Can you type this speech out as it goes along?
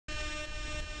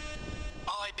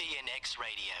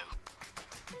Radio.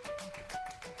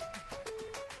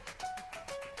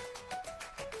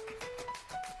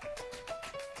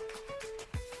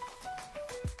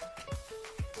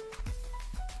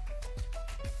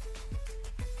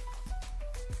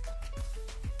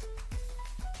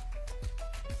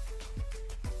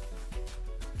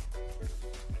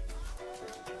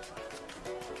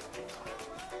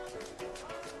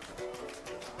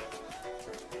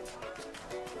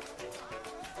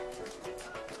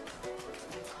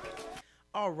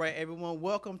 All right, everyone,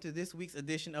 welcome to this week's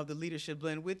edition of the Leadership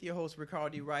Blend with your host,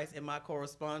 Ricardo Rice, and my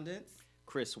correspondents,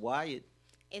 Chris Wyatt.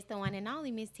 It's the one and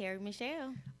only Miss Terry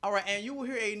Michelle. All right, and you will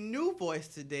hear a new voice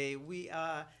today. We,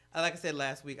 like I said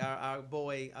last week, our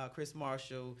boy, Chris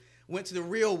Marshall, went to the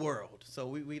real world. So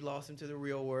we lost him to the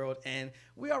real world, and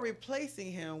we are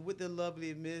replacing him with the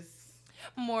lovely Miss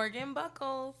Morgan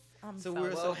Buckles. So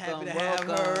we're so happy to welcome.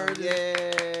 have her.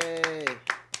 Yay!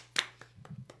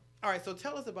 All right, so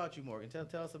tell us about you, Morgan.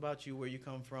 Tell us about you, where you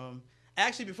come from.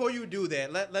 Actually, before you do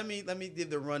that, let me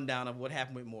give the rundown of what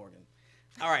happened with Morgan.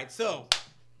 All right, so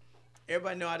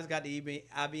everybody know I just got the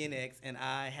IBNX, and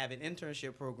I have an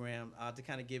internship program to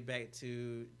kind of give back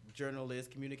to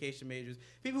journalists, communication majors,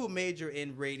 people who major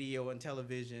in radio and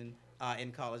television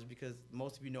in college, because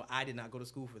most of you know I did not go to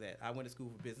school for that. I went to school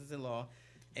for business and law,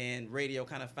 and radio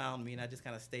kind of found me, and I just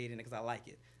kind of stayed in it because I like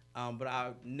it. But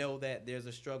I know that there's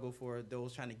a struggle for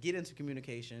those trying to get into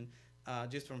communication,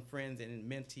 just from friends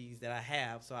and mentees that I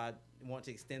have. So I want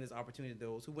to extend this opportunity to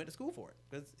those who went to school for it,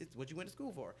 because it's what you went to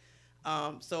school for.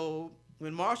 So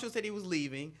when Marshall said he was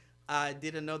leaving, I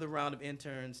did another round of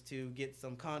interns to get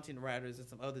some content writers and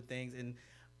some other things. And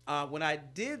when I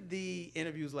did the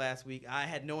interviews last week, I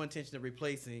had no intention of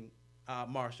replacing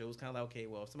Marshall. It was kind of like, okay,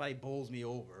 well, if somebody bowls me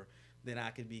over, then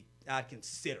I'd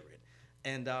consider it.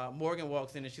 And Morgan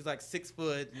walks in, and she's like 6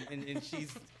 foot, and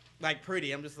she's like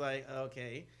pretty. I'm just like,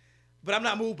 okay. But I'm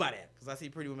not moved by that, because I see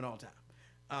pretty women all the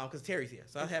time, because Terry's here.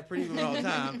 So I have pretty women all the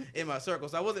time in my circle.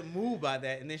 So I wasn't moved by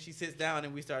that. And then she sits down,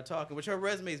 and we start talking, which her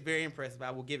resume is very impressive.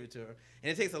 I will give it to her.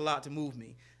 And it takes a lot to move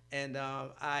me. And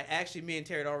me and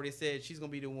Terry had already said she's going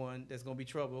to be the one that's going to be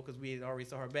trouble, because we had already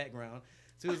saw her background.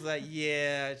 So it was like,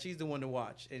 yeah, she's the one to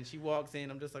watch. And she walks in.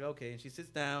 I'm just like, okay. And she sits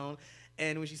down.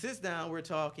 And when she sits down, we're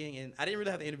talking, and I didn't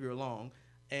really have to interview her long.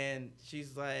 And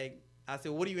she's like, I said,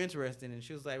 well, what are you interested in? And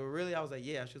she was like, well, really? I was like,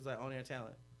 yeah. She was like, on-air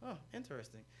talent. Oh,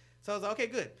 interesting. So I was like, okay,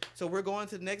 good. So we're going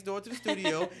to the next door to the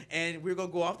studio, and we're going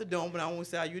to go off the dome, but I won't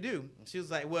say how you do. And she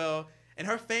was like, well, and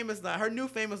her new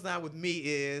famous line with me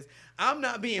is, I'm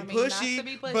not being pushy, not to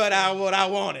be pushy, but what I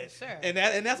wanted. Sure.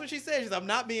 And that's what she said. She's, I'm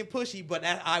not being pushy, but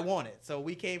I want it. So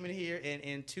we came in here, and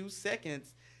in 2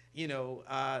 seconds,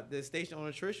 the station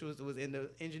owner Trish was in the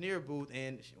engineer booth,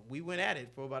 and we went at it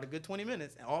for about a good 20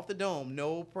 minutes off the dome,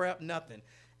 no prep, nothing.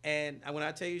 And when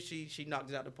I tell you she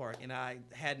knocked it out the park, and I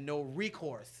had no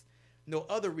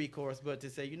other recourse but to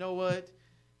say, you know what,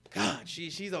 God,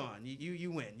 she's on.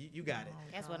 You win. You got it.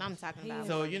 That's what I'm talking about.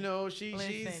 So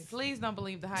she's. Please don't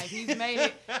believe the hype. He's made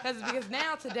it because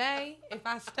now today, if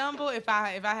I stumble, if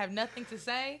I have nothing to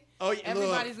say,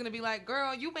 everybody's gonna be like,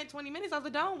 "Girl, you went 20 minutes off the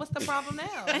dome. What's the problem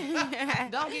now?"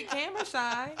 Don't get camera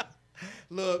shy.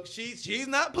 Look, she's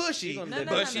not pushy,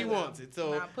 but she wants it.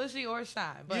 So not pushy or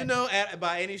shy. But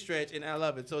by any stretch, and I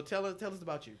love it. So tell us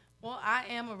about you. Well, I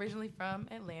am originally from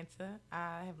Atlanta.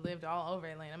 I have lived all over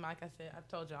Atlanta. Like I said, I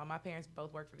told y'all, my parents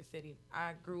both work for the city.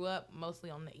 I grew up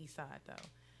mostly on the east side, though.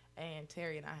 And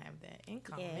Terry and I have that in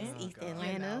common. Yes, East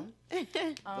Atlanta. East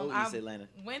Atlanta.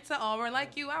 Went to Auburn.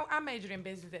 Like you, I majored in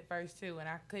business at first, too, and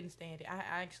I couldn't stand it.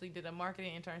 I actually did a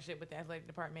marketing internship with the athletic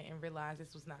department and realized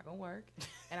this was not going to work.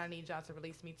 And I need y'all to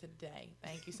release me today.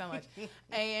 Thank you so much.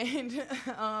 And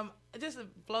just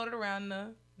floated around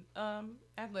the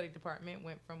athletic department,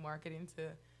 went from marketing to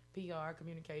PR,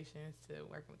 communications, to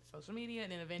working with social media,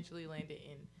 and then eventually landed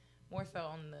in more so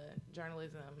on the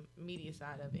journalism media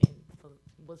side of it, and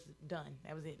was done.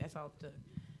 That was it. That's all it took.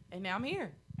 And now I'm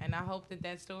here, and I hope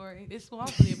that story, this will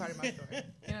also be a part of my story. You know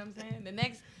what I'm saying? The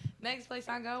next place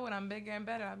I go when I'm bigger and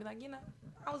better, I'll be like,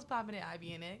 I was popping at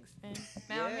IBNX, and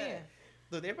now I'm here.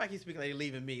 Look, everybody keeps speaking like they're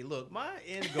leaving me. Look, my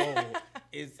end goal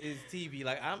is TV.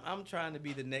 Like I'm trying to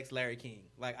be the next Larry King.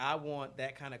 Like I want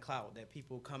that kind of clout that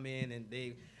people come in and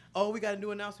we got a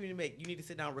new announcement to make. You need to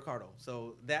sit down, Ricardo.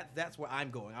 So that's where I'm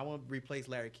going. I want to replace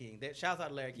Larry King. Shouts out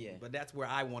to Larry King, but that's where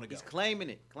I want to go. He's claiming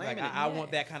it. I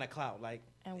want that kind of clout. Like,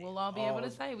 and we'll all be able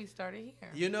to say we started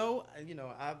here.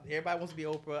 Everybody wants to be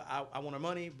Oprah. I want her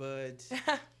money, but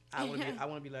I want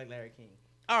to be like Larry King.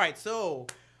 All right, so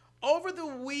over the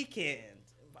weekend,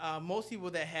 most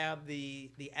people that have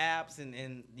the apps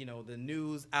and you know the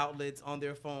news outlets on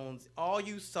their phones, all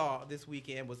you saw this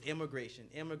weekend was immigration.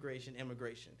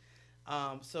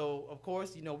 So of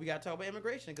course, you know, we got to talk about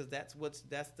immigration because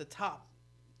that's the top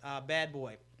bad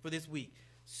boy for this week.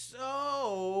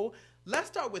 So let's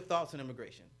start with thoughts on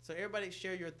immigration. So everybody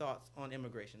share your thoughts on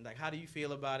immigration. Like, how do you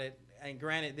feel about it? And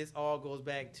granted, this all goes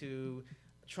back to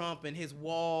Trump and his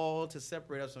wall to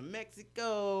separate us from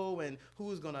Mexico and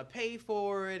who's going to pay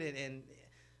for it. And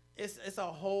it's a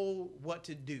whole what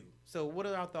to do. So what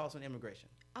are our thoughts on immigration?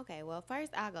 Okay, well,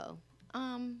 first I'll go.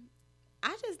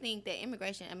 I just think that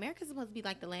immigration, America's supposed to be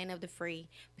like the land of the free.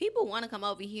 People want to come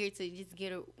over here to just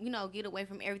get away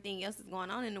from everything else that's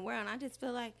going on in the world. And I just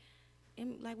feel like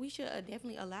we should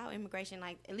definitely allow immigration,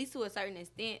 like at least to a certain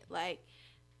extent. Like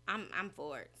I'm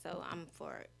for it, so I'm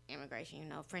for immigration. You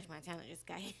know, French Montana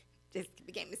just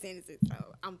became a citizen, so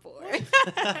I'm for it.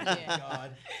 Yeah.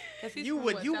 God, 'Cause he's you from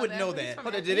would what, you South would know Africa? He's that. from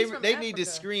Hold on, they need to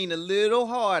Africa. screen a little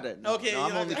harder. No, Okay, no,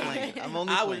 I'm only playing.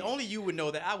 I would only you would know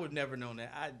that. I would never known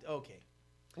that. Okay,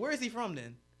 where is he from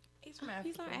then? He's from Africa.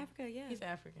 He's from Africa, yeah. He's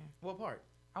African. What part?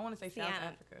 I want to say South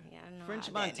Africa. Yeah, I know French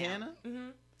all that now. Montana? Mm-hmm.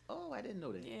 Oh, I didn't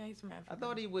know that. Yeah, he's from Africa. I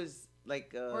thought he was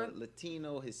like Or-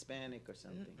 Latino, Hispanic, or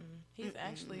something. He's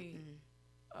actually.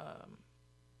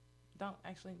 Don't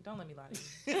let me lie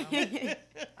to you.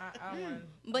 I want.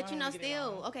 But you know,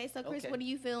 still, okay. So Chris, Okay. what do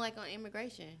you feel like on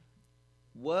immigration?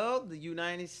 Well, the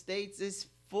United States is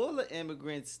full of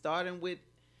immigrants, starting with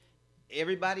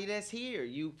everybody that's here.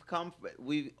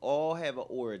 We all have an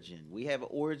origin. We have an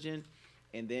origin,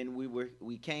 and then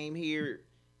we came here.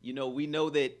 You know, we know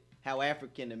that how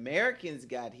African Americans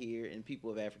got here and people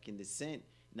of African descent,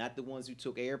 not the ones who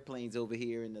took airplanes over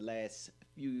here in the last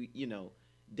few,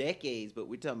 decades, but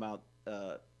we're talking about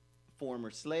former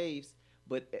slaves.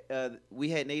 But we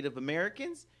had Native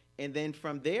Americans, and then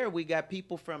from there we got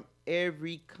people from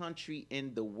every country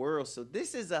in the world. So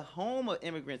this is a home of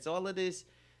immigrants. All of this,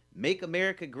 make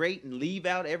America great and leave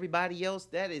out everybody else,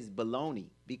 that is baloney,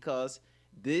 because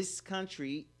this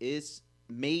country is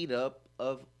made up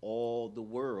of all the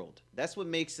world. That's what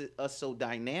makes us so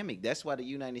dynamic. That's why the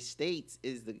United States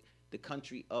is the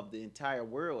country of the entire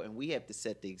world, and we have to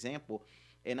set the example.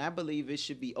 And I believe it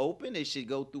should be open. It should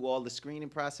go through all the screening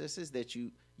processes that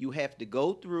you have to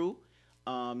go through.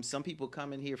 Some people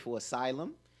come in here for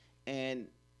asylum, and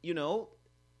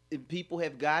if people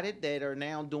have got it that are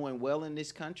now doing well in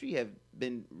this country, have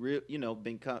been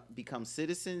become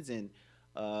citizens and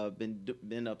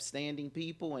been upstanding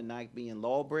people and not being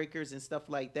lawbreakers and stuff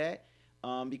like that.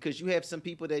 Because you have some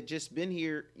people that just been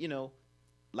here,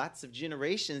 lots of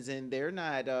generations, and they're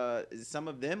not. Some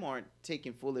of them aren't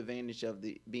taking full advantage of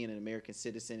being an American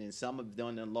citizen, and some have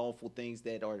done unlawful things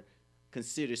that are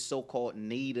considered so-called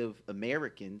Native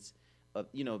Americans,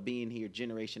 being here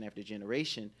generation after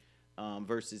generation,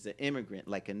 versus an immigrant,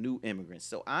 like a new immigrant.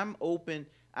 So I'm open.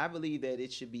 I believe that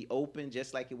it should be open,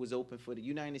 just like it was open for the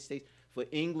United States, for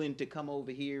England to come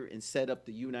over here and set up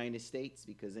the United States,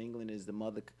 because England is the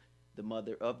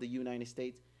mother of the United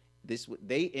States.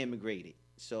 They immigrated.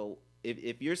 So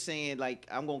if you're saying like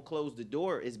I'm gonna close the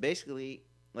door, it's basically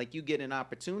like you get an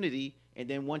opportunity, and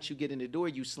then once you get in the door,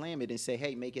 you slam it and say,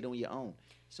 "Hey, make it on your own."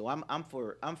 So I'm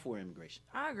for immigration.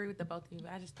 I agree with the both of you.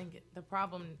 I just think the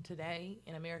problem today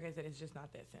in America is that it's just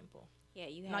not that simple. Yeah,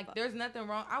 you have Like, there's nothing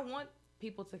wrong. I want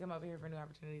people to come over here for new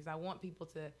opportunities. I want people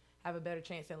to have a better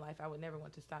chance in life. I would never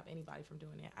want to stop anybody from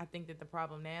doing that. I think that the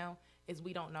problem now is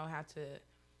we don't know how to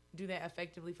do that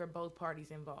effectively for both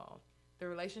parties involved. The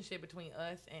relationship between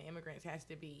us and immigrants has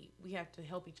to be, we have to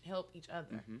help each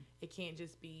other. Mm-hmm. It can't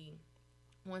just be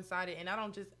one-sided. And I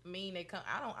don't just mean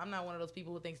I'm not one of those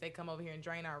people who thinks they come over here and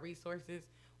drain our resources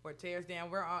or tear us down.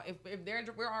 We're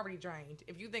already drained.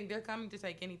 If you think they're coming to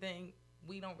take anything,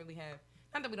 we don't really have,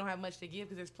 not that we don't have much to give,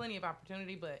 because there's plenty of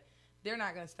opportunity, but they're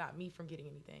not going to stop me from getting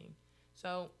anything.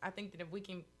 So I think that if we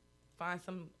can find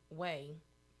some way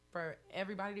for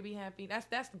everybody to be happy,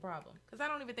 that's the problem. Because I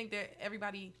don't even think that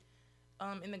everybody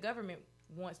in the government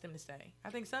wants them to stay. I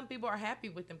think some people are happy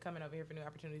with them coming over here for new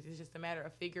opportunities. It's just a matter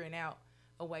of figuring out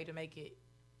a way to make it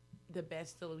the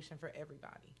best solution for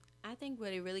everybody. I think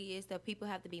what it really is, though, people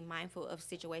have to be mindful of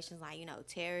situations like,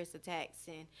 terrorist attacks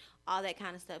and all that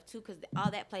kind of stuff, too, because all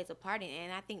that plays a part in it.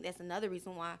 And I think that's another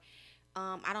reason why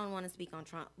I don't want to speak on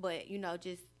Trump, but,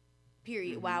 just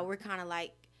period, Mm-hmm. while we're kind of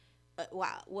like,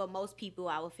 most people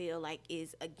I would feel like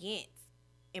is against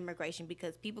immigration,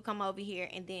 because people come over here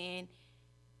and then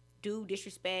do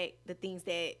disrespect the things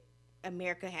that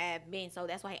America have been. So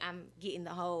that's why I'm getting the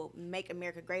whole make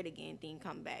America great again thing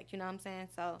come back. You know what I'm saying?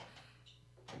 So,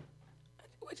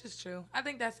 which is true. I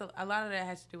think that's a lot of that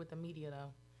has to do with the media,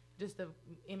 though. just the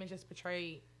image that's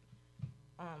portrayed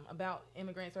about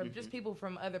immigrants or just people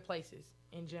from other places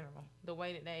in general. The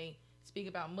way that they speak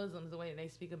about Muslims, the way that they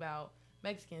speak about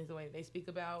Mexicans, the way that they speak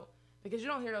about, because you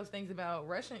don't hear those things about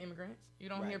Russian immigrants. You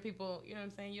don't hear people, you know what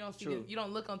I'm saying? You don't see this, you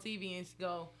don't look on TV and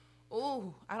go,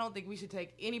 "Oh, I don't think we should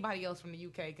take anybody else from the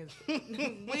UK because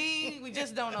we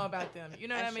just don't know about them." You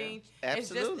know what I mean?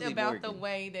 Absolutely, it's just about Morgan. the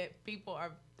way that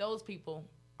those people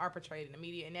are portrayed in the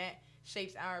media, and that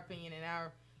shapes our opinion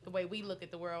and the way we look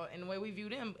at the world and the way we view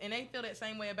them. And they feel that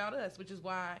same way about us, which is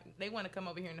why they want to come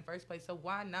over here in the first place. So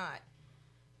why not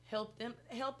help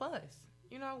us?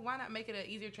 You know, why not make it an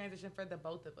easier transition for the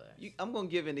both of us? I'm going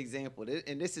to give an example,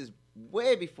 and this is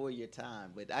way before your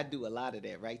time, but I do a lot of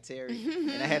that, right, Terry?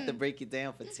 And I had to break it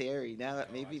down for Terry. Now,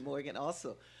 maybe Morgan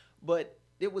also. But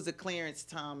it was a Clarence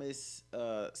Thomas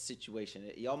situation.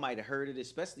 Y'all might have heard it,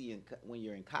 especially when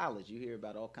you're in college. You hear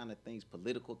about all kind of things,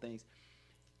 political things.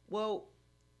 Well,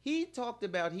 he talked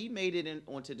about, he made it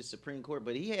onto the Supreme Court,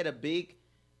 but he had a big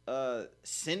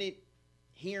Senate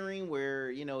hearing where,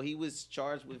 you know, he was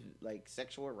charged with like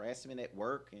sexual harassment at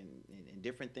work and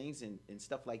different things and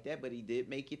stuff like that. But he did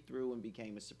make it through and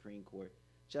became a Supreme Court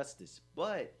justice.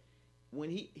 But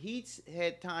when he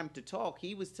had time to talk,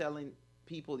 he was telling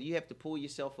people you have to pull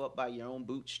yourself up by your own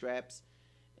bootstraps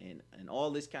and all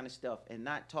this kind of stuff, and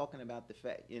not talking about the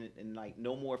fact and like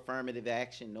no more affirmative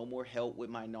action, no more help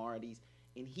with minorities.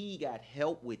 And he got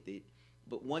help with it.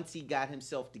 But once he got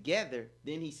himself together,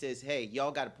 then he says, hey,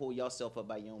 y'all got to pull yourself up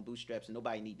by your own bootstraps and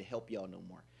nobody need to help y'all no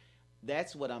more.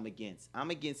 That's what I'm against.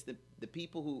 I'm against the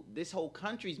people who, this whole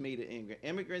country's made of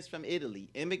immigrants from Italy,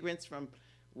 immigrants from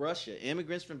Russia,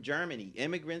 immigrants from Germany,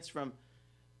 immigrants from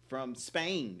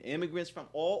Spain, immigrants from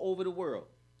all over the world,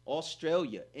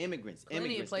 Australia, immigrants. In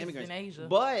Asia.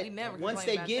 But we never once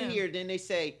they about get them. here, then they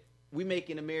say, we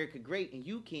making America great and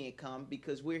you can't come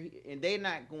because and they're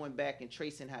not going back and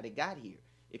tracing how they got here.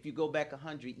 If you go back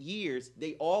 100 years,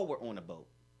 they all were on a boat.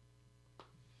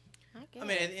 I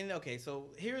mean, and okay, so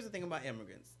here's the thing about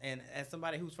immigrants. And as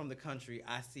somebody who's from the country,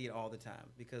 I see it all the time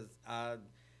because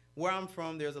where I'm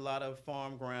from, there's a lot of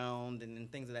farm ground and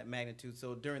things of that magnitude.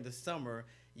 So during the summer,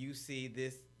 you see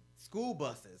this school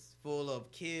buses full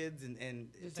of kids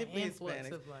and typically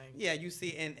Hispanics. Yeah, you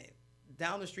see, and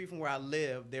down the street from where I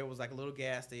live, there was like a little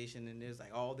gas station, and there's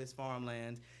like all this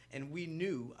farmland. And we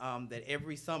knew that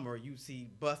every summer you see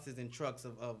buses and trucks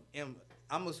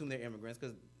I'm assuming they're immigrants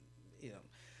because, you know,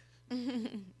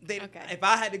 Okay.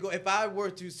 if I were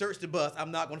to search the bus,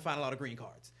 I'm not going to find a lot of green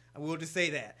cards. I will just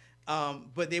say that.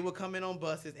 But they would come in on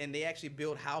buses, and they actually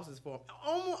build houses for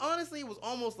them. Honestly, it was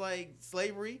almost like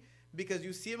slavery because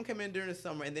you see them come in during the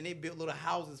summer, and then they built little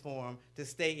houses for them to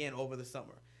stay in over the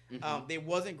summer. There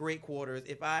wasn't great quarters.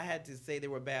 If I had to say there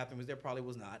were bathrooms, there probably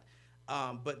was not.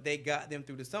 But they got them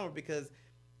through the summer because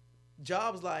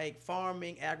jobs like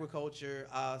farming, agriculture,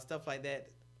 stuff like that,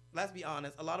 let's be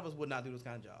honest, a lot of us would not do those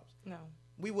kind of jobs. No.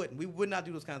 We wouldn't. We would not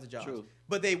do those kinds of jobs. True.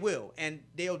 But they will, and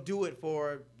they'll do it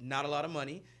for not a lot of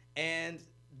money, and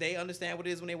they understand what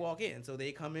it is when they walk in. So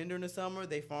they come in during the summer,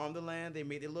 they farm the land, they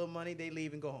make their little money, they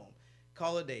leave and go home.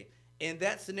 Call it a day. In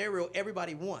that scenario,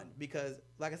 everybody won because,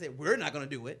 like I said, we're not going to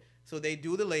do it. So they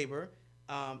do the labor.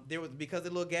 There was, because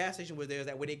the little gas station was there,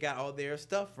 that where they got all their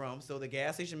stuff from. So the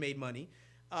gas station made money.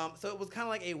 So it was kind of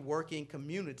like a working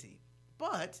community.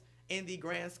 But in the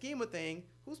grand scheme of things,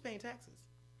 who's paying taxes?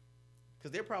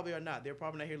 Because they probably are not. They're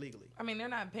probably not here legally. I mean, they're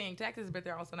not paying taxes, but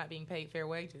they're also not being paid fair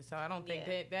wages. So I don't think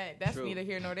Yeah. that's True. neither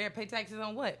here nor there. Pay taxes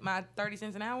on what? My 30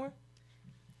 cents an hour?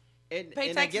 And Pay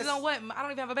I taxes guess- on what? I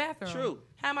don't even have a bathroom. True.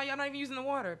 How am I? Y'all not even using the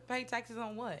water. Pay taxes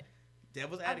on what?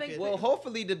 Devil's I think- advocate. Well,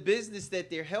 hopefully the business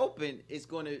that they're helping is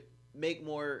going to make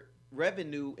more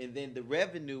revenue, and then the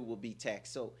revenue will be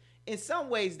taxed. So in some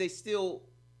ways, they still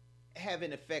have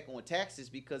an effect on taxes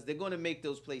because they're going to make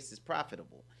those places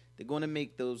profitable. They're going to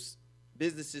make those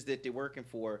businesses that they're working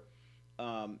for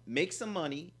make some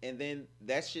money, and then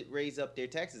that should raise up their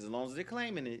taxes as long as they're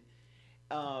claiming it.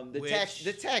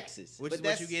 The taxes, Which but is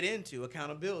what you get into,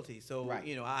 accountability. So, Right.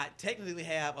 you know, I technically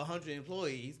have 100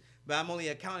 employees, but I'm only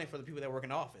accounting for the people that work in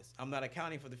the office. I'm not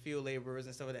accounting for the field laborers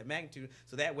and stuff of that magnitude.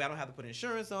 So that way I don't have to put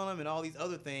insurance on them and all these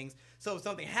other things. So if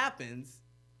something happens,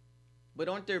 But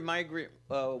aren't there migrant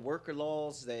worker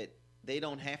laws that they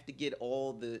don't have to get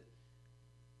all the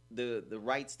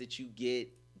rights that you get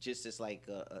just as like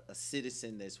a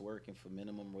citizen that's working for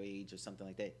minimum wage or something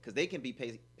like that? Because they can be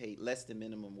paid less than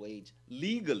minimum wage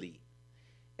legally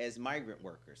as migrant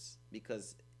workers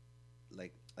because,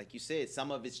 like you said,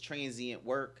 some of it's transient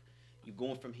work. You're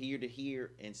going from here to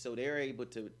here, and so they're able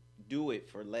to do it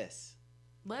for less.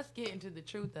 Let's get into the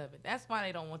truth of it. That's why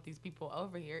they don't want these people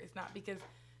over here. It's not because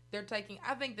they're taking.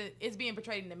 I think that it's being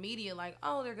portrayed in the media like,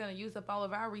 oh, they're going to use up all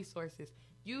of our resources.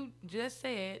 You just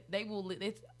said they will.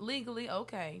 It's legally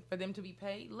okay for them to be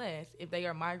paid less if they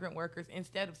are migrant workers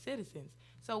instead of citizens.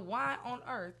 So why on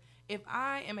earth, if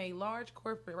I am a large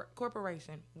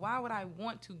corporation, why would I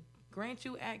want to grant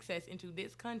you access into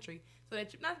this country so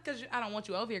that not because I don't want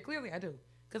you over here? Clearly, I do,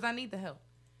 because I need the help.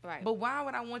 Right. But why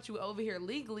would I want you over here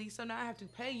legally? So now I have to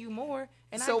pay you more,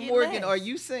 and So I get Morgan, less. are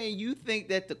you saying you think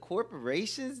that the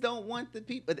corporations don't want the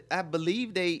people? I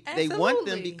believe they want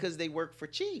them Absolutely. because they work for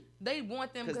cheap. They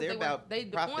want them 'Cause because they're about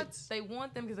profits. They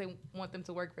want them because they want them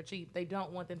to work for cheap. They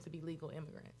don't want them to be legal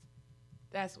immigrants.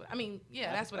 That's what I mean.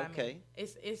 Yeah, that's what I Okay. mean.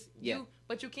 It's Yeah. you,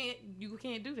 but you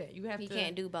can't do that. You have You to.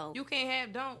 can't do both. You can't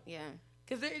have don't Yeah.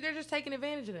 because they're just taking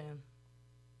advantage of them.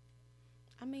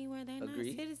 I mean, well, they're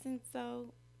Agreed. not citizens,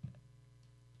 so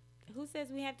who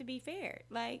says we have to be fair?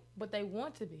 Like, But they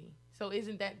want to be. So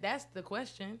isn't that's the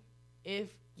question? If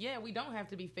we don't have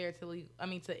to be fair to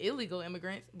to illegal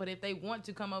immigrants, but if they want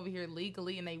to come over here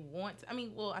legally and they want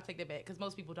I take that back because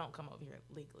most people don't come over here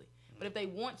legally. But if they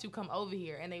want to come over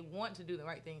here and they want to do the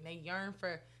right thing, they yearn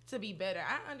to be better.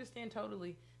 I understand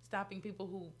totally stopping people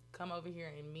who come over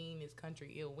here and mean this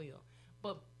country ill will.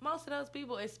 But most of those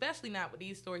people, especially not with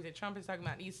these stories that Trump is talking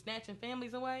about, these snatching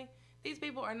families away, these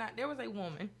people are not. There was a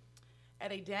woman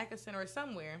at a DACA center or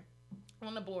somewhere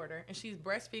on the border, and she's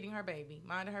breastfeeding her baby,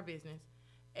 minding her business.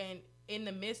 And in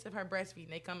the midst of her breastfeeding,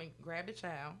 they come and grab the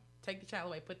child, take the child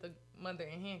away, put the mother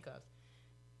in handcuffs.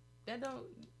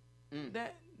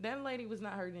 That lady was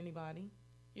not hurting anybody.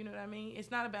 You know what I mean?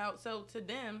 It's not about, so to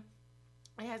them,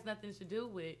 it has nothing to do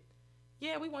with,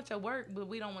 we want your work, but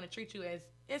we don't want to treat you as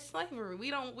it's slavery.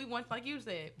 We want, like you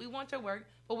said, we want your work,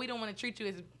 but we don't want to treat you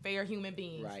as fair human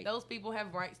beings. Right. Those people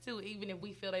have rights too, even if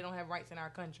we feel they don't have rights in our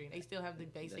country. They still have the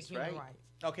basic That's human right. rights.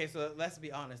 Okay, so let's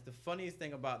be honest. The funniest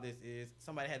thing about this is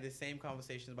somebody had this same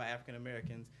conversation about African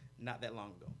Americans not that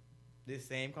long ago. This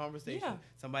same conversation. Yeah,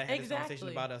 Somebody had this conversation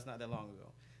exactly. about us not that long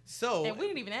ago. So And we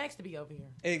didn't even ask to be over here.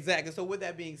 exactly. So with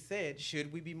that being said,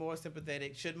 should we be more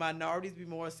sympathetic? Should minorities be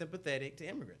more sympathetic to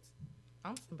immigrants,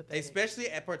 I'm sympathetic. especially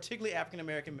particularly African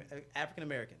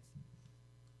Americans?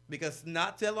 Because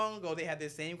not that long ago they had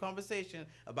this same conversation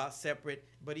about separate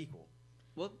but equal.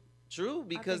 Well, true,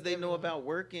 because think they know everyone- about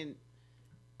working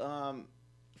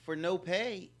for no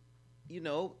pay,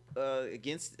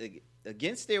 against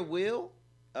their will.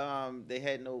 They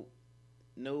had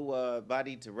no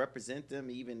body to represent them,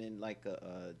 even in like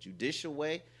a judicial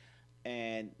way,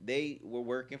 and they were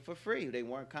working for free. They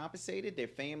weren't compensated. Their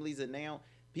families are now,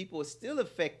 people are still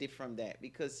affected from that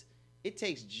because it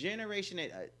takes generation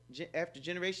after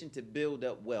generation to build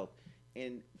up wealth,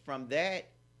 and from that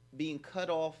being cut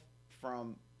off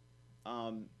from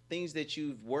things that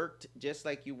you've worked, just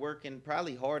like you're working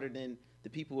probably harder than the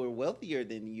people who are wealthier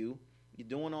than you. You're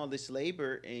doing all this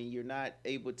labor and you're not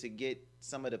able to get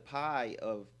some of the pie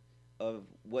of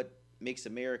what makes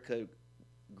America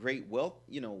great wealth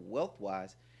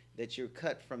wise, that you're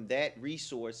cut from that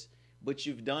resource, but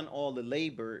you've done all the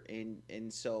labor.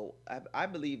 And so I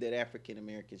believe that African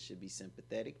Americans should be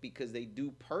sympathetic because they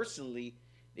do personally,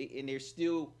 and they're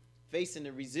still facing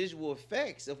the residual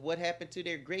effects of what happened to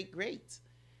their greats.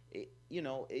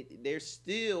 They're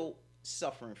still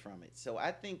suffering from it. So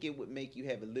I think it would make you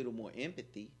have a little more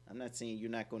empathy. I'm not saying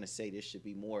you're not going to say there should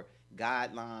be more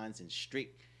guidelines and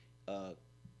strict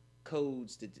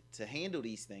codes to handle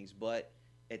these things, but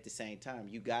at the same time,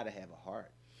 you got to have a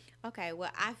heart. okay, well,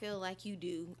 I feel like you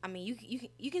do. I mean,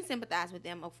 you can sympathize with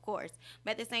them, of course,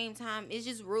 but at the same time, it's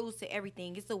just rules to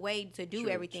everything. It's a way to do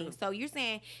True, everything. true. So you're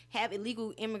saying have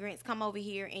illegal immigrants come over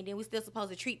here, and then we're still supposed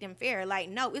to treat them fair? Like,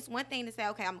 no, it's one thing to say,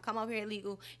 okay, I'm gonna come over here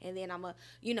illegal, and then I'm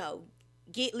gonna,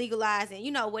 get legalized,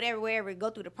 and wherever, go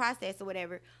through the process or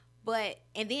whatever. But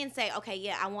and then say, okay,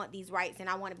 yeah, I want these rights and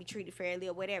I want to be treated fairly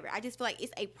or whatever. I just feel like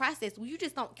it's a process. You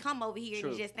just don't come over here True.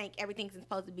 and you just think everything's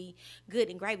supposed to be good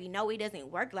and gravy. No, it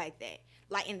doesn't work like that.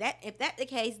 Like, if that's the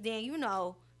case, then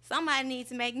somebody needs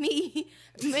to make me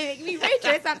rich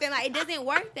or something. Like, it doesn't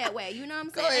work that way. You know what I'm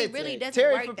Go saying? ahead, It really doesn't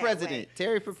Terry work for that president. way.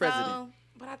 Terry for president. So,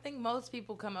 But I think most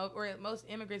people come over, or most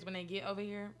immigrants when they get over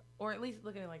here, or at least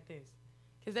look at it like this,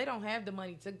 because they don't have the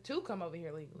money to come over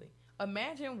here legally.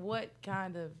 Imagine what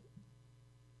kind of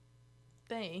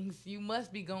things you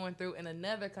must be going through in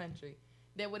another country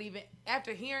that would even,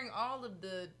 after hearing all of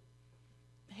the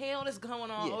hell that's going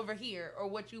on Yeah. over here, or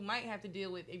what you might have to deal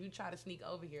with if you try to sneak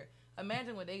over here.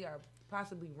 Imagine what they are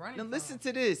possibly running Now from. listen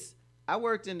to this. I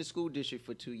worked in the school district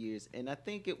for 2 years, and I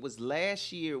think it was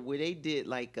last year where they did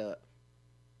like a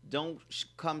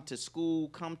come to school,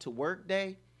 come to work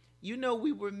day.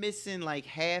 We were missing like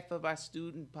half of our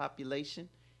student population,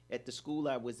 at the school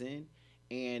I was in,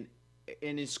 and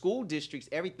in school districts,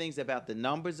 everything's about the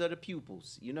numbers of the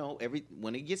pupils. You know,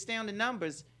 when it gets down to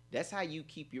numbers, that's how you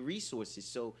keep your resources.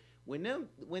 So when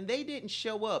they didn't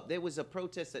show up, there was a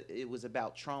protest. It was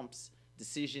about Trump's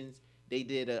decisions. They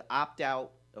did an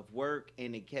opt-out of work,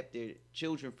 and they kept their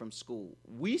children from school.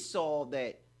 We saw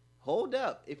that, hold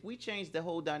up, if we changed the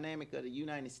whole dynamic of the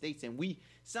United States and we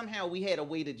had a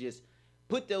way to just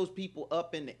put those people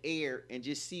up in the air and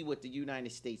just see what the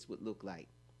United States would look like,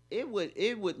 it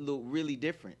would look really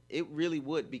different. It really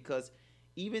would, because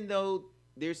even though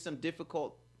there's some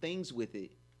difficult things with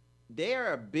it,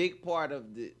 they're a big part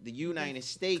of the United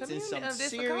States in some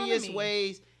serious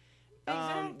ways.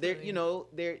 Exactly.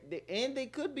 And they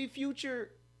could be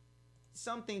future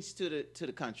somethings to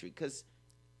the country, because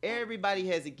everybody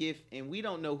has a gift, and we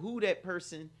don't know who that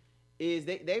person is.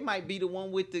 They might be the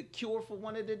one with the cure for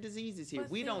one of the diseases here.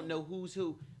 We don't know who's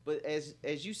who. But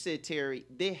as you said, Terry,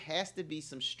 there has to be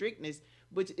some strictness.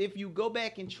 But if you go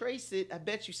back and trace it, I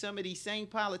bet you some of these same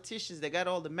politicians that got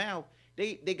all the mouth,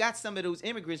 they got some of those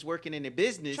immigrants working in their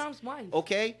business. Trump's wife.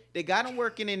 Okay? They got them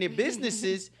working in their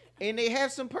businesses, and they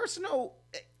have some personal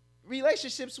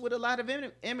relationships with a lot of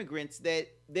immigrants that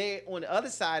they're on the other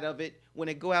side of it. When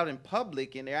they go out in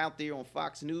public and they're out there on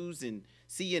Fox News and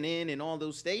CNN and all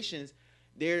those stations,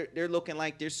 they're looking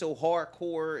like they're so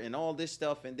hardcore and all this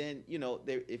stuff. And then,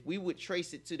 if we would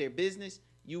trace it to their business,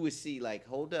 you would see, like,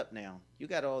 hold up now, you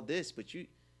got all this, but you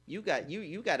got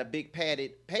a big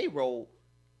padded payroll.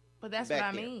 But that's what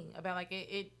I mean about, like,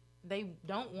 it they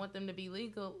don't want them to be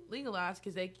legalized,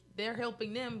 because they're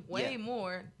helping them way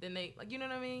more than they, like, you know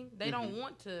what I mean? They don't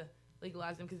want to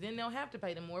legalize them, because then they'll have to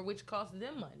pay them more, which costs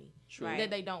them money that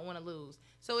they don't want to lose.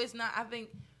 So it's not, I think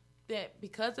that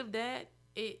because of that,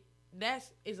 that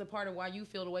is a part of why you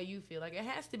feel the way you feel. Like, it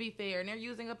has to be fair, and they're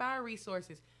using up our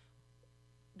resources.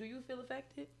 Do you feel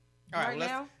affected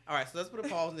now? All right, so let's put a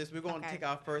pause on this. We're going to take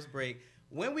our first break.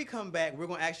 When we come back, we're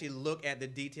going to actually look at the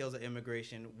details of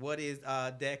immigration. What is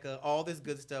DECA, all this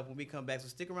good stuff when we come back. So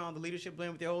stick around, the Leadership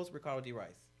Blend with your host, Ricardo D.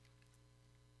 Rice.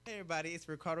 Hey, everybody, it's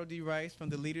Ricardo D. Rice from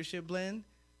the Leadership Blend,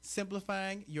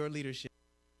 simplifying your leadership.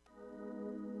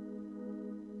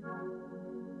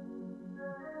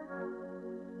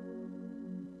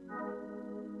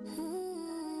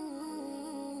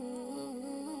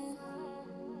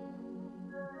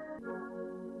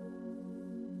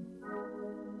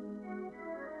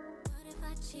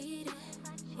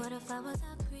 What if I was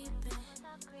out creeping?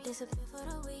 Disappear for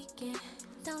the weekend.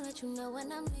 Don't let you know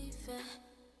when I'm leaving.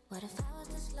 What if I was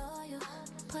disloyal?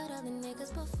 Put other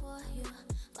niggas before you,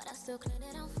 but I still claim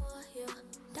that I'm for you.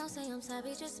 Don't say I'm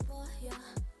sorry, just spoil you.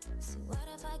 So what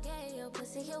if I gave your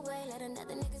pussy away? Let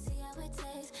another nigga see how it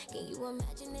tastes. Can you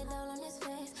imagine it all on his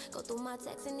face? Go through my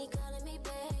text and he calling me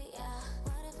babe. Yeah.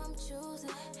 What if I'm choosing?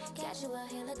 Catch you out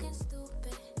here looking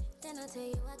stupid. Then I tell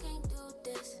you I can't do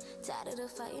this. Tired of the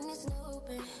fighting and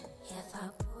snooping. If I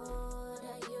put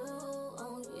a you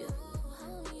on you,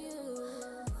 what would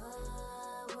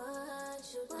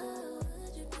you do? What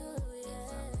would you do? Yeah. If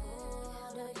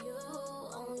I put a you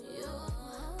on you,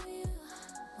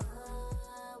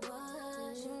 what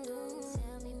would you do?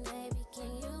 Tell me, baby, can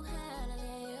you handle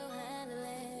it? You handle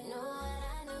it. Know what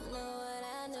I know, know what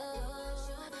I know.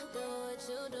 Do what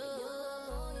you do.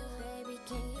 Baby,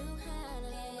 can you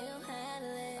handle it? You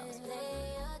handle it. Don't play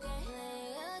your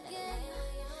game.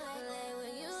 Play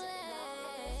where you lay.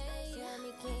 Tell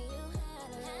me, can you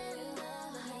handle it?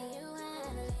 Can you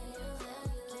handle it?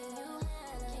 Can you handle it?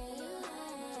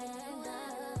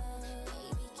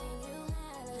 Baby, can you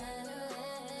handle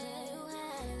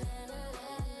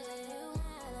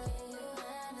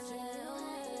it?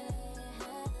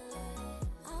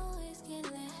 Always get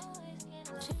lit.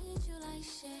 Treat you like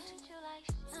shit.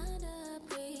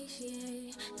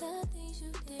 Underappreciate the things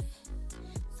you did.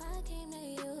 If I came to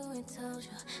you and told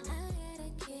you I had a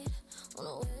kid, on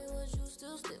the way would you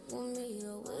still stick with me,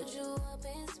 or would you up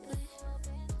and split?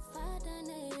 If I done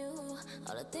to you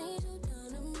all the things you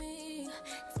done to me,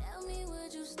 tell me,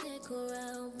 would you stick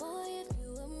around, boy? If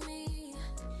you were me,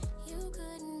 you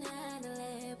couldn't handle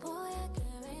it, boy, I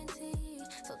guarantee.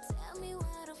 So tell me,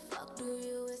 why the fuck do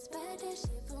you expect that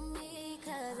shit from me?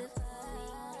 'Cause if I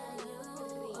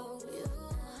you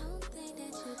don't think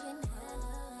that you can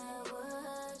handle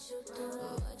what you do,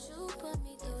 but you put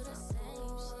me through the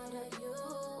same shit. Are you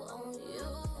on you?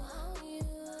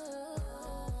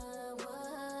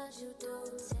 What you do?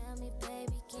 Tell me,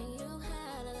 baby, can you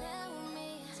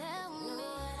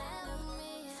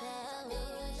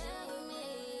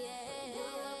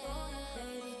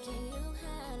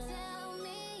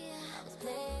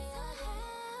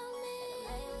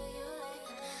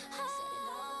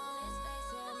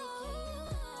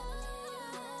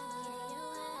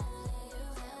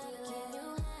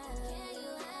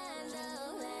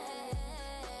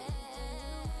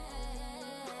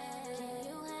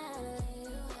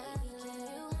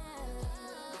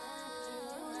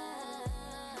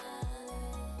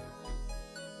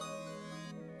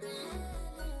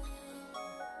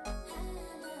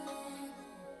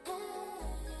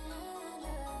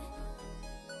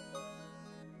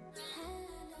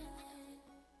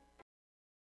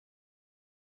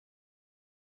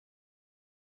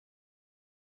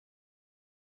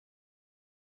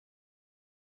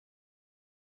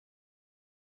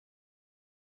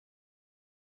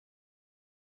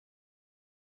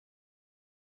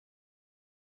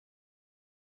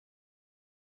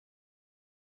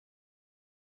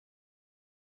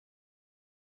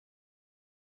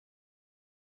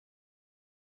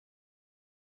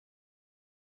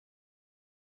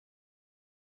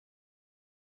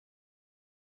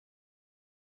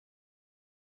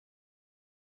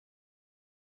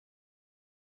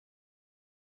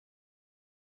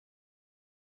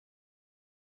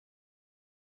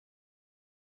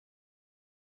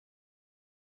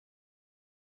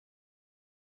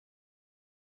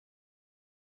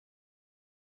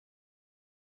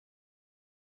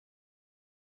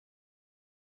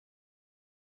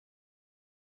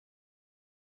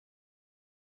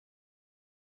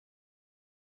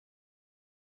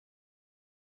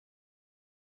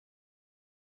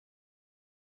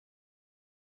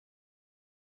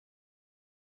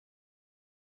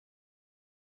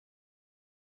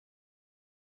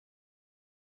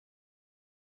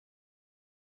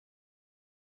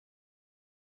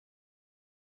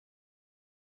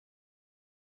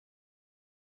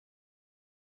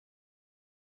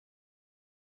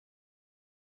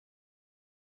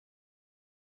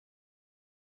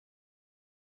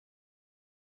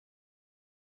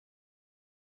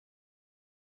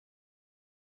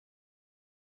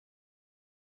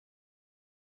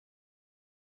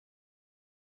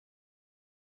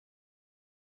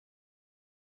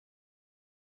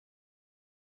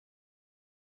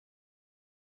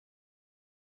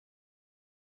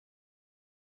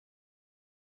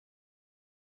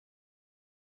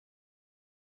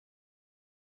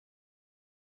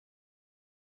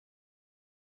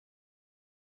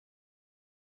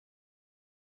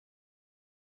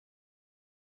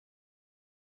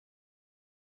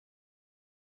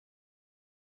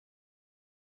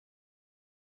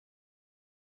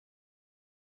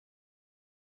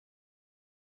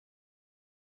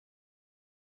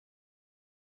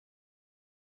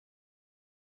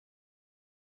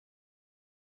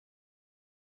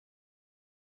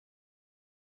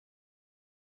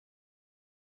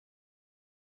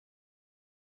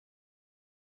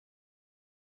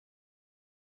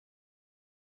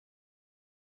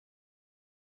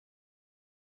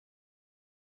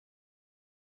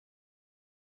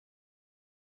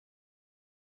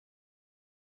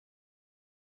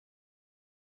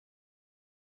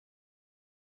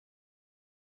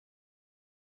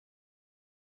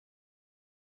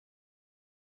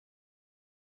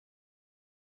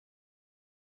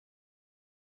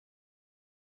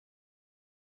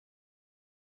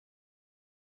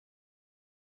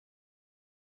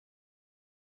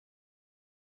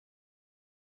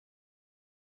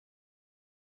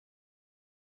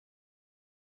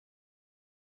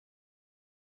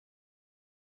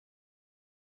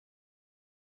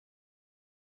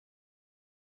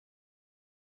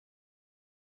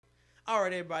All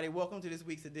right, everybody, welcome to this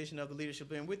week's edition of the Leadership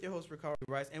Blend with your host, Ricardo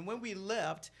Rice. And when we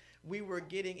left, we were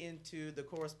getting into the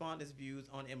correspondents' views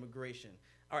on immigration.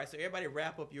 All right, so everybody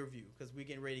wrap up your view because we're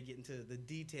getting ready to get into the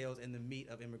details and the meat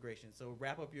of immigration. So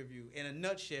wrap up your view. In a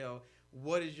nutshell,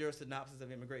 what is your synopsis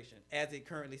of immigration as it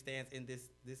currently stands in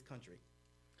this country?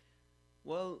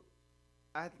 Well,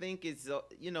 I think it's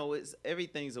it's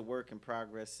everything's a work in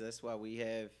progress. That's why we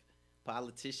have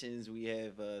politicians, we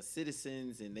have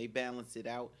citizens, and they balance it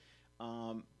out.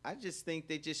 I just think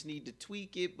they just need to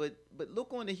tweak it, but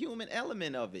look on the human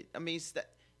element of it. I mean,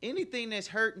 anything that's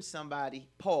hurting somebody,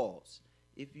 pause.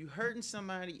 If you hurting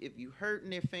somebody, if you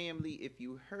hurting their family, if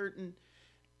you hurting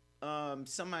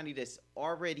somebody that's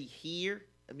already here,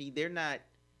 I mean, they're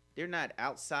not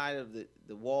outside of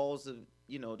the walls of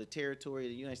the territory of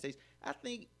the United States. I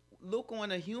think look on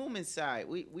the human side.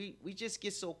 We just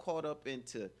get so caught up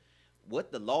into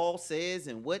what the law says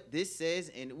and what this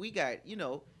says, and we got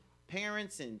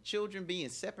parents and children being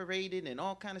separated and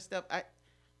all kind of stuff.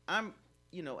 I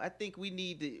think we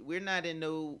need to. We're not in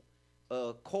no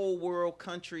cold world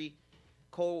country,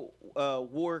 cold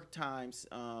war times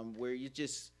where you're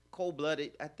just cold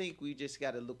blooded. I think we just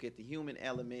got to look at the human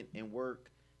element and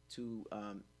work to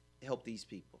help these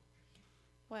people.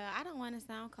 Well, I don't want to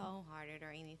sound cold-hearted or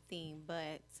anything,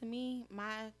 but to me,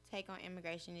 my take on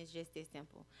immigration is just this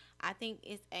simple. I think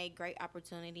it's a great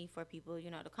opportunity for people,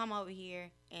 to come over here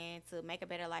and to make a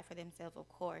better life for themselves, of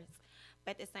course.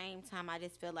 But at the same time, I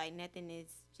just feel like nothing is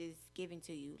just given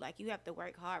to you. Like, you have to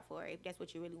work hard for it if that's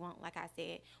what you really want. Like I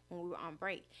said when we were on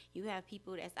break, you have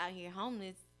people that's out here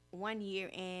homeless 1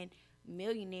 year and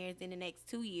millionaires in the next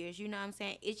 2 years. You know what I'm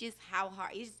saying? It's just how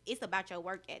hard. It's about your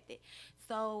work ethic.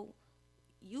 So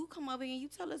you come over here and you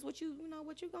tell us what you're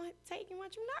gonna take and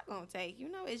what you're not gonna take.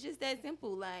 It's just that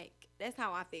simple. Like, that's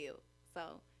how I feel.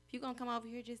 So if you're gonna come over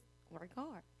here, just work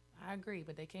hard. I agree,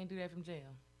 but they can't do that from jail.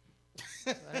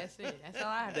 So that's it. That's all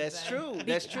I have to That's say. true.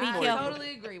 That's true. I Morgan.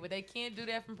 totally agree, but they can't do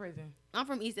that from prison. I'm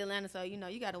from East Atlanta, so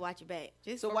you got to watch your back.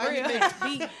 Just So for why real. you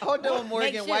mention? Hold on,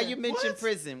 Morgan. Make Why sure. you mention What?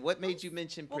 prison? What made you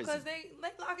mention Well, prison? because they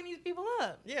locking these people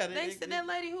up. Yeah, they said that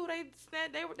lady who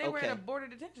they were in Okay. a border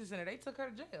detention center. They took her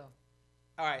to jail.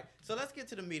 All right, so let's get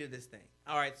to the meat of this thing.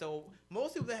 All right, so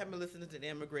most people that have been listening to the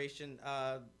immigration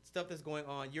stuff that's going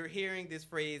on, you're hearing this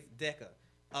phrase DECA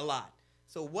a lot.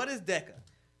 So what is DECA?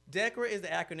 DECA is the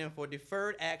acronym for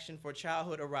Deferred Action for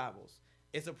Childhood Arrivals.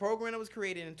 It's a program that was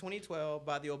created in 2012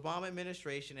 by the Obama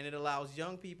administration, and it allows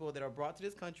young people that are brought to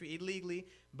this country illegally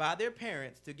by their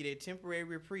parents to get a temporary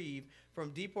reprieve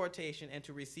from deportation and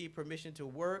to receive permission to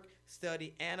work,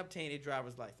 study, and obtain a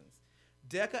driver's license.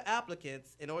 DECA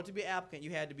applicants, in order to be an applicant,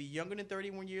 you had to be younger than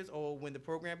 31 years old when the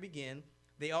program began.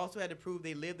 They also had to prove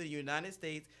they lived in the United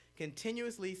States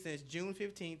continuously since June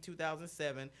 15,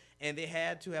 2007, and they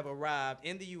had to have arrived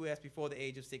in the U.S. before the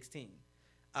age of 16.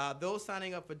 Those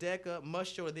signing up for DECA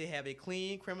must show that they have a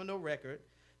clean criminal record.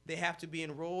 They have to be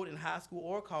enrolled in high school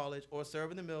or college or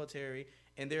serve in the military,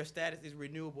 and their status is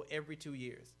renewable every 2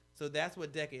 years. So that's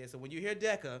what DECA is. So when you hear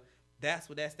DECA, that's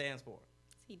what that stands for.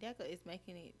 See, DECA is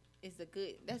making it. It's a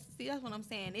good. That's what I'm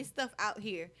saying. It's stuff out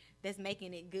here that's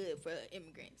making it good for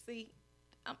immigrants. See,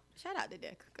 shout out to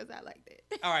DECA because I like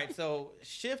that. All right, so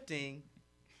shifting.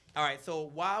 All right, so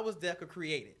why was DECA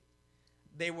created?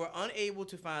 They were unable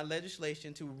to find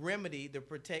legislation to remedy to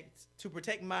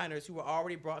protect minors who were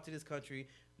already brought to this country,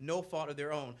 no fault of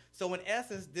their own. So in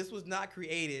essence, this was not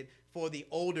created for the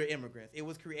older immigrants. It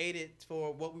was created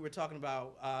for what we were talking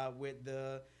about with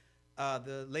the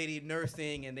lady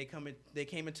nursing, and they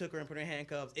came and took her and put her in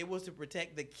handcuffs. It was to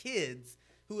protect the kids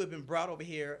who have been brought over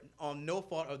here on no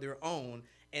fault of their own,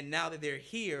 and now that they're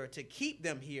here, to keep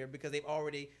them here because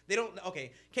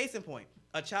case in point,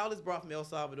 a child is brought from El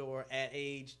Salvador at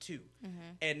age 2,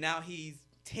 and now he's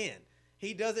 10.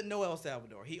 He doesn't know El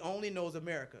Salvador. He only knows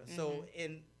America. So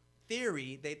in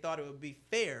theory, they thought it would be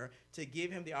fair to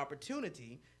give him the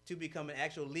opportunity to become an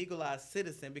actual legalized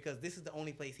citizen because this is the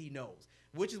only place he knows,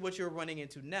 which is what you're running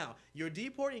into now. You're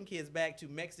deporting kids back to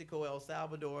Mexico, El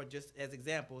Salvador, just as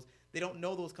examples. They don't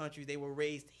know those countries. They were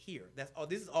raised here. That's all.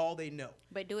 This is all they know.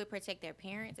 But do it protect their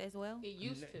parents as well? It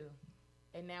used to,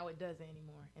 and now it doesn't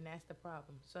anymore, and that's the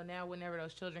problem. So now whenever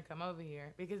those children come over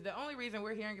here, because the only reason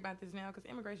we're hearing about this now, because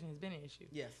immigration has been an issue.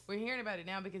 Yes. We're hearing about it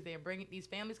now because they're bringing these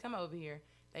families come over here.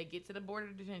 They get to the border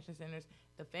detention centers.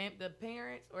 The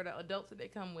parents or the adults that they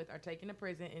come with are taken to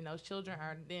prison, and those children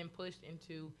are then pushed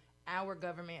into our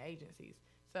government agencies.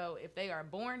 So if they are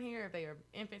born here, if they are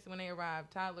infants when they arrive,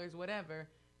 toddlers, whatever,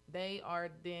 they are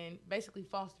then basically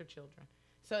foster children.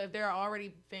 So if there are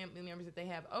already family members that they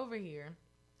have over here,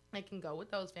 they can go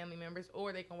with those family members,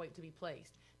 or they can wait to be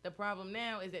placed. The problem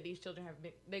now is that these children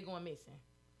they going missing.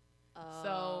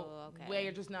 So okay.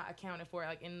 we're just not accounted for.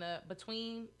 Like in the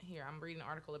between here, I'm reading an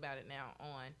article about it now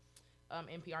on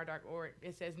NPR.org.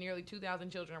 It says nearly 2,000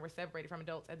 children were separated from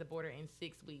adults at the border in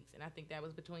 6 weeks, and I think that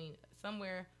was between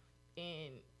somewhere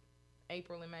in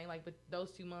April and May. Like, but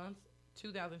those 2 months,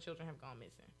 2,000 children have gone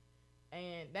missing,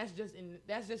 and that's just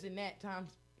in that time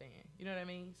span. You know what I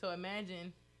mean? So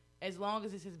imagine, as long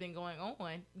as this has been going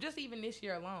on, just even this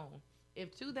year alone,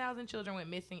 if 2,000 children went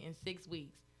missing in 6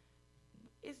 weeks.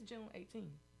 It's June 18th.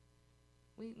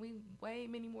 We way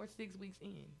many more 6 weeks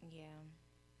in. Yeah.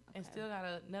 And still got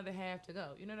another half to go.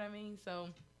 You know what I mean? So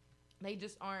they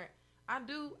just aren't. I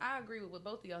agree with what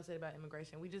both of y'all said about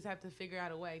immigration. We just have to figure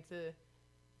out a way to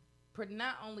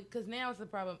not only, because now it's a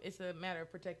problem. It's a matter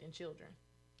of protecting children,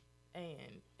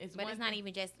 and it's. But it's not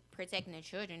even just protecting the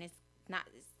children. It's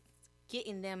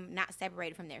getting them not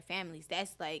separated from their families.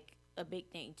 That's like a big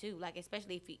thing too, like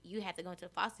especially if you have to go into the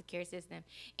foster care system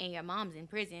and your mom's in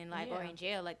prison, like or in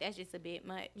jail, like that's just a bit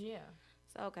much. Yeah.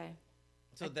 So okay.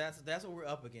 So that's what we're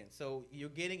up against. So you're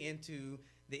getting into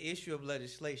the issue of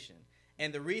legislation,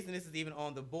 and the reason this is even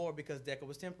on the board because DECA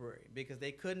was temporary, because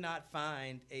they could not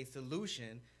find a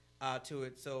solution to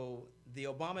it. So the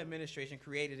Obama administration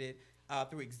created it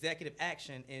through executive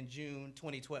action in June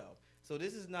 2012. So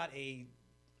this is not a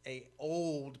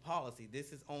old policy.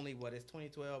 This is only it's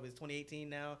 2012, it's 2018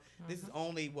 now. This is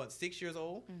only 6 years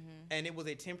old, and it was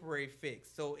a temporary fix.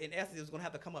 So in essence, it was going to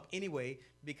have to come up anyway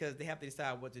because they have to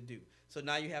decide what to do. So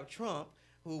now you have Trump,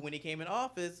 who when he came in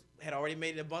office had already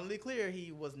made it abundantly clear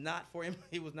he was not for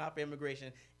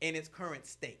immigration in its current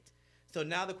state. So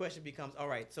now the question becomes, all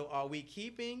right, so are we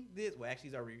keeping this? Well, actually,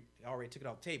 he's already took it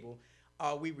off the table.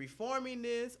 Are we reforming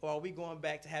this, or are we going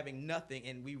back to having nothing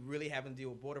and we really having to deal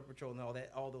with Border Patrol and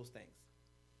all those things?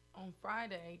 On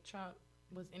Friday, Trump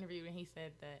was interviewed and he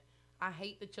said that, I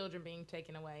hate the children being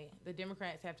taken away. The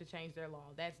Democrats have to change their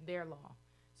law. That's their law.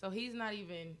 So he's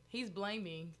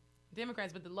blaming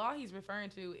Democrats, but the law he's referring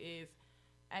to is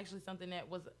actually something that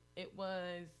let's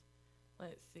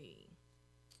see.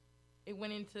 It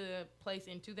went into place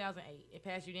in 2008. It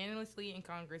passed unanimously in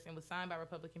Congress and was signed by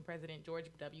Republican President George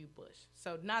W. Bush.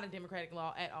 So not a Democratic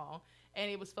law at all. And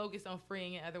it was focused on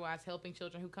freeing and otherwise helping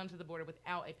children who come to the border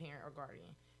without a parent or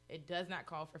guardian. It does not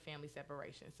call for family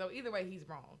separation. So either way, he's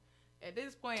wrong. At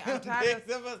this point, I'm tired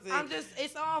of,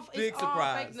 it's all fake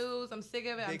news. I'm sick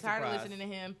of it. I'm tired of listening to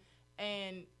him.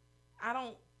 And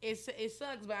it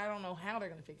sucks, but I don't know how they're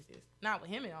going to fix this. Not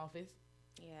with him in office.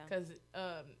 Yeah. Because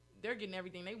they're getting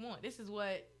everything they want. This is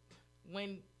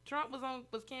when Trump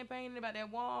was campaigning about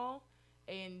that wall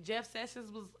and Jeff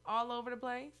Sessions was all over the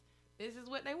place, this is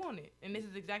what they wanted. And this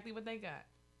is exactly what they got.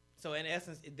 So in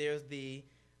essence, there's the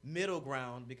middle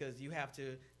ground, because you have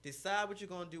to decide what you're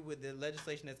going to do with the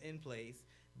legislation that's in place,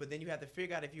 but then you have to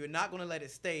figure out, if you're not going to let it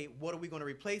stay, what are we going to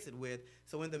replace it with?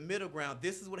 So in the middle ground,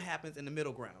 this is what happens in the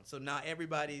middle ground. So now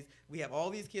we have all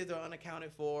these kids that are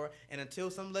unaccounted for, and until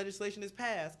some legislation is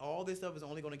passed, all this stuff is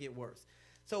only going to get worse.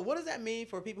 So what does that mean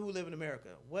for people who live in America?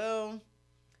 Well,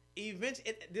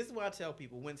 eventually, this is what I tell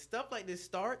people. When stuff like this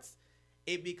starts,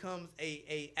 it becomes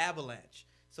a avalanche.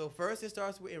 So first it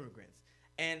starts with immigrants.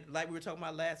 And like we were talking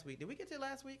about last week, did we get to it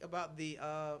last week about the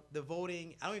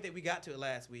voting? I don't even think we got to it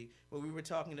last week, but we were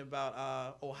talking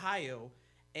about Ohio,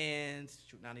 and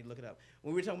now I need to look it up.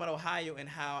 When we were talking about Ohio and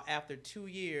how after 2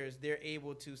 years they're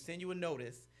able to send you a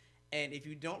notice, and if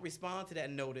you don't respond to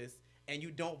that notice and you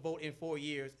don't vote in 4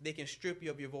 years, they can strip you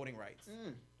of your voting rights.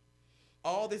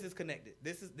 All this is connected.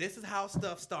 This is how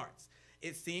stuff starts.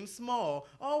 It seems small.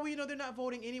 Oh, well, they're not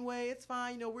voting anyway. It's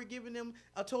fine. We're giving them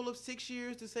a total of 6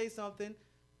 years to say something.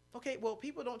 Okay, well,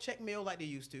 people don't check mail like they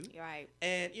used to. Right.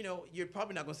 And, you're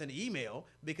probably not going to send an email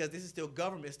because this is still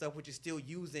government stuff, which is still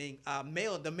using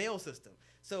the mail system.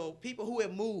 So people who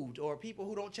have moved or people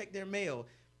who don't check their mail,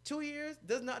 2 years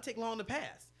does not take long to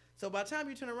pass. So by the time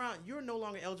you turn around, you're no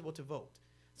longer eligible to vote.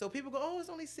 So people go, oh, it's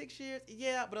only 6 years.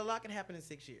 Yeah, but a lot can happen in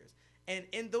 6 years. And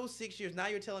in those 6 years, now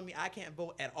you're telling me I can't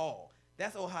vote at all.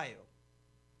 That's Ohio.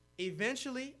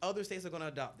 Eventually, other states are going to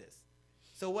adopt this.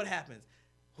 So what happens?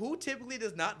 Who typically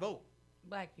does not vote?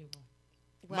 Black people.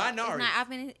 Well,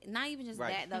 minorities. Not even just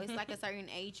Right. that, though. It's like a certain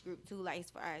age group, too, like as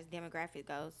far as demographic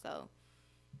goes. So,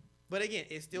 But again,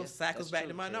 it still cycles that's back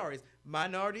true, to minorities.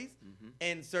 Minorities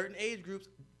and certain age groups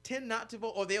tend not to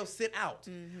vote, or they'll sit out.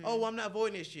 Oh, well, I'm not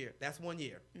voting this year. That's 1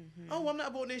 year. Oh, well, I'm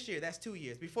not voting this year. That's 2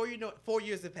 years. Before you know it, 4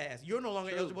 years have passed. You're no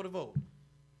longer eligible to vote.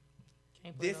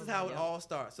 This is how it all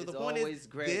starts. So It's the point is, always this is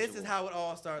gradual. how it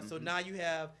all starts. So now you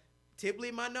have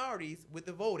typically minorities with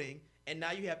the voting, and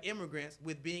now you have immigrants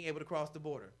with being able to cross the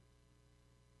border.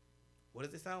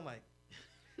 What does it sound like?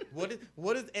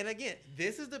 What is and again,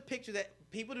 this is the picture that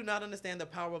people do not understand the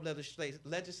power of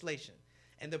legislation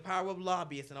and the power of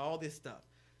lobbyists and all this stuff.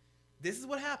 This is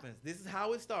what happens. This is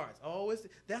how it starts.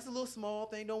 That's a little small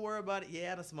thing. Don't worry about it.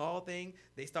 Yeah, the small thing.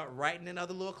 They start writing in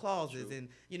other little clauses. True. And,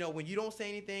 you know, when you don't say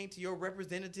anything to your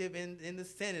representative in the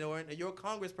Senate or your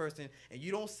congressperson, and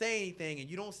you don't say anything and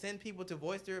you don't send people to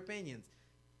voice their opinions,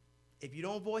 if you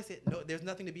don't voice it, no, there's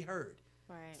nothing to be heard.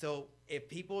 Right. So if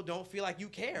people don't feel like you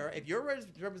care, if your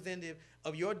representative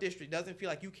of your district doesn't feel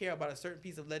like you care about a certain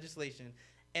piece of legislation,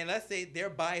 and let's say they're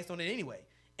biased on it anyway,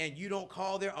 and you don't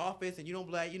call their office and you don't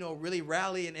like, you know, really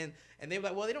rally and they're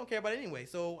like, well, they don't care about it anyway,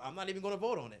 so I'm not even going to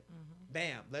vote on it. Mm-hmm.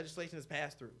 Bam, legislation is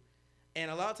passed through.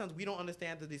 And a lot of times we don't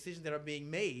understand the decisions that are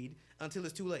being made until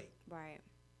it's too late. Right.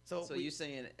 So you're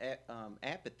saying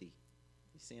apathy.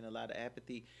 You're seeing a lot of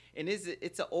apathy. And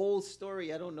it's an old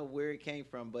story. I don't know where it came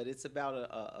from, but it's about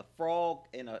a frog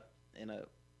in a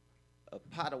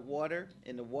pot of water,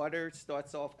 and the water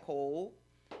starts off cold,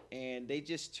 and they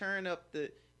just turn up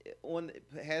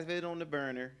have it on the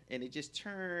burner, and it just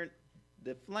turned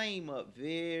the flame up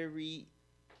very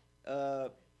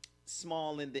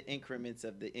small in the increments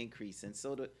of the increase. And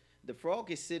so the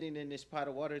frog is sitting in this pot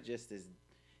of water just as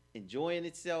enjoying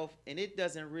itself, and it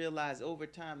doesn't realize over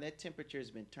time that temperature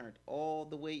has been turned all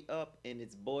the way up and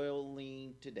it's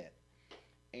boiling to death.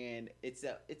 And it's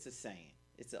a saying.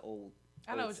 It's an old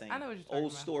saying. I know what you're talking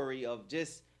old about. story of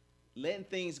just letting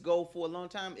things go for a long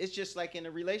time. It's just like in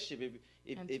a relationship.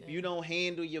 If you don't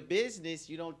handle your business,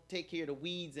 you don't take care of the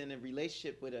weeds in a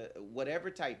relationship with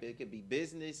whatever type. It could be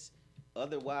business,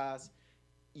 otherwise,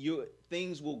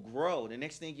 things will grow. The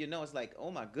next thing you know, it's like,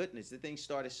 oh my goodness, the thing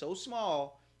started so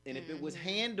small, and if it was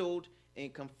handled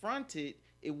and confronted,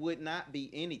 it would not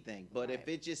be anything. But if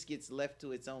it just gets left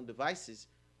to its own devices,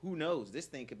 who knows? This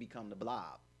thing could become the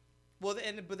blob. Well,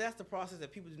 but that's the process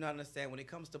that people do not understand when it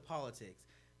comes to politics.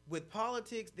 With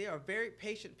politics, there are very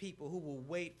patient people who will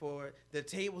wait for the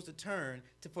tables to turn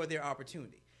for their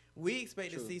opportunity. We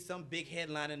expect to see some big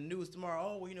headline in the news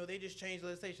tomorrow. Oh, well, you know, they just changed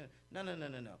legislation. No.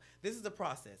 This is the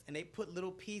process, and they put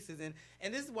little pieces in.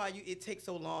 And this is why it takes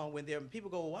so long when people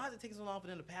go, well, why does it take so long for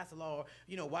them to pass a law? Or,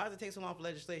 you know, why does it take so long for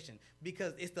legislation?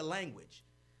 Because it's the language.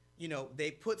 You know,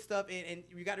 they put stuff in, and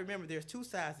you got to remember, there's two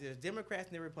sides. There's Democrats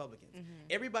and there's Republicans. Mm-hmm.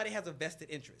 Everybody has a vested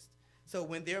interest. So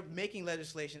when they're making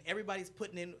legislation, everybody's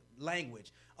putting in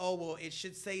language. Oh, well, it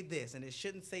should say this, and it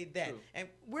shouldn't say that. True. And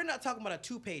we're not talking about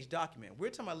a 2-page document. We're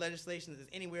talking about legislation that's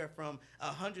anywhere from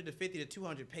 150 to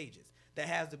 200 pages that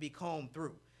has to be combed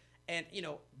through. And, you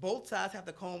know, both sides have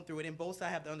to comb through it, and both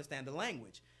sides have to understand the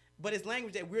language. But it's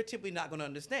language that we're typically not going to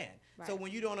understand. Right. So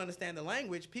when you don't understand the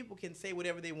language, people can say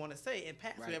whatever they want to say and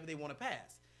pass whatever they want to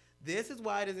pass. This is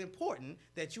why it is important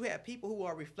that you have people who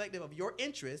are reflective of your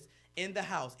interests in the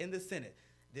House, in the Senate.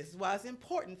 This is why it's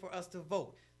important for us to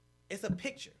vote. It's a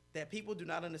picture that people do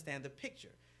not understand the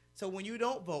picture. So when you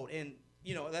don't vote, and,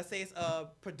 you know, let's say it's a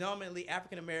predominantly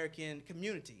African-American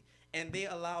community, and they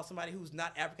allow somebody who's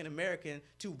not African-American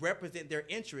to represent their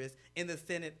interests in the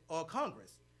Senate or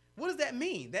Congress. What does that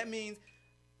mean? That means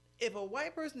if a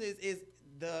white person is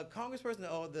the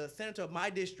congressperson or the senator of my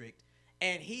district,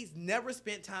 and he's never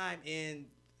spent time in,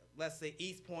 let's say,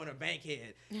 East Point or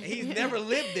Bankhead, and he's never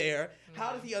lived there,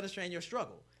 how does he understand your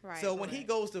struggle? Right, so when he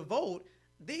goes to vote,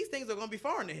 these things are going to be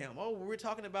foreign to him. Oh, we're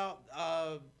talking about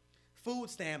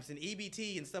food stamps and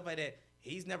EBT and stuff like that.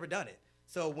 He's never done it.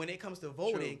 So when it comes to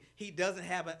voting, he doesn't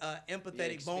have an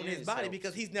empathetic bone in his body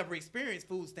because he's never experienced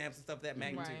food stamps and stuff of that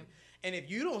magnitude. Right. And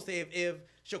if you don't say, if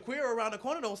Shaquira around the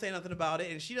corner don't say nothing about it,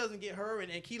 and she doesn't get her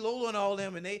and Kelola and all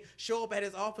them, and they show up at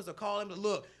his office or call him to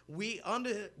look, we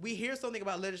hear something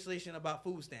about legislation about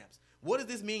food stamps. What does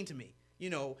this mean to me?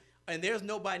 You know, and there's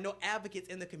no advocates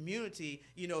in the community,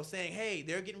 you know, saying, hey,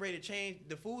 they're getting ready to change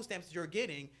the food stamps that you're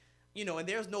getting, you know, and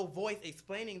there's no voice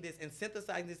explaining this and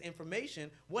synthesizing this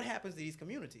information. What happens to these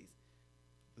communities?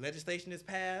 Legislation is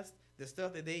passed. The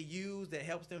stuff that they use that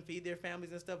helps them feed their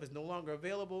families and stuff is no longer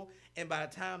available. And by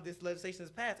the time this legislation is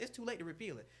passed, it's too late to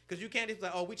repeal it. Because you can't just be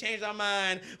like, oh, we changed our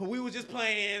mind. We was just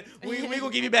playing. We going to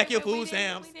give you back your food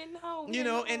stamps. We didn't know. You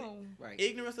know, and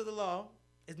ignorance of the law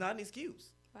is not an excuse.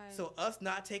 Right. So us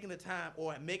not taking the time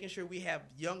or making sure we have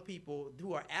young people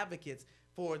who are advocates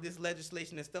for this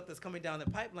legislation and stuff that's coming down the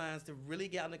pipelines to really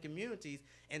get out in the communities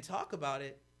and talk about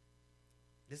it,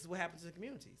 this is what happens to the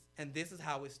communities. And this is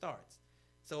how it starts.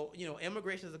 So, you know,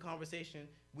 immigration is a conversation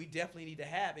we definitely need to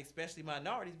have, especially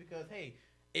minorities, because, hey,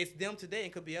 it's them today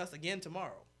and could be us again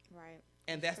tomorrow. Right.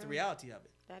 And that's the reality of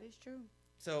it. That is true.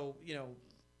 So, you know,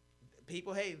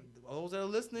 people, hey, those that are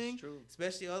listening,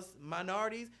 especially us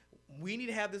minorities, we need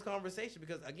to have this conversation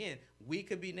because, again, we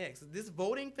could be next. This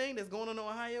voting thing that's going on in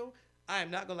Ohio, I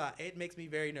am not going to lie, it makes me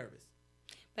very nervous.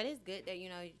 But it's good that,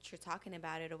 you're talking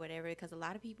about it or whatever, because a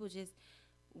lot of people just,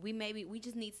 we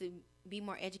just need to be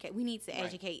more educated. We need to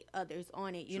educate others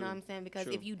on it. You know what I'm saying? Because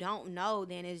if you don't know,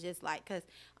 then it's just like, because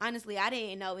honestly, I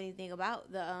didn't know anything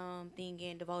about the thing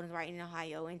in the voting right in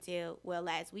Ohio until,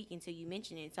 last week, until you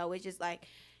mentioned it. So it's just like,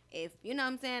 if, you know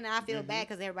what I'm saying, I feel bad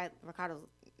because everybody, Ricardo's,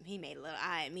 he made a little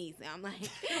eye at me. So I'm like,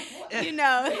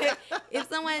 if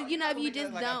someone, if you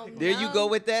just don't know. There you go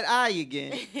with that eye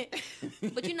again.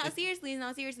 But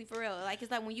seriously, for real. Like, it's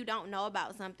like when you don't know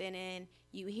about something and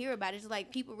you hear about it, it's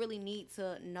like people really need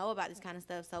to know about this kind of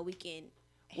stuff so we can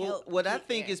help. What I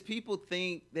think is people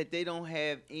think that they don't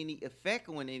have any effect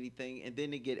on anything and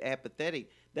then they get apathetic.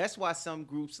 That's why some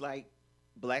groups like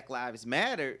Black Lives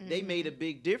Matter, they made a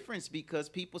big difference because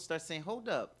people start saying, hold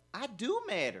up, I do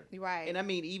matter. Right. And I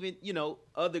mean, even,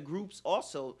 other groups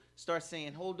also start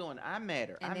saying, hold on, I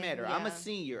matter. And I then, matter. I'm a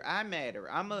senior. I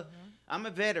matter. I'm a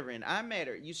veteran. I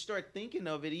matter. You start thinking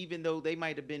of it, even though they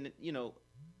might have been,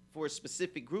 for a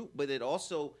specific group, but it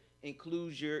also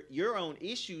includes your own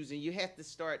issues, and you have to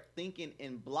start thinking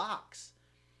in blocks.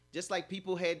 Just like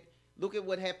people look at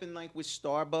what happened like with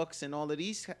Starbucks and all of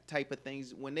these type of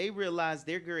things. When they realized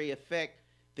they're going to affect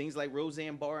things like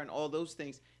Roseanne Barr and all those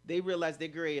things, they realize they're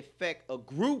going to affect a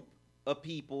group of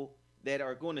people that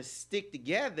are going to stick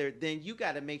together, then you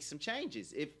got to make some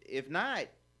changes. If not,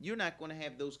 you're not going to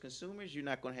have those consumers, you're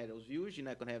not going to have those viewers, you're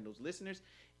not going to have those listeners,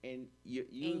 and you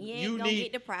need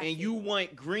get the profit. And you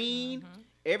want green.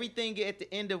 Everything at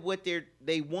the end of what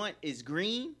they want is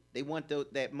green. They want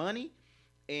that money,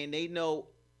 and they know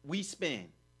we spend.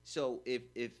 So if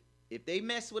they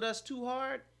mess with us too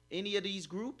hard, any of these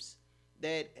groups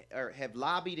that have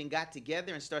lobbied and got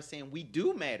together and start saying we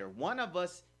do matter. One of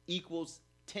us equals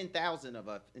 10,000 of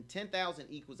us, and 10,000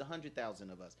 equals 100,000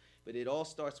 of us. But it all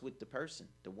starts with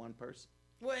the one person.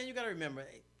 Well, and you got to remember,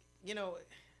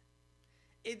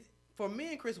 for me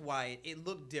and Chris Wyatt, it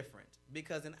looked different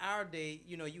because in our day,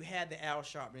 you had the Al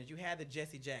Sharptons, you had the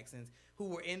Jesse Jacksons who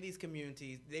were in these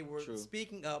communities. They were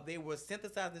speaking up. They were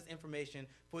synthesizing this information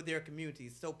for their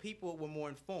communities, so people were more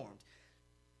informed.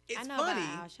 It's I know funny.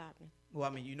 about Al Sharpton. Well,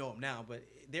 I mean, you know them now, but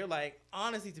they're like,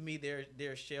 honestly, to me,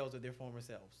 they're shells of their former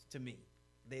selves. To me,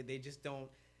 they just don't.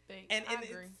 I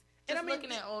agree. And Just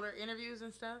looking at older interviews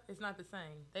and stuff, it's not the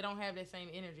same. They don't have that same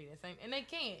energy, and they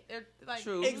can't. They're like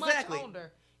much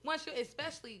older. Once you,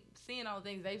 especially seeing all the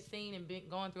things they've seen and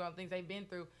going through all the things they've been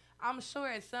through, I'm sure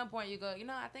at some point you go,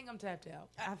 I think I'm tapped out.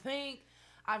 I think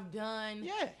I've done.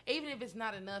 Yeah. Even if it's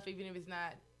not enough, even if it's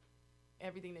not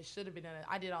everything that should have been done,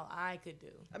 I did all I could do.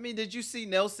 I mean, did you see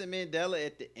Nelson Mandela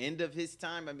at the end of his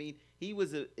time? I mean,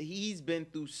 he's been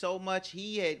through so much.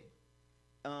 He had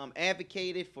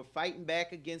advocated for fighting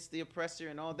back against the oppressor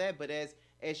and all that, but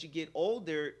as you get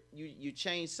older, you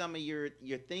change some of your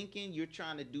thinking. You're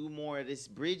trying to do more of this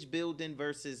bridge building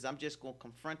versus I'm just going to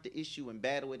confront the issue and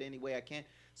battle it any way I can.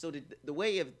 So the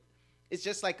way of, it's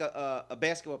just like a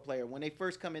basketball player. When they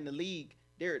first come in the league,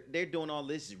 they're doing all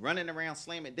this running around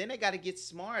slamming. Then they got to get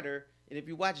smarter. And if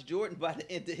you watch Jordan by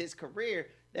the end of his career,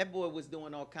 that boy was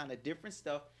doing all kind of different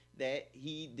stuff that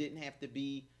he didn't have to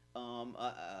be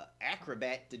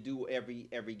acrobat to do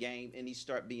every game, and he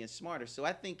start being smarter. So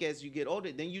I think as you get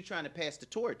older, then you're trying to pass the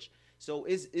torch. So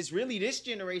it's really this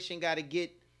generation got to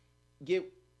get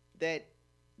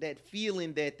that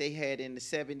feeling that they had in the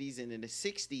 70s and in the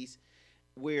 60s,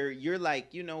 where you're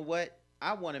like, you know what?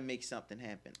 I want to make something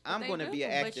happen. I'm going to be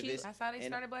an activist. That's how they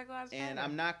started Black Lives Matter. And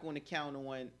I'm not going to count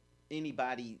on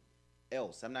anybody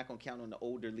else. I'm not going to count on the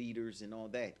older leaders and all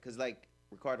that, because like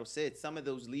Ricardo said, some of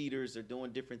those leaders are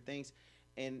doing different things,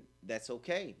 and that's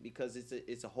okay because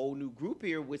it's a whole new group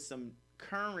here with some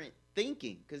current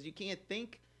thinking, because you can't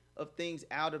think of things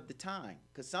out of the time,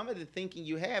 because some of the thinking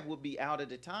you have will be out of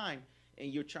the time,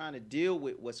 and you're trying to deal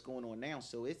with what's going on now.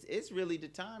 So it's really the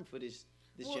time for this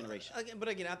generation. But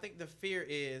again, I think the fear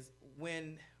is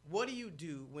what do you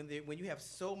do when you have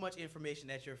so much information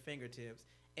at your fingertips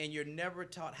and you're never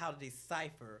taught how to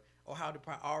decipher or how to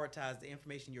prioritize the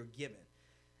information you're given?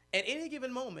 At any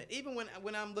given moment, even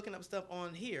when I'm looking up stuff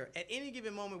on here, at any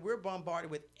given moment, we're bombarded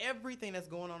with everything that's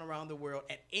going on around the world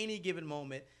at any given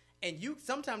moment. And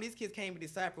sometimes these kids can't even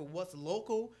decipher what's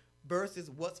local versus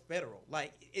what's federal.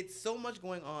 Like, it's so much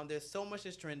going on. There's so much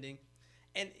that's trending.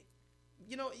 And,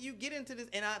 you get into this,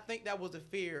 and I think that was the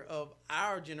fear of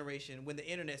our generation when the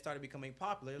internet started becoming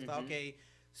popular. It's like, okay,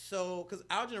 because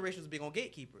our generation was big on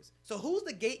gatekeepers. So who's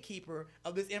the gatekeeper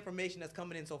of this information that's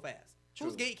coming in so fast?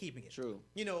 Who's True. gatekeeping it? True.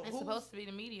 You know, It's who's, supposed to be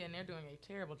the media, and they're doing a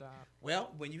terrible job.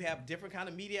 well, when you have different kind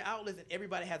of media outlets and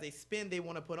everybody has a spin they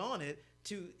want to put on it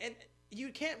and you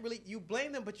can't really, you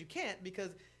blame them, but you can't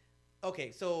because,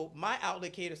 okay, so my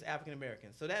outlet caters to African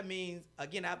Americans. So that means,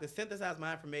 again, I have to synthesize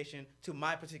my information to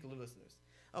my particular listeners.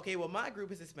 Okay, well, my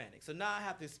group is Hispanic. So now I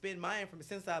have to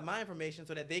synthesize my information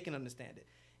so that they can understand it.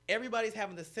 Everybody's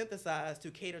having to synthesize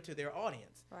to cater to their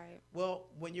audience. Right. Well,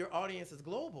 when your audience is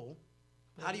global,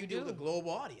 how What do do you you deal with a do?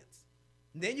 global audience?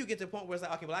 Then you get to the point where it's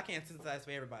like, okay, well, I can't synthesize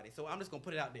for everybody, so I'm just gonna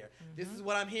put it out there. This is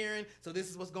what I'm hearing, so this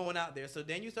is what's going out there. So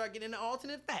then you start getting into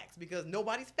alternate facts because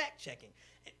nobody's fact checking.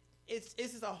 It's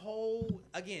just a whole,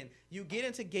 again, you get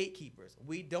into gatekeepers.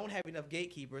 We don't have enough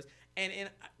gatekeepers, and in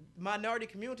minority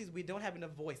communities, we don't have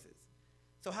enough voices.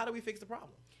 So how do we fix the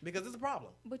problem? Because it's a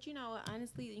problem. But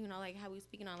honestly, like how we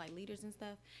speaking on like leaders and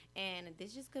stuff, and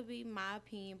this just could be my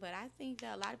opinion, but I think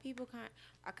that a lot of people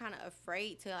are kind of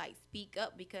afraid to like speak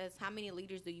up because how many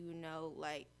leaders do you know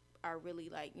like are really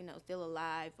like still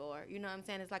alive, or what I'm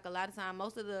saying? It's like a lot of time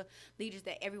most of the leaders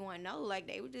that everyone know, like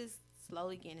they were just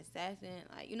slowly getting assassinated,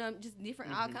 like just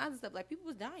different all kinds of stuff. Like people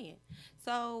was dying.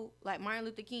 So like Martin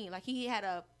Luther King, like he had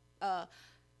a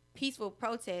peaceful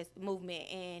protest movement,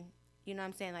 and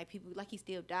like people, like he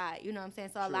still died,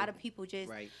 so a lot of people just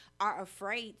Right. are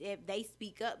afraid if they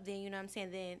speak up, then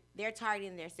then they're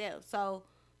targeting themselves. So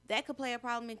that could play a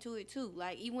problem into it too.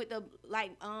 Like even with the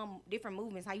different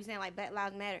movements, how you saying like Black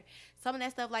Lives Matter, some of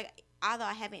that stuff, like although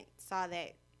I haven't saw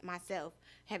that myself,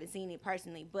 haven't seen it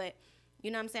personally, but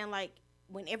like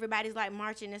when everybody's like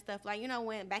marching and stuff, like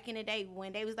when back in the day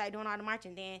when they was like doing all the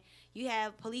marching, then you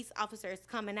have police officers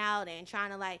coming out and trying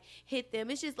to like hit them.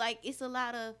 It's just like it's a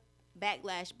lot of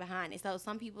backlash behind it. So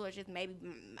some people are just might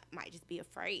just be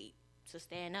afraid to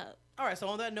stand up. All right, so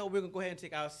on that note, we're going to go ahead and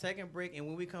take our second break, and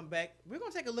when we come back, we're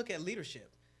going to take a look at leadership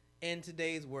in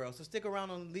today's world. So stick around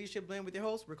on Leadership Blend with your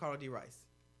host, Ricardo D. Rice.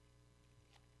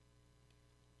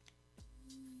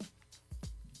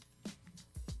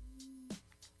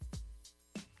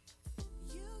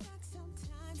 You got some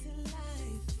time to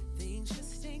life. Things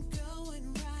just ain't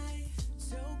going right.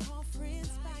 So-called friends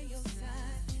by your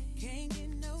side. Can't get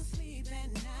no sleep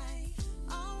at night.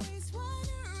 Always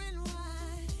wondering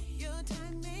why your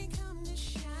time may come to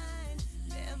shine.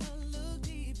 Never look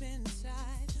deep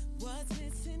inside. What's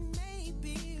missing may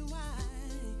be why.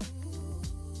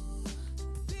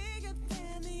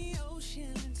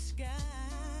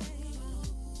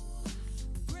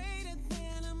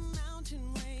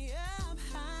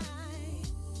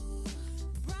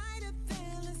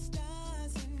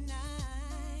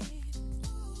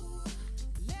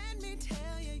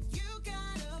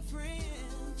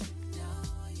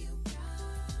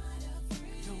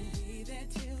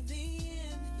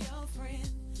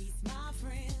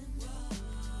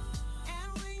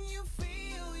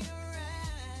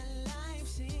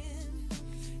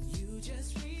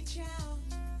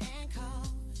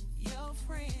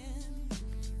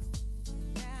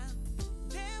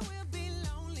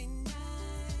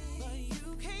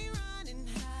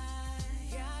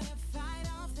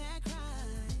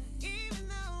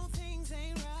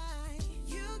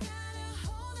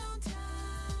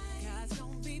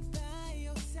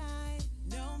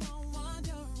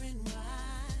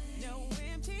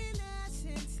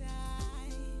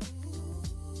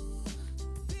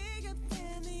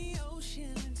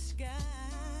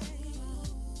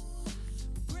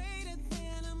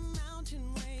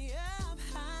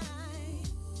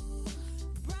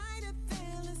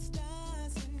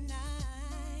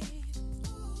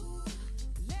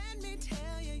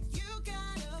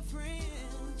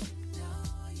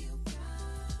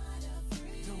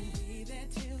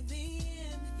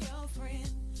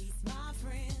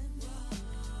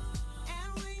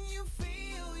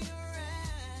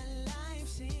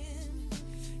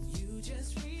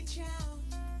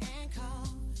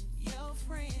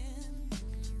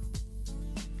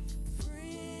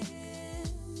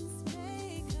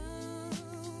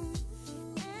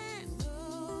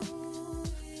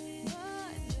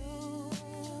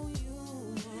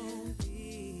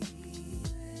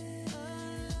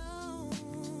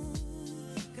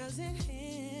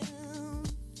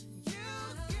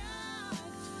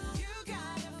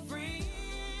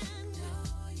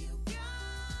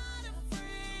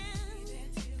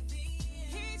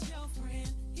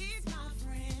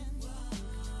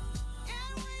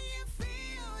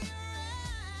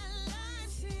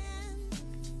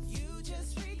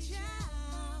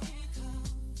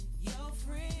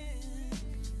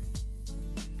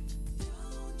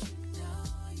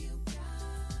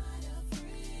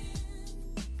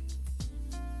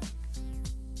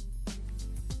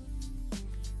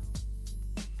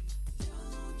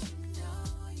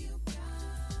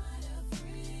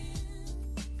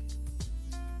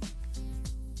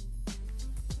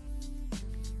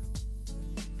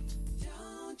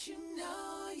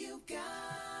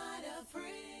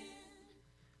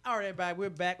 All right, everybody, we're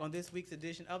back on this week's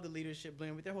edition of the Leadership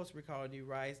Blend with their host Ricardo D.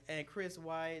 Rice and Chris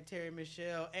Wyatt, Terry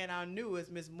Michelle, and our newest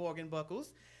Miss Morgan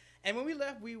Buckles. And when we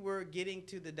left, we were getting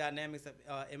to the dynamics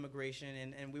of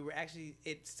immigration, and we were actually,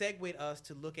 it segued us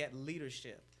to look at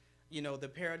leadership. You know, the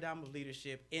paradigm of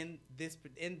leadership in this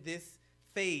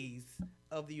phase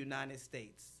of the United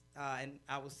States. And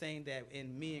I was saying that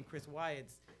in me and Chris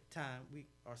Wyatt's time, we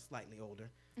are slightly older.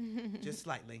 Just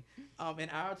slightly. In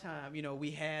our time, you know,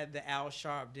 we had the Al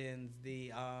Sharptons,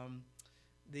 I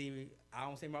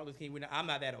don't say Martin Luther King. I'm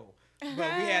not that old, but we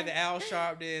had the Al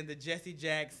Sharpton, the Jesse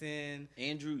Jackson,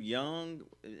 Andrew Young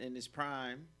in his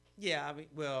prime. Yeah, I mean,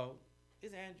 well,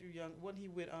 is Andrew Young? Wasn't he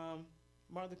with Martin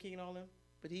Luther King and all them?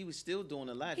 But he was still doing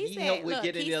a lot. He He said- helped with look,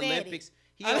 getting he the said Olympics.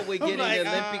 He helped with getting the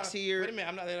Olympics here. Wait a minute,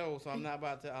 I'm not that old, so I'm not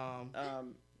about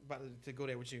to go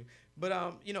there with you.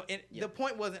 But you know, the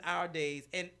point was in our days,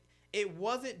 and it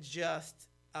wasn't just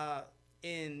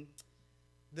in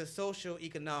the social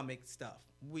economic stuff.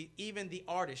 Even the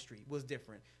artistry was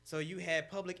different. So you had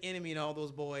Public Enemy and all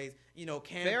those boys, you know,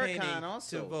 campaigning Farrakhan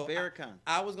also. to vote. Farrakhan.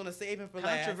 I was gonna save him for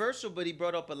last. Controversial, but he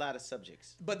brought up a lot of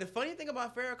subjects. But the funny thing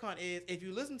about Farrakhan is, if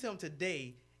you listen to him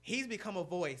today, he's become a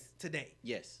voice today.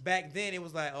 Yes. Back then, it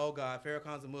was like, oh God,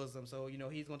 Farrakhan's a Muslim, so you know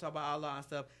he's gonna talk about Allah and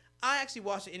stuff. I actually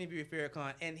watched an interview with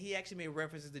Farrakhan, and he actually made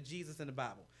references to Jesus in the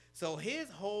Bible. So his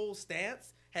whole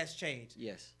stance has changed.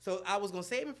 Yes. So I was gonna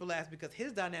save him for last because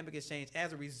his dynamic has changed.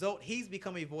 As a result, he's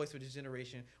become a voice for this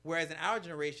generation. Whereas in our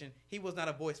generation, he was not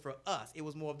a voice for us. It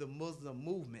was more of the Muslim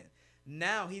movement.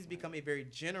 Now he's become a very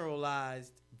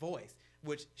generalized voice,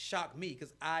 which shocked me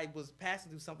because I was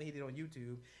passing through something he did on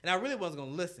YouTube, and I really wasn't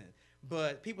gonna listen.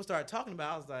 But people started talking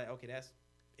about it. I was like, okay, that's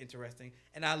interesting.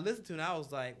 And I listened to it, and I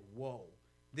was like, whoa,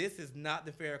 this is not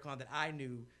the Farrakhan that I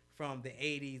knew from the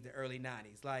 80s, the early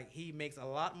 90s. Like, he makes a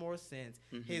lot more sense.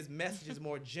 Mm-hmm. His message is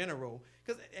more general.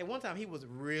 Because at one time, he was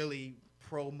really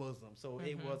pro-Muslim. So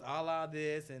it was Allah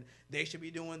this, and they should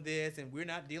be doing this, and we're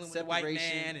not dealing with the white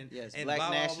man, and, yes, and black blah,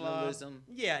 blah, blah. nationalism.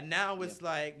 Yeah, now it's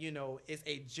like, you know, it's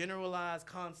a generalized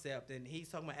concept, and he's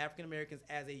talking about African Americans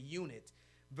as a unit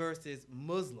versus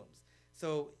Muslims.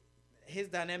 So his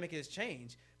dynamic has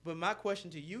changed. But my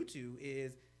question to you two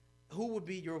is, who would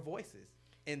be your voices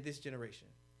in this generation?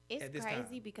 It's at this crazy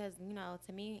time? because, you know,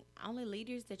 to me, only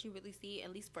leaders that you really see,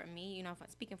 at least for me, you know,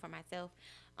 speaking for myself,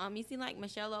 you see like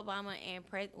Michelle Obama and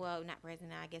not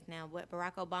president, I guess now, but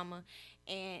Barack Obama.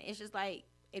 And it's just like,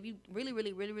 if you really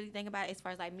think about it, as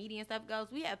far as like media and stuff goes,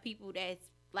 we have people that's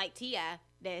like T.I.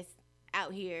 that's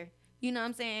out here, you know what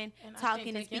I'm saying, And I talking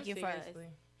can't and take him speaking for us. seriously.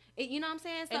 You know what I'm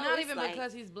saying? So And not it's even like,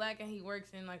 because he's black and he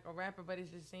works in like a rapper, but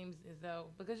it just seems as though,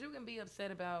 because you can be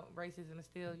upset about racism and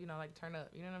still, you know, like turn up.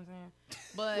 You know what I'm saying?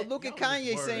 But Well, look at Y'all was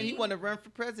Kanye worried. saying he want to run for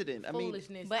president. I mean,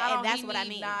 foolishness. But I don't, that's he what I need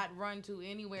mean. Not run to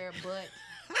anywhere, but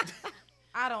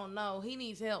I don't know. He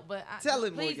needs help, but Tell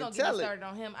him, please Morgan, don't get tell me it. started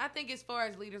on him. I think as far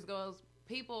as leaders goes,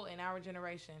 people in our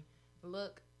generation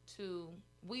look to,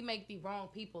 we make the wrong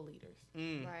people leaders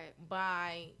right.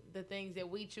 by the things that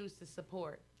we choose to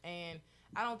support. And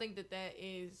I don't think that that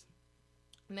is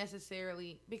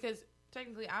necessarily, because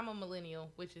technically I'm a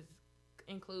millennial, which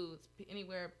includes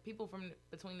anywhere, people from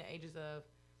between the ages of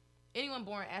anyone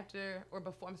born after or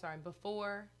before,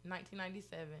 before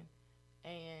 1997,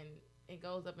 and it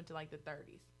goes up into like the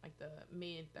 30s, like the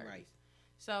mid 30s. Right.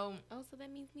 So, Oh, so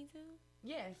that means me too?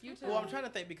 yes, you too. Well, I'm trying to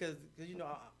think because you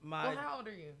know, Well, how old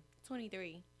are you?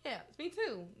 23. Yeah, me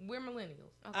too. We're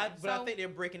millennials. Okay. But I So- think they're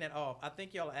breaking that off. I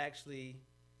think y'all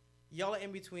are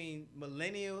in between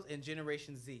millennials and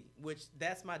Generation Z, which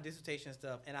that's my dissertation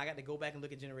stuff. And I got to go back and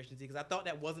look at Generation Z because I thought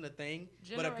that wasn't a thing,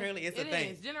 but apparently it's a thing.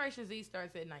 It is. Generation Z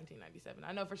starts at 1997.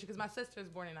 I know for sure because my sister was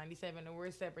born in 97 and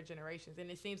we're separate generations. And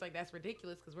it seems like that's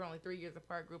ridiculous because we're only 3 years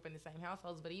apart, grew up in the same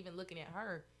households. But even looking at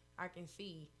her, I can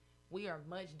see we are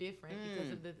much different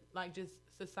because of the like just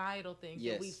societal things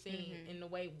Yes. that we've seen in the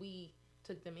way we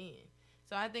took them in.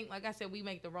 So I think, like I said, we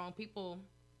make the wrong people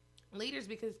leaders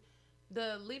because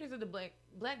the leaders of the Black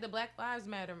Lives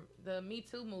Matter, the Me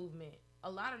Too movement,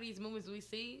 a lot of these movements we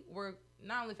see were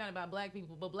not only found about black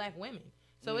people, but black women.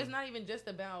 So it's not even just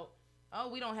about, oh,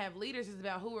 we don't have leaders. It's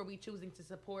about who are we choosing to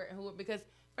support and because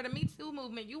for the Me Too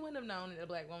movement, you wouldn't have known that a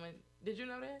black woman. Did you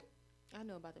know that? I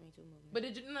know about the Me Too movement. But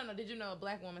did you know a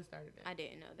black woman started that? I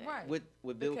didn't know that. Right. with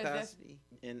Bill Because that's- Cosby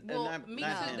and Well, not Me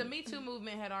not Too, him. the Me Too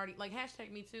movement had already, like, hashtag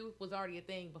Me Too was already a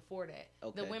thing before that.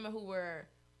 Okay. The women who were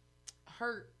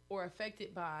hurt or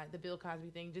affected by the Bill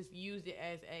Cosby thing just used it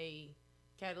as a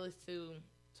catalyst to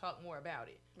talk more about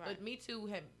it. Right. But Me Too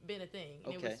had been a thing,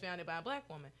 and it Okay. was founded by a black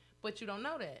woman. But you don't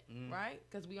know that, right?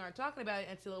 Because we aren't talking about it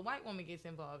until a white woman gets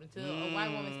involved, until a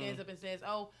white woman stands up and says,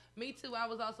 oh, Me Too, I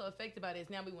was also affected by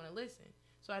this. Now we want to listen.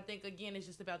 So So I think again, it's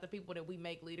just about the people that we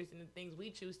make leaders and the things we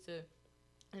choose to,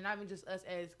 and not even just us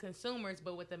as consumers,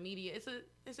 but with the media. It's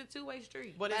a two-way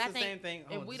street. But But I it's the think same thing. if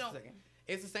Hold on we just a don't- second.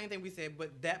 It's the same thing we said,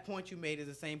 but that point you made is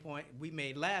the same point we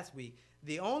made last week.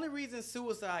 The only reason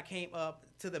suicide came up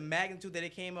to the magnitude that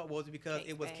it came up was because Kate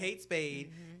it was Spade. Kate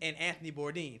Spade and Anthony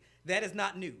Bourdain. That is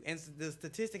not new, and the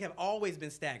statistics have always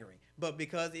been staggering. But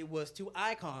because it was two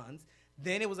icons,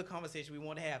 then it was a conversation we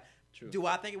wanted to have. True. Do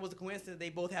I think it was a coincidence they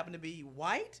both happened to be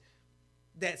white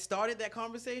that started that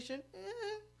conversation?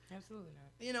 Absolutely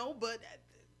not. You know, but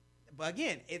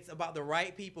again, it's about the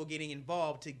right people getting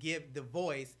involved to give the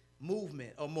voice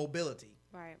movement or mobility.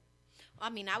 Right. I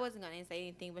mean, I wasn't gonna say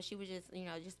anything, but she was just,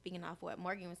 just speaking off what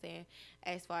Morgan was saying,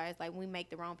 as far as like we make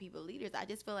the wrong people leaders. I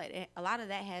just feel like a lot of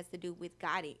that has to do with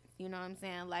guidance. You know what I'm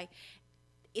saying? Like,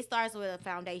 it starts with a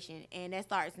foundation, and that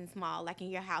starts in small, like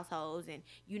in your households, and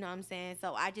you know what I'm saying.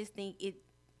 So I just think it,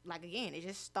 like again, it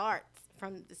just starts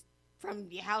from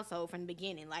your household from the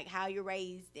beginning, like how you're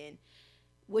raised and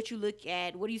what you look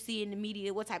at, what do you see in the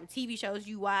media, what type of TV shows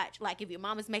you watch. Like if your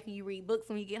mama's making you read books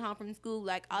when you get home from school,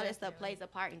 like all that stuff Definitely. plays a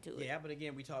part into it. Yeah, but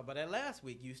again, we talked about that last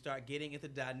week. You start getting into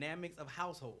dynamics of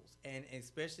households, and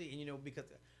especially, because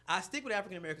I stick with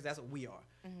African Americans, that's what we are.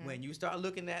 When you start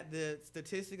looking at the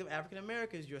statistics of African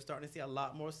Americans, you're starting to see a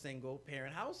lot more single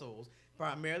parent households,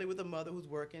 primarily with a mother who's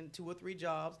working 2 or 3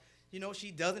 jobs.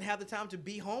 She doesn't have the time to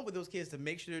be home with those kids to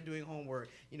make sure they're doing homework,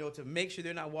 to make sure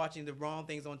they're not watching the wrong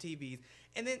things on TVs.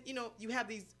 And then, you have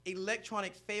these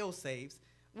electronic fail-safes,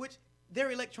 which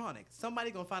they're electronic.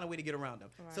 Somebody's going to find a way to get around them.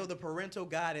 Right. So the parental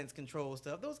guidance control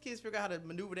stuff, those kids figure out how to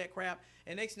maneuver that crap,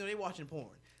 and next thing you know, they're watching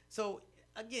porn. So,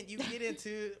 again, you get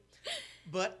into,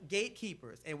 but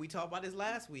gatekeepers, and we talked about this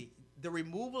last week, the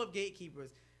removal of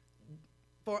gatekeepers.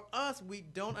 For us, we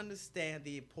don't understand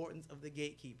the importance of the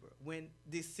gatekeeper when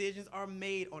decisions are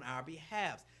made on our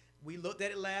behalf. We looked at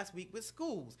it last week with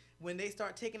schools. When they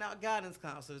start taking out guidance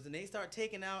counselors and they start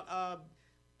taking out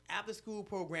after-school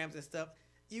programs and stuff,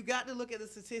 you got to look at the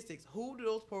statistics. Who do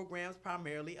those programs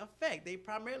primarily affect? They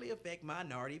primarily affect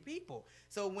minority people.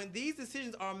 So when these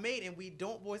decisions are made and we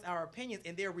don't voice our opinions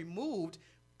and they're removed,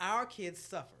 our kids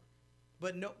suffer.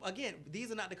 But no, again,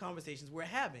 these are not the conversations we're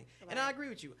having. And I agree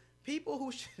with you. People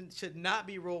who should not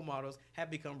be role models have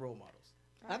become role models.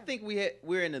 I think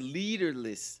we're in a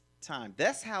leaderless time.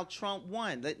 That's how Trump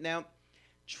won. Now,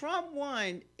 Trump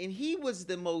won, and he was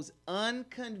the most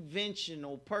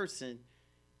unconventional person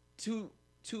to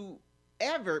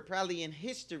ever, probably in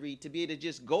history, to be able to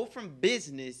just go from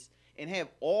business and have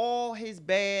all his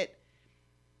bad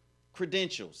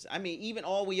credentials. I mean, even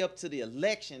all the way up to the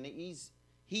election, he's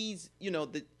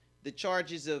the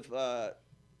charges of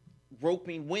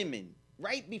roping women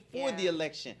right before the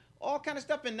election, all kind of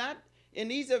stuff,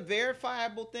 and these are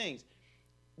verifiable things.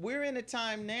 We're in a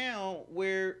time now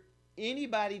where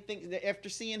anybody thinks that after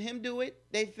seeing him do it,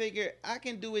 they figure I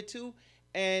can do it too,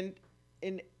 and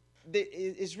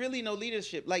it's really no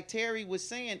leadership. Like Terry was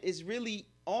saying, it's really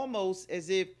almost as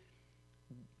if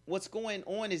what's going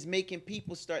on is making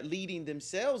people start leading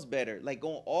themselves better, like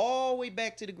going all the way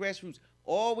back to the grassroots,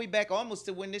 all the way back almost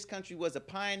to when this country was a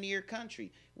pioneer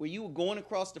country, where you were going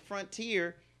across the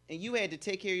frontier and you had to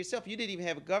take care of yourself. You didn't even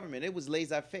have a government. It was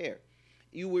laissez-faire.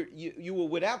 You were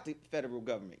without the federal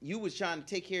government. You was trying to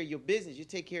take care of your business. You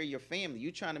take care of your family.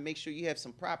 You're trying to make sure you have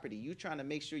some property. You're trying to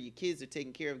make sure your kids are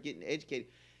taken care of, getting educated.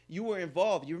 You were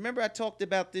involved. You remember I talked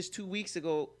about this 2 weeks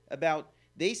ago about,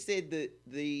 they said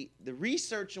the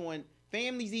research on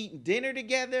families eating dinner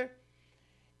together,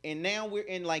 and now we're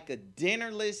in like a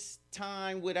dinnerless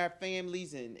time with our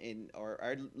families and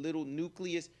our little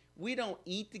nucleus. We don't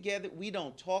eat together. We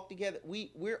don't talk together.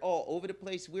 We're all over the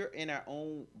place. We're in our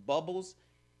own bubbles.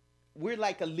 We're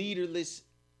like a leaderless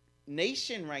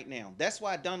nation right now. That's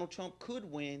why Donald Trump could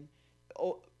win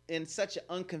in such an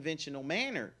unconventional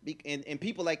manner. And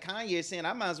people like Kanye are saying,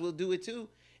 I might as well do it too.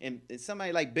 And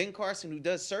somebody like Ben Carson, who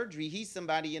does surgery, he's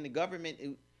somebody in the government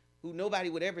who nobody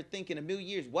would ever think in a million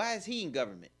years, why is he in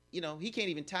government? He can't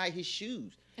even tie his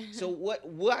shoes. So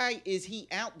why is he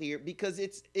out there? Because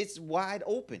it's wide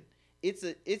open.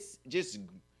 It's just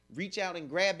reach out and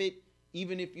grab it,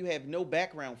 even if you have no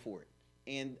background for it.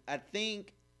 And I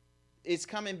think it's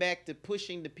coming back to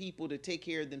pushing the people to take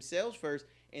care of themselves first.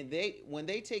 And when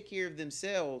they take care of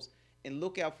themselves and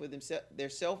look out for their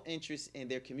self-interest and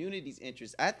their community's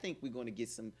interests, I think we're going to get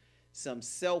some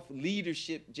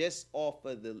self-leadership just off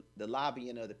of the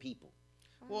lobbying of the people.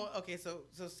 Well, okay, so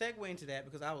segue into that,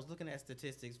 because I was looking at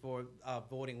statistics for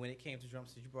voting when it came to Trump,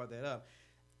 since you brought that up.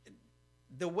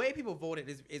 the way people voted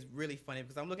is really funny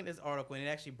because I'm looking at this article and it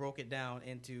actually broke it down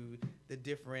into the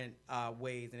different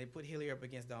ways, and they put Hillary up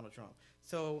against Donald Trump.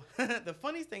 So the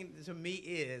funniest thing to me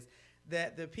is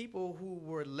that the people who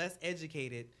were less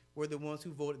educated were the ones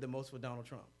who voted the most for Donald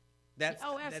Trump.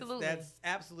 Absolutely. That's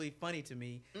absolutely funny to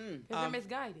me. Because they're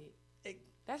misguided.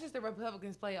 That's just the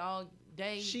Republicans play all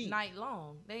day, night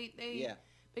long. They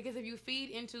because if you feed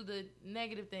into the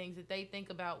negative things that they think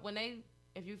about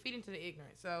if you feed into the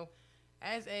ignorance. So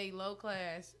as a low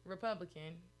class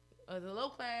Republican, as a low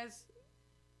class,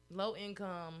 low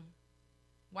income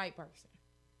white person,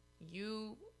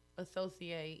 you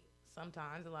associate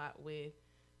sometimes a lot with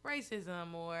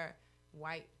racism or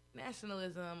white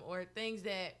nationalism or things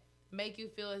that make you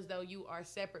feel as though you are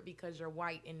separate because you're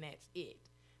white and that's it.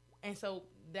 And so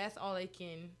that's all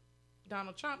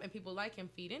Donald Trump and people like him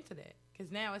feed into that.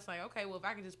 Because now it's like, okay, well, if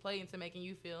I can just play into making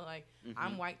you feel like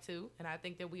I'm white too, and I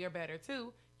think that we are better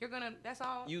too, that's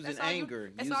all. Using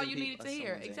anger. That's all you needed to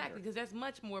hear. Exactly, because that's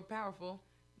much more powerful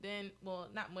than, well,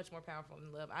 not much more powerful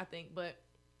than love, I think, but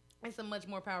it's a much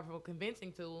more powerful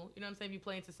convincing tool. You know what I'm saying? If you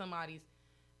play into somebody's,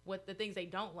 what the things they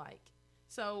don't like.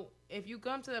 So if you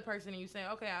come to a person and you say,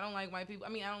 okay, I don't like white people. I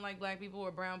mean, I don't like black people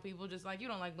or brown people, just like you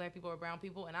don't like black people or brown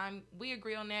people. And we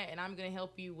agree on that, and I'm going to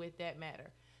help you with that matter.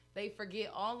 They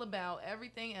forget all about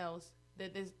everything else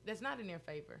that's not in their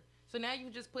favor. So now you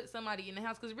just put somebody in the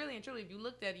house, because really and truly, if you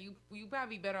looked at it, you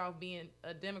probably be better off being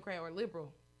a Democrat or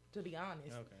liberal, to be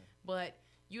honest. Okay. But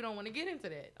you don't want to get into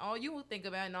that. All you will think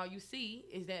about and all you see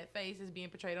is that face is being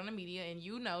portrayed on the media, and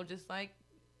just like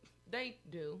they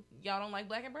do, y'all don't like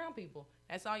black and brown people.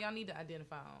 That's all y'all need to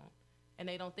identify on, and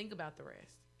they don't think about the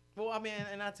rest. Well, I mean,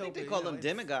 and I think they call them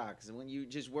demagogues when you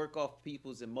just work off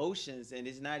people's emotions, and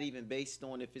it's not even based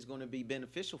on if it's going to be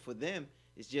beneficial for them.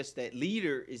 It's just that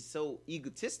leader is so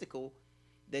egotistical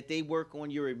that they work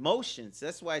on your emotions.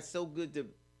 That's why it's so good to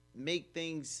make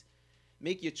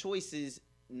your choices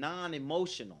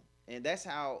non-emotional. And that's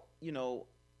how,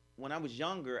 when I was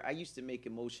younger, I used to make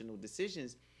emotional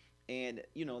decisions. And,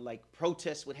 like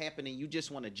protests would happen and you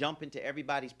just want to jump into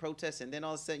everybody's protest. And then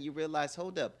all of a sudden you realize,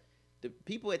 hold up, the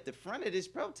people at the front of this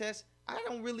protest, I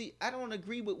don't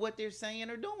agree with what they're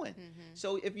saying or doing. Mm-hmm.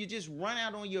 So if you just run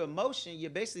out on your emotion, you're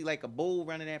basically like a bull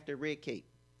running after a red cape.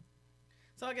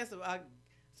 So I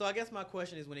guess my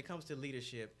question is, when it comes to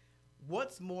leadership,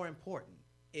 what's more important?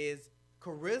 Is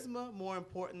charisma more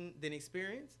important than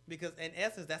experience? Because in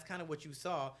essence, that's kind of what you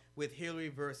saw with Hillary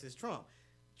versus Trump.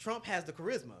 Trump has the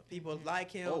charisma. People like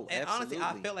him. Oh, and absolutely.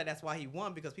 Honestly, I felt like that's why he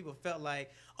won, because people felt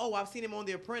like, oh, I've seen him on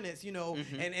The Apprentice, and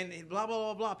blah, blah,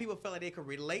 blah, blah. People felt like they could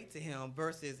relate to him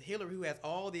versus Hillary, who has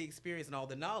all the experience and all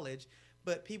the knowledge,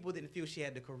 but people didn't feel she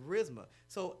had the charisma.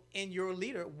 So in your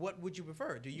leader, what would you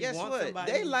prefer? Do you want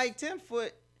somebody? They liked him for,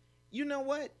 you know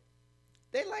what?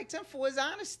 They liked him for his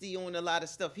honesty on a lot of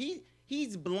stuff.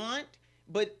 He's blunt,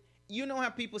 but you know how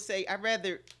people say, I'd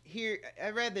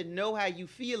rather know how you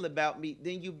feel about me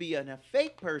than you be a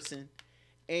fake person,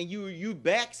 and you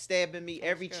backstabbing me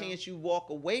every chance you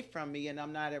walk away from me and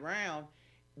I'm not around,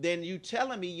 than you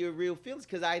telling me your real feelings,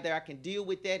 because either I can deal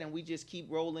with that and we just keep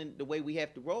rolling the way we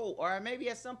have to roll, or maybe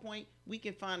at some point we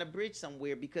can find a bridge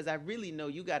somewhere, because I really know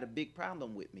you got a big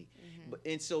problem with me. Mm-hmm.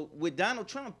 And so with Donald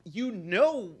Trump, you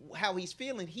know how he's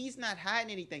feeling. He's not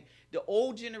hiding anything. The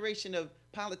old generation of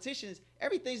politicians,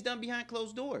 everything's done behind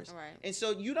closed doors. Right. And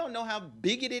so you don't know how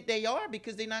bigoted they are,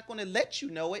 because they're not going to let you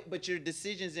know it, but your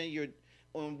decisions and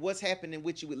on what's happening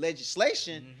with you with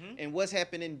legislation and what's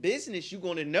happening in business, you're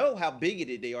going to know how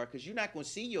bigoted they are, because you're not going to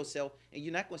see yourself and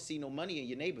you're not going to see no money in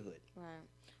your neighborhood. Right.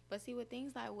 But see, with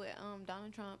things like with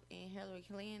Donald Trump and Hillary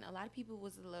Clinton, a lot of people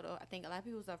was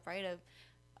afraid of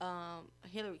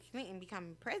Hillary Clinton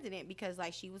becoming president, because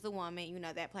like she was a woman,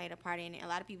 that played a part in it. A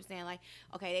lot of people saying like,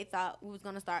 okay, they thought that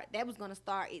was going to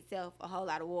start itself a whole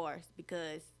lot of wars,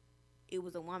 because it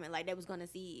was a woman. Like, they was going to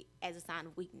see it as a sign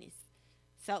of weakness.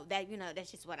 So that, that's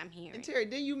just what I'm hearing. And Terry,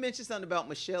 didn't you mention something about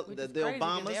Michelle, the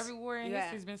Obamas? Every war in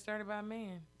history has been started by a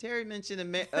man. Terry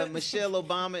mentioned Michelle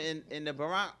Obama and the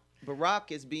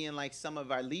Barack as being like some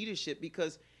of our leadership,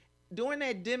 because during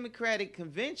that Democratic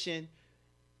convention,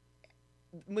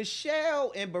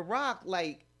 Michelle and Barack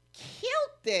like killed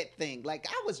that thing. Like,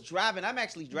 I'm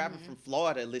actually driving from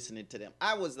Florida listening to them.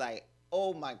 I was like,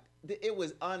 oh my, it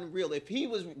was unreal. If he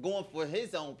was going for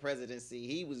his own presidency,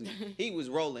 he was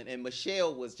rolling, and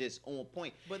Michelle was just on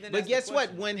point. But guess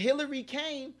what? When Hillary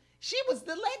came, she was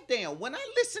the letdown. When I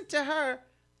listened to her,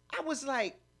 I was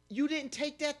like, you didn't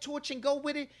take that torch and go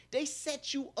with it? They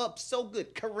set you up so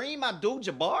good. Kareem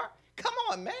Abdul-Jabbar? Come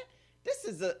on, man. This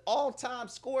is an all-time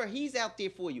scorer. He's out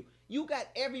there for you. You got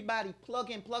everybody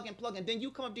plug in. Then you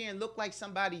come up there and look like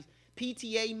somebody's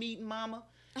PTA meeting, mama,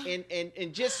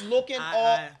 and just looking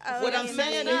what I'm It's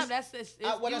saying messed is, up. That's it's,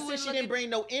 what you I said, wouldn't she look didn't at- bring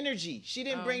no energy. She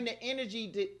didn't bring the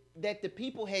energy that the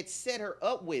people had set her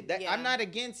up with. That Yeah. I'm not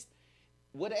against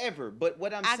whatever, but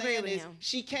what I'm I agree saying with is him.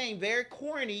 she came very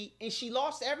corny and she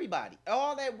lost everybody.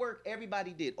 All that work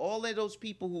everybody did. All of those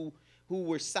people who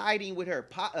were siding with her,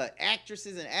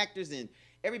 actresses and actors and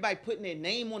everybody putting their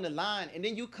name on the line, and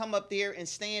then you come up there and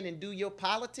stand and do your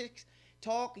politics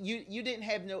talk. You didn't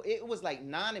have no. It was like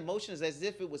non-emotions, as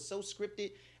if it was so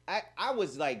scripted. I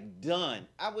was like done.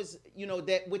 I was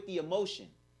that with the emotion,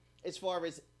 as far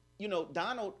as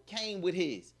Donald came with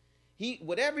his.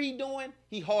 Whatever he doing,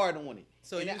 he hard on it.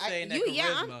 So And you're saying that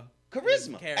yeah,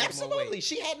 charisma, carried more absolutely. weight.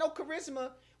 She had no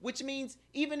charisma, which means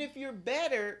even if you're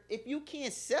better, if you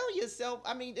can't sell yourself,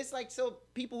 I mean, it's like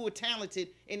people who are talented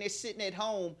and they're sitting at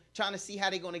home trying to see how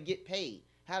they're going to get paid,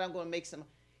 how they're going to make some.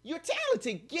 You're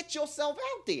talented. Get yourself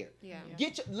out there. Yeah.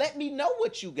 Let me know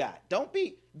what you got.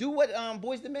 Do what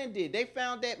Boys the Men did. They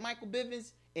found that Michael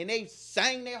Bivins and they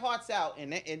sang their hearts out,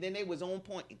 and then they was on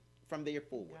point from there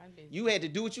forward. You had to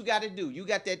do what you got to do. You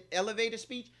got that elevator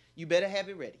speech. You better have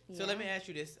it ready. So let me ask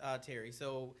you this, Terry.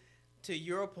 So, to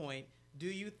your point, do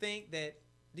you think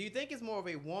it's more of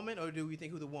a woman, or do you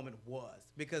think who the woman was?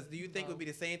 Because do you think it would be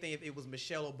the same thing if it was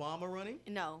Michelle Obama running?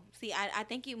 No. See, I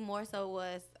think it more so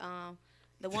was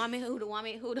the woman who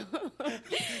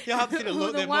Y'all have to see the who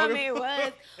look the that woman Morgan-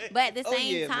 was. But at the Oh,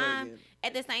 same yeah, time, Morgan. I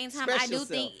do Express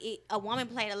think a woman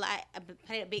played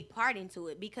a big part into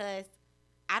it, because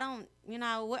I don't,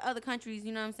 what other countries,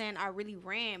 are really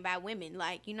ran by women.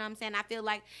 Like, I feel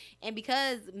like, and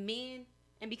because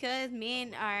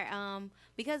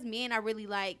men are really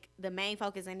like the main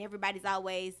focus, and everybody's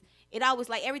always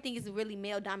like everything is really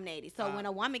male dominated. So when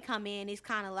a woman come in, it's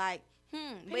kind of like,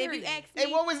 But if you ask me,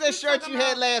 Hey, what was that shirt you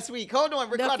had last week? Hold on,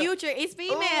 the Ricardo. future is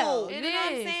female. Oh, you It know what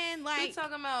I'm is. saying? You Like,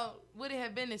 talking about would it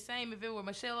have been the same if it were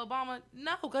Michelle Obama?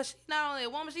 No, because she's not only a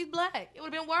woman, she's black. It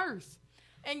would have been worse.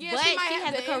 And yeah, but she might she have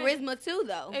has the the energy. charisma too,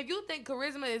 though. If you think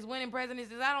charisma is winning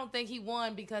presidencies, I don't think he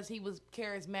won because he was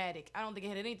charismatic. I don't think it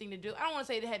had anything to do. I don't want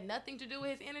to say it had nothing to do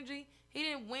with his energy. He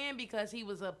didn't win because he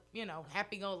was a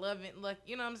happy-go-lucky, like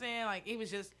you know what I'm saying. Like he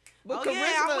was just, But yeah,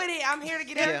 I'm charisma- with it. I'm here to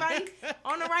get Yeah. everybody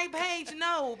on the right page.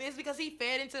 No, it's because he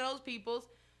fed into those people's.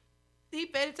 He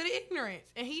fed into the ignorance,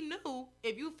 and he knew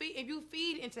if you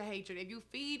feed into hatred, if you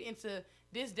feed into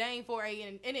disdain for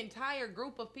an entire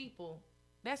group of people,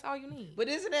 that's all you need. But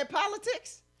isn't that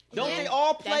politics? Don't Yeah, they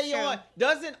all that's play true. on?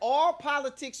 Doesn't all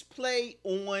politics play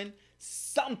on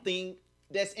something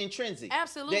that's intrinsic?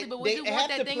 Absolutely, They- but would they you have want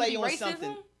that to thing play to be on racism?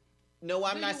 something. No,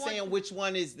 I'm Do not you want saying to- which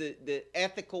one is the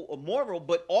ethical or moral,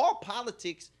 but all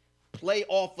politics play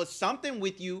off of something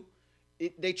with you.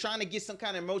 They trying to get some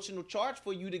kind of emotional charge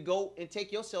for you to go and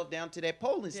take yourself down to that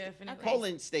Definitely.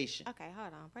 polling station. okay,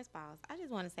 hold on. Press pause. I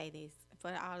just want to say this for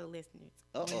all the listeners.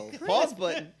 Uh-oh. Pause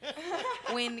button.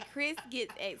 When Chris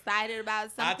gets excited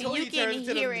about I something, told you you turn can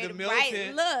into the- hear the it,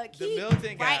 militant- right? Look, the he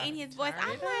militant guy. right in his voice. Turn I'm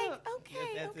it like, up.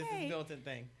 okay, This is okay. Milton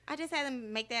thing. I just had to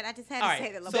make that. I just had All to right,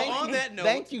 say that. so little on bit. that note,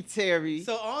 Thank you, Terry.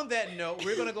 So on that note,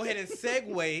 we're gonna go ahead and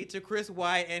segue to Chris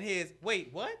White and his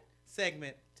what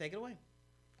segment. Take it away.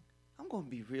 I'm gonna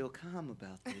be real calm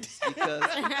about this because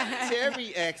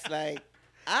Terry acts like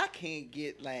I can't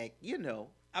get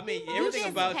I mean, You everything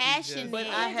just about passionate. you. But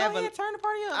Just, I have Go ahead, turn the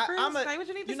party up, Chris. Say what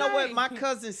you need to know what? say. My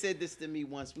cousin said this to me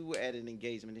once. We were at an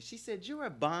engagement, and she said, "You're a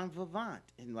bon vivant."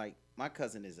 And like, my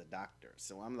cousin is a doctor,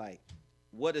 so I'm like,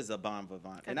 "What is a bon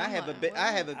vivant?" And I Come have on,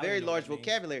 I have a I very don't know large what that means.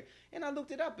 vocabulary, and I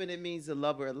looked it up, and it means a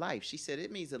lover of life. She said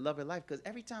it means a lover of life because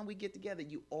every time we get together,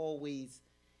 you always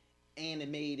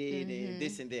animated and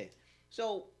this and that.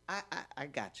 So I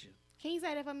got you. Can you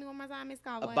say that for me one more time? It's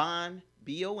called A what? bon,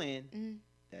 B-O-N, Mhm.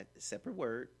 that's a separate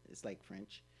word. It's like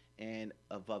French. And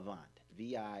a vivant,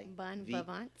 V-I. Bon V-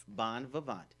 vivant. Bon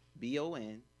vivant,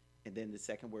 B-O-N, and then the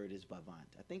second word is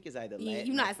vivant. I think it's either Latin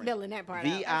You're or not French. spelling that part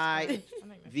out.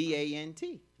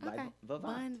 V-I-V-A-N-T. Like Okay. vivant.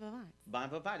 Bon vivant. Bon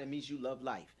vivant, it means you love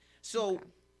life. So, Okay.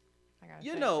 I gotta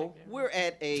you fact know, check that. we're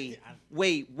at a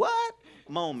wait, what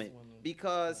moment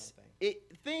because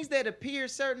things that appear a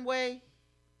certain way,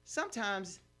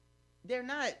 sometimes they're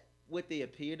not what they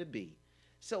appear to be.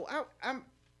 So I'm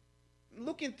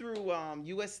looking through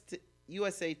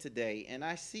USA Today, and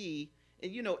I see,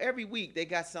 and every week they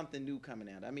got something new coming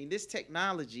out. I mean, this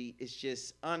technology is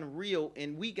just unreal,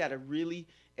 and we got to really,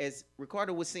 as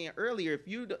Ricardo was saying earlier, if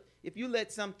you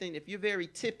let something, if you're very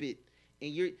tepid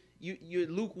and you're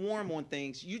lukewarm on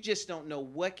things, you just don't know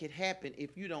what could happen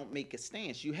if you don't make a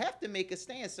stance. You have to make a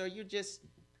stance, or you're just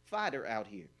fodder out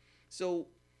here. So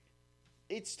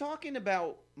it's talking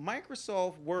about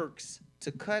Microsoft Works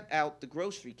to cut out the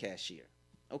grocery cashier.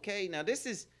 Okay, now this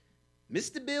is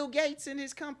Mr. Bill Gates and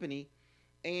his company,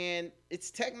 and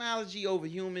it's technology over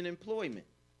human employment.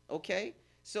 Okay,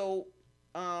 so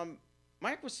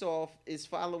Microsoft is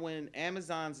following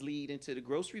Amazon's lead into the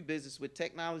grocery business with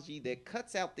technology that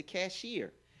cuts out the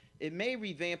cashier. It may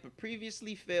revamp a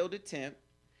previously failed attempt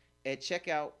at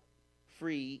checkout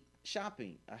free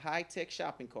shopping, a high-tech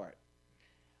shopping cart.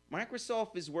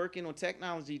 Microsoft is working on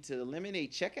technology to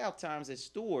eliminate checkout times at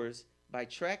stores by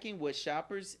tracking what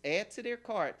shoppers add to their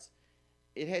carts.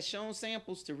 It has shown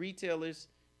samples to retailers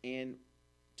and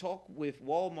talked with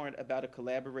Walmart about a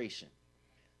collaboration.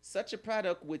 Such a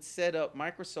product would set up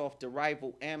Microsoft to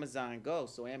rival Amazon Go.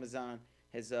 So Amazon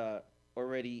has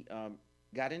already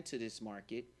got into this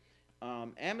market.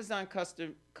 Amazon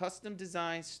custom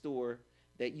design store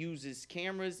that uses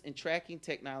cameras and tracking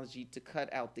technology to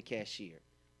cut out the cashier.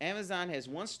 Amazon has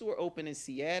one store open in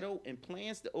Seattle and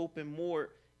plans to open more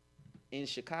in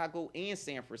Chicago and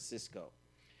San Francisco.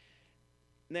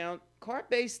 Now,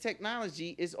 cart-based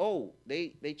technology is old.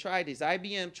 They tried this.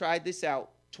 IBM tried this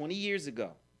out 20 years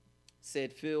ago,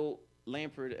 said Phil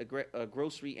Lampert, a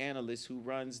grocery analyst who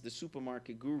runs the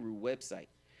Supermarket Guru website.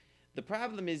 The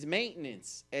problem is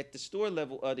maintenance at the store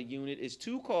level of the unit is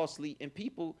too costly, and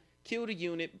people kill the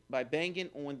unit by banging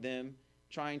on them,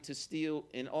 trying to steal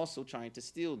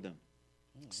them.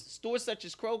 Stores such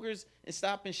as Kroger's and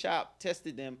Stop and Shop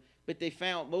tested them, but they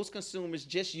found most consumers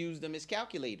just use them as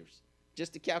calculators,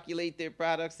 just to calculate their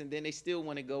products, and then they still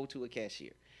want to go to a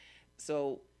cashier.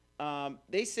 So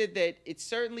they said that it's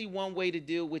certainly one way to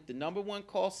deal with the number one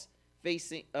cost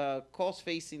facing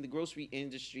the grocery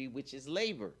industry, which is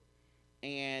labor.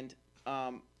 And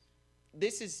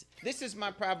this is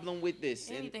my problem with this.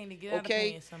 Anything to get out of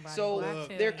paying somebody. So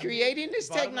they're creating this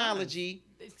technology.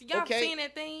 Y'all seen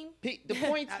that thing?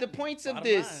 The points of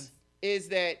this is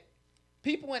that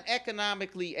people in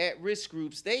economically at-risk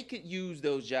groups, they could use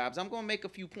those jobs. I'm going to make a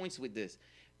few points with this.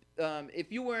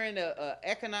 If you were in a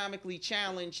economically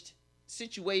challenged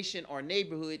situation or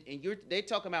neighborhood, and they're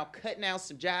talking about cutting out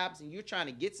some jobs, and you're trying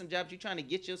to get some jobs, you're trying to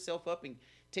get yourself up and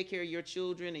take care of your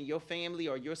children and your family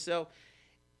or yourself,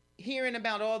 hearing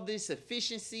about all this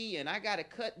efficiency and I got to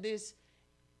cut this,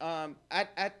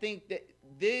 I think that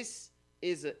this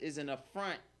is an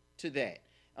affront to that.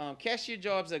 Cashier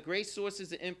jobs are great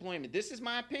sources of employment. This is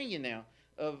my opinion now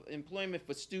of employment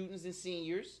for students and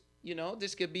seniors. You know,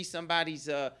 this could be somebody's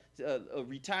a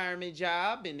retirement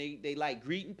job, and they like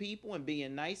greeting people and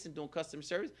being nice and doing customer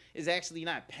service. Is actually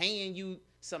not paying you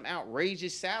some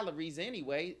outrageous salaries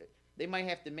anyway. They might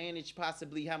have to manage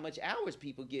possibly how much hours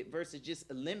people get versus just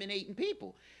eliminating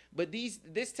people. But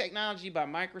this technology by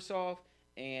Microsoft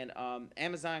and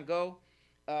Amazon Go,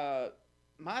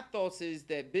 my thoughts is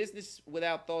that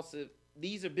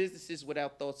these are businesses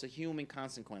without thoughts of human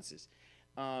consequences.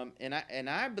 And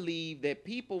I believe that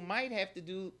people might have to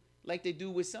do like they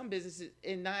do with some businesses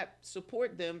and not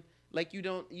support them. Like you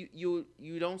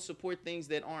don't support things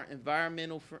that aren't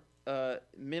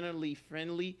mentally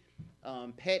friendly,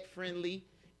 pet friendly,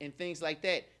 and things like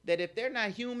that. That if they're not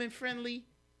human friendly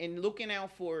and looking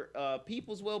out for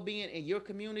people's well-being in your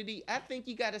community, I think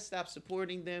you got to stop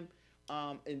supporting them.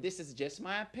 And this is just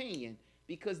my opinion,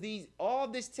 because all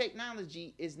this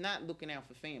technology is not looking out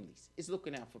for families. It's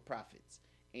looking out for profits.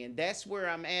 And that's where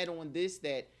I'm at on this,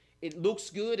 that it looks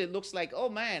good. It looks like, oh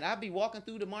man, I'll be walking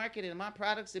through the market and my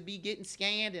products will be getting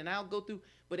scanned and I'll go through.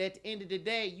 But at the end of the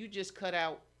day, you just cut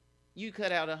out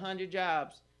 100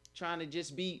 jobs trying to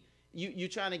just be, you're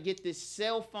trying to get this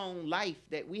cell phone life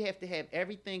that we have to have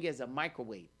everything as a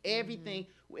microwave. Everything.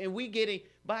 And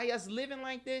by us living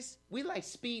like this, we like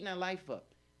speeding our life up.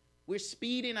 We're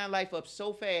speeding our life up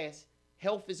so fast.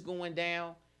 Health is going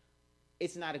down.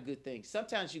 It's not a good thing.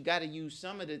 Sometimes you got to use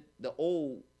some of the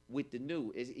old with the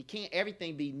new. It can't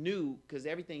everything be new, because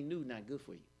everything new not good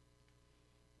for you.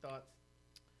 Thoughts?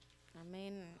 I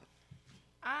mean,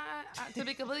 I to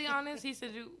be completely honest, he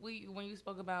said when you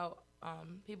spoke about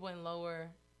people in lower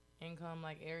income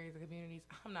like areas of communities,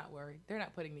 I'm not worried. They're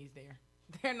not putting these there.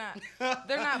 They're not. But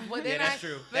they're Yeah, that's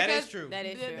true. That is true. That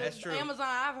is true. That's true. Amazon,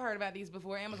 I've heard about these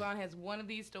before. Amazon has one of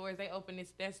these stores. They opened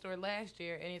that store last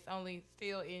year, and it's only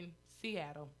still in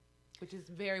Seattle, which is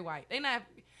very white. They not.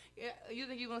 You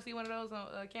think you're gonna see one of those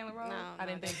on Candler Road? No, I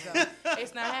didn't no. think so.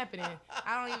 It's not happening.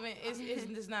 It's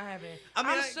just not happening.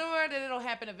 I'm sure that it'll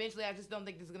happen eventually. I just don't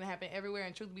think this is gonna happen everywhere.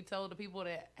 And truth be told, the people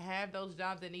that have those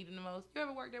jobs that need them the most. You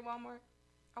ever worked at Walmart?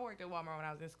 I worked at Walmart when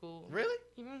I was in school. Really?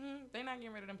 Mm-hmm. They're not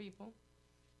getting rid of them people.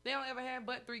 They don't ever have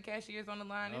but 3 cashiers on the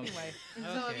line anyway. So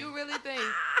Okay. if you really think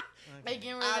they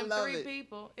getting rid of them 3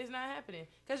 people, it's not happening.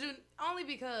 Because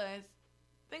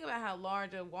think about how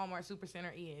large a Walmart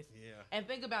supercenter is. Yeah. And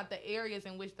think about the areas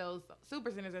in which those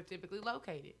supercenters are typically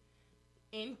located.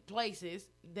 In places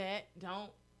that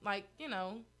don't, like, you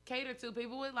know, cater to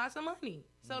people with lots of money.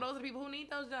 So those are the people who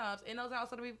need those jobs. And those are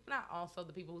also the people, not also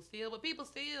the people who steal, but people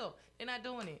steal. They're not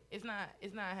doing it. It's not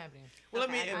happening. Well,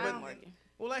 Okay, I I'm mean, working.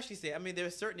 well, like she said, I mean, there are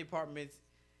certain departments.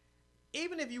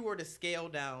 Even if you were to scale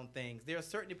down things, there are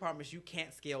certain departments you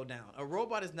can't scale down. A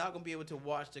robot is not going to be able to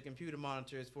watch the computer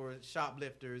monitors for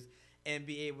shoplifters and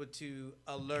be able to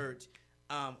alert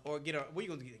or get a. What are you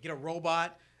going to get? A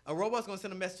robot? A robot's going to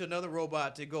send a message to another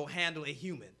robot to go handle a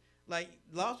human. Like,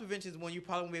 loss prevention is one you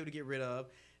probably won't be able to get rid of.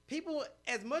 People,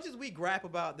 as much as we gripe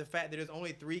about the fact that there's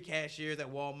only 3 cashiers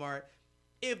at Walmart,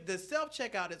 if the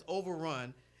self-checkout is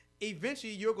overrun,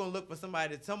 eventually you're going to look for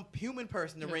somebody, some human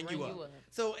person to ring you up.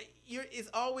 So it's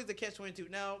always a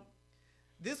catch-22. Now,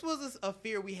 this was a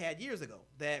fear we had years ago,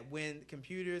 that when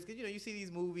computers, because, you know, you see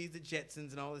these movies, the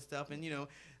Jetsons and all this stuff, and, you know,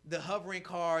 the hovering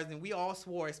cars, and we all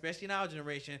swore, especially in our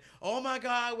generation, oh, my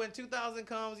God, when 2000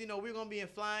 comes, you know, we're going to be in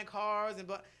flying cars. And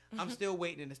but I'm still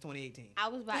waiting, and it's 2018. I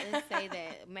was about to say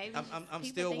that maybe I'm people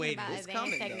still thinking waiting. about It's advanced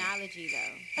coming, though. technology,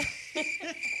 though.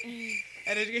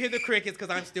 And as you can hear the crickets,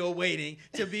 because I'm still waiting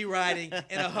to be riding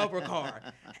in a hover car.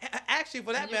 Actually,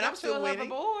 for that matter, I'm still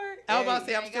waiting. I was about to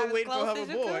say, I'm still waiting for a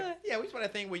hoverboard. Yeah, we saw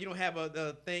that thing where you don't have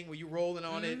the thing where you rolling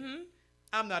on it.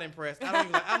 I'm not impressed.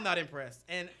 I'm not impressed.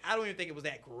 And I don't even think it was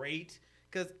that great.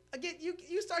 Because, again,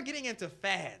 you start getting into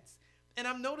fads. And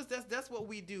I've noticed that's what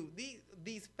we do.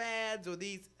 These fads, or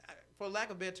these, for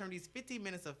lack of a better term, these 15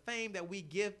 minutes of fame that we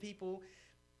give people,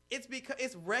 it's because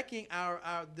it's wrecking our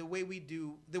the way we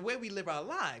live our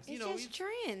lives. It's you know, just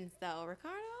trends, though,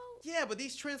 Ricardo. yeah, but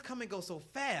these trends come and go so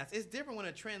fast. It's different when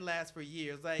a trend lasts for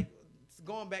years. Like,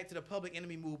 going back to the Public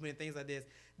Enemy movement and things like this,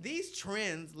 these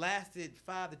trends lasted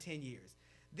 5 to 10 years.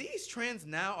 These trends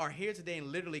now are here today and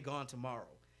literally gone tomorrow.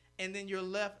 And then you're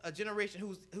left a generation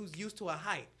who's used to a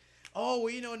hype. Oh, well,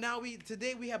 you know,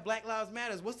 today we have Black Lives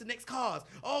Matters. What's the next cause?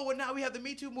 Oh, well, now we have the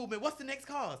Me Too movement. What's the next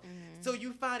cause? So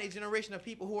you find a generation of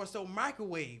people who are so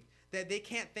microwaved that they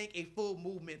can't think a full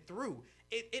movement through.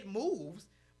 It moves,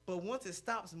 but once it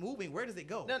stops moving, where does it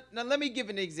go? Now let me give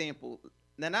an example.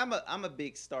 Now I'm a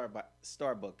big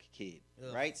Starbucks kid,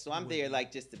 Ugh, right? So you I'm would there be.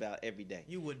 like just about every day.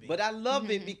 You would be. But I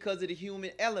love it because of the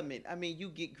human element. I mean, you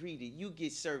get greeted, you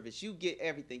get service, you get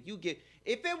everything. You get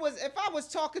if I was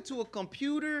talking to a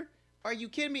computer, are you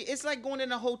kidding me? It's like going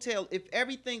in a hotel. If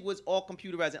everything was all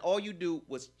computerized and all you do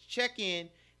was check in,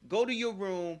 go to your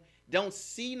room, don't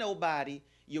see nobody.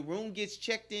 Your room gets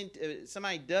checked in.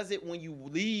 Somebody does it when you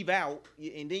leave out,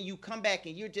 and then you come back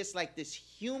and you're just like this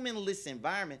humanless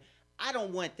environment. I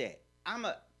don't want that.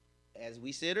 As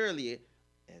we said earlier,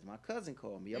 as my cousin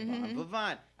called me, a bon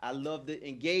vivant. I love the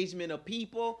engagement of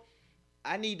people.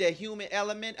 I need that human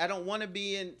element. I don't want to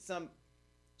be in some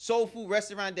soul food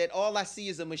restaurant that all I see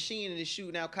is a machine and it's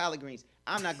shooting out collard greens.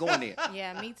 I'm not going there.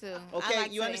 Yeah, me too. Okay, I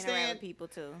like you to understand? interact with people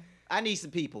too. I need some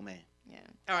people, man. Yeah.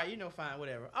 All right, you know, fine,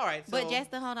 whatever. All right, so. But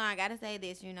just to hold on, I gotta say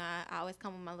this. You know, I always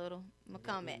come with my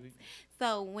comments.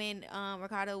 So when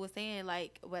Ricardo was saying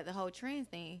like about the whole trends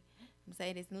thing, I'm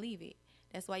saying this and leave it.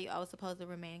 That's why you're always supposed to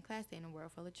remain classy in a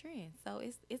world full of trends. So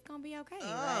it's gonna be okay,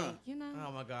 like, you know.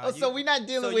 Oh my God. Oh, so we're not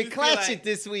dealing so with you class feel shit like-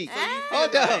 this week. feel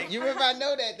Hold like- up. You remember I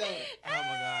know that, though.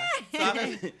 Oh my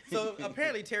God. So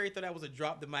apparently Terry thought that was a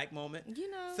drop the mic moment.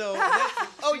 You know. So that's,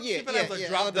 Oh, she yeah, felt that was a yeah,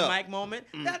 drop hold the up. mic moment.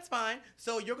 That's fine.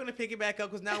 So you're gonna pick it back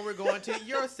up because now we're going to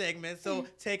your segment. So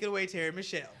take it away, Terry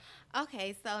Michelle.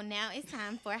 Okay, so now it's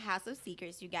time for House of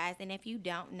Secrets, you guys. And if you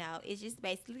don't know, it's just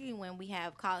basically when we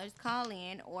have callers call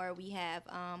in or we have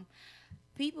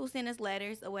people send us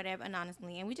letters or whatever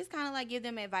anonymously, and we just kind of like give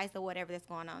them advice or whatever that's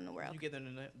going on in the world. You give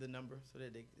them the number so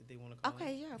that they want to call.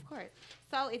 Okay, yeah, of course.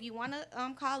 So if you want to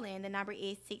call in, the number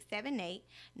is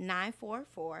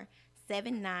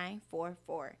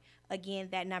 678-944-7944. Again,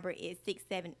 that number is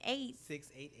 678.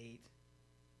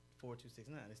 688-4269.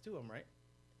 There's 2 of them, right?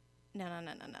 No.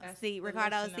 That's See, the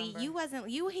Ricardo, listen see, number. he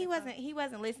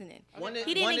wasn't listening. One He is-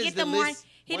 didn't one get is the morning. list-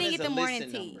 He one didn't is get the a morning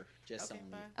listen tea. number, just Okay, on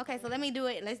fine. Okay, so let me do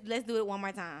it. Let's do it one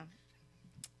more time.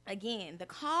 Again, the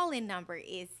call-in number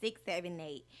is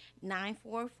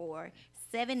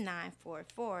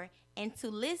 678-944-7944. And to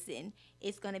listen,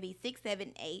 it's going to be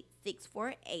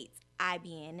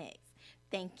 678-648-IBNX.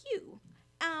 Thank you.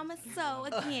 So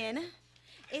again,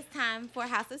 it's time for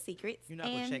House of Secrets. You're not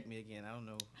gonna check me again. I don't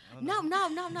know. No.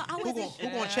 I Who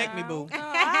wasn't. gonna check me, boo?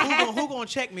 Oh, Who gonna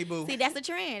check me, boo? See, that's the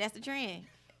trend.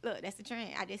 Look, that's the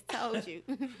trend. I just told you.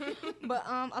 But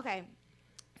okay.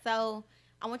 So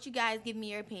I want you guys to give me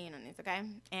your opinion on this, okay?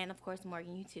 And of course,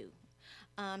 Morgan, you too.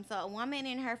 So a woman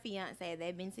and her fiance,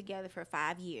 they've been together for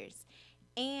 5 years,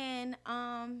 and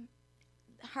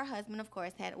her husband, of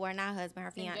course, not husband,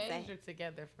 her fiance. Engaged or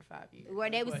together for 5 years? Where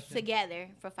they was Question. together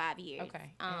for 5 years.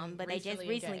 Okay. But they just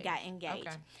recently got engaged.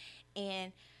 Okay.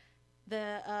 And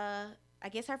I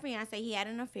guess her fiance, he had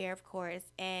an affair, of course,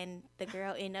 and the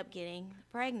girl ended up getting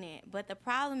pregnant. But the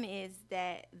problem is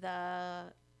that the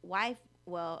wife,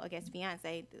 well, I guess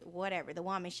fiance, whatever, the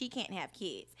woman, she can't have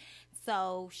kids.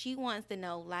 So she wants to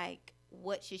know, like,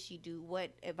 what should she do?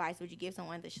 What advice would you give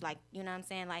someone that she, like, you know what I'm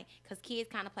saying? Like, because kids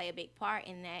kind of play a big part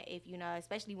in that if, you know,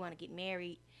 especially want to get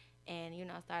married and, you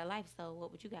know, start a life. So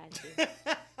what would you guys do?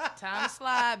 Time to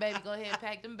slide, baby. Go ahead and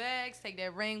pack them bags. Take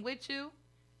that ring with you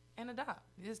and adopt.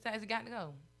 Just as it got to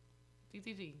go.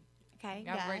 TTG. Okay,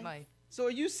 Got a great guys. life. So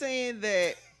are you saying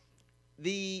that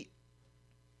the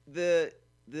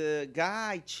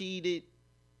guy cheated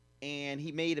and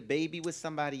he made a baby with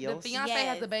somebody The else? fiance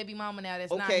Yes. has a baby mama now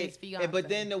that's not Okay, his fiance. but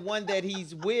then the one that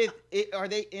he's with,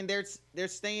 they're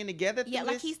staying together? Yeah, through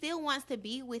like this? he still wants to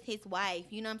be with his wife.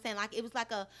 You know what I'm saying? Like it was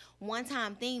like a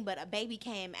one-time thing, but a baby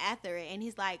came after it, and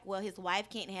he's like, well, his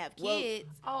wife can't have Well, kids.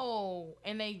 Oh,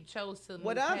 and they chose to move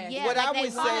What I'm- past Yeah, it. what like I they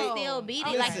would want say- to still be Okay.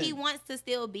 there. Like he Listen. wants to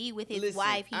still be with his Listen,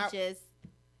 wife. He I- just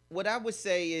What I would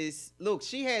say is, look,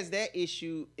 she has that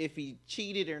issue if he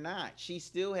cheated or not. She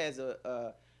still has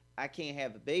a I can't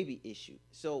have a baby issue.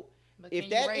 So But if can you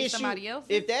that raise issue, somebody else's?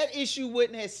 if that issue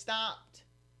wouldn't have stopped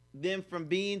them from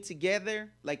being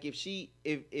together, like if he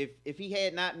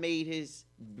had not made his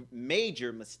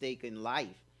major mistake in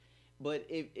life, but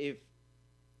if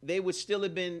they would still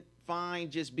have been fine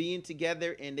just being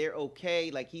together and they're okay,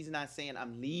 like he's not saying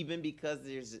I'm leaving because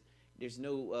there's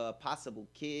no possible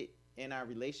kid in our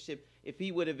relationship. If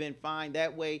he would have been fine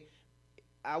that way,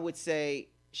 I would say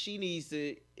she needs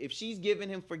to, if she's giving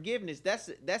him forgiveness, that's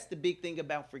the big thing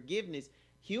about forgiveness.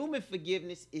 Human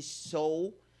forgiveness is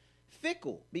so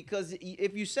fickle because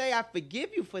if you say I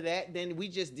forgive you for that, then we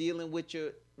just dealing with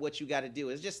what you got to do.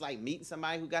 It's just like meeting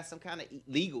somebody who got some kind of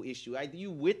legal issue. Are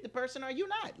you with the person or are you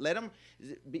not? Let them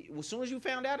be, as soon as you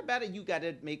found out about it, you got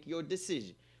to make your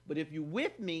decision. But if you're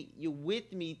with me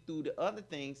through the other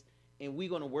things, and we're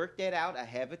going to work that out. I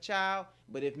have a child,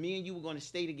 but if me and you were going to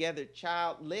stay together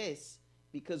childless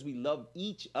because we love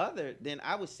each other, then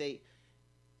I would say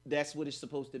that's what it's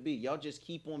supposed to be. Y'all just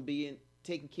keep on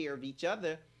taking care of each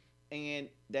other, and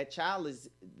that child is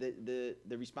the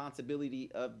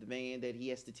responsibility of the man, that he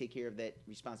has to take care of that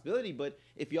responsibility. But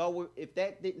if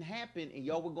that didn't happen and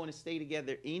y'all were going to stay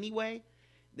together anyway,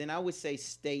 then I would say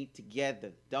stay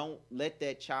together. Don't let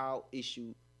that child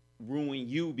issue ruin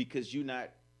you because you're not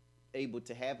able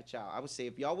to have a child. I would say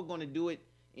if y'all were going to do it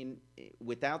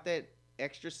without that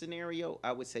extra scenario,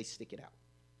 I would say stick it out.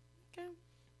 okay.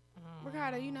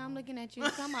 Ricardo, you know I'm looking at you.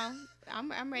 Come on,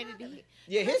 I'm ready to hear.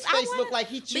 Yeah, his I face wanna- looked like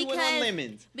he chewing on because-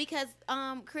 lemons. Because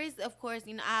Chris, of course,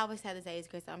 you know, I always have to say it's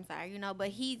Chris, I'm sorry, you know, but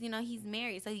he's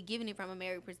married, so he's giving it from a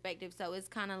married perspective. So it's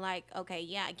kind of like, okay,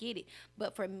 yeah, I get it.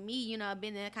 But for me, you know, I've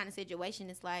been in that kind of situation.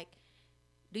 It's like,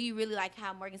 do you really, like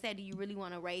how Morgan said, do you really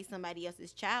want to raise somebody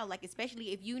else's child? Like,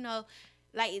 especially if you know,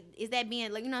 like, is that being,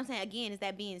 like, you know what I'm saying? Again, is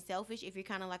that being selfish? If you're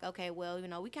kind of like, okay, well, you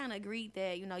know, we kind of agreed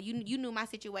that, you know, you knew my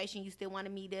situation. You still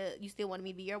wanted me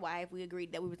to be your wife. We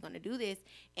agreed that we was going to do this.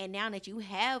 And now that you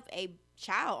have a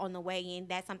child on the way in,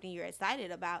 that's something you're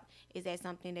excited about. Is that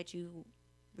something that you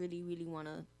really, really want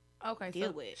to Okay, deal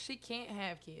so with? she can't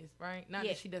have kids, right? Not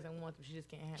Yeah. that she doesn't want them, she just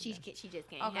can't have She them. just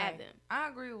can't Okay, have them. I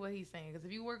agree with what he's saying because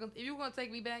if you were gonna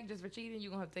take me back just for cheating, you're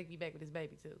gonna have to take me back with his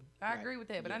baby too. I Right. agree with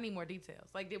that, but Yeah. I need more details.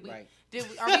 Like, are we Right.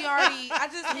 already?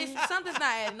 Something's not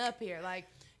adding up here. Like,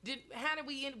 how did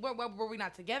we end? Were we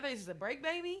not together? Is this a break,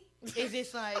 baby? Is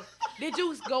this like, did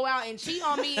you go out and cheat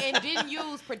on me and didn't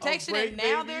use protection break, and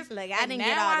now baby? there's Like, I and didn't now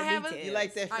get all I the have details. You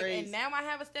like that Like, phrase? and now I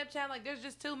have a stepchild. Like, there's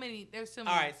just too many. There's too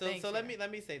many. All right, so things let here.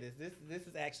 me say this. This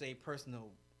is actually a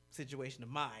personal situation of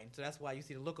mine. So that's why you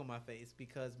see the look on my face,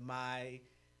 because my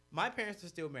parents are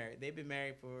still married. They've been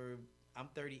married for, I'm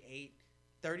 38,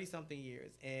 30 something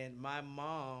years, and my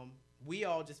mom, we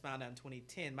all just found out in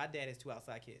 2010. My dad has 2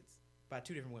 outside kids by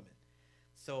 2 different women.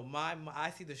 So I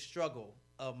see the struggle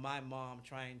of my mom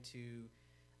trying to.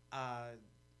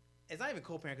 It's not even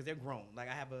co-parent because they're grown. Like,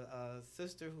 I have a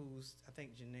sister who's, I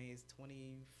think Janae's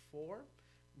 24.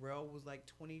 Rel was like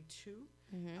 22.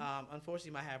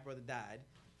 Unfortunately, my half brother died,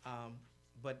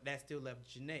 but that still left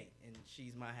Janae, and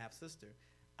she's my half sister.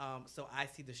 So I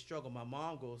see the struggle my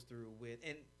mom goes through with,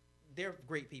 and they're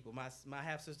great people. My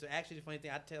half sister. Actually, the funny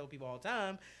thing I tell people all the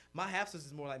time, my half sister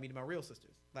is more like me than my real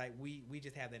sisters. Like we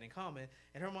just have that in common.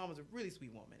 And her mom was a really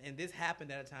sweet woman. And this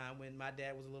happened at a time when my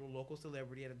dad was a little local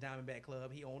celebrity at a Diamondback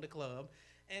club. He owned a club,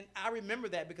 and I remember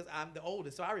that because I'm the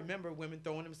oldest. So I remember women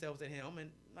throwing themselves at him.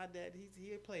 And my dad,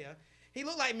 he's a player. He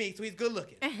looked like me, so he's good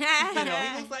looking. He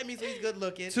looks like me, so he's good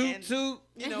looking. Toot toot.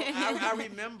 I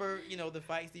remember, the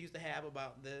fights they used to have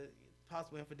about the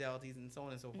possible infidelities and so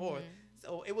on and so forth.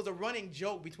 So it was a running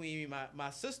joke between me and my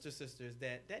sisters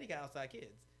that Daddy got outside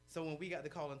kids. So when we got the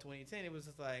call in 2010, it was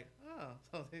just like, oh,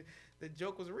 so the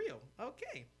joke was real.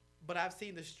 Okay. But I've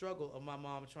seen the struggle of my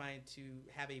mom trying to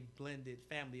have a blended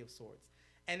family of sorts.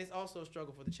 And it's also a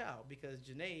struggle for the child because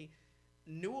Janae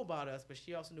knew about us, but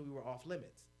she also knew we were off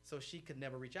limits. So she could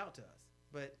never reach out to us.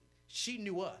 But she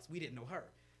knew us. We didn't know her.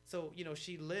 So,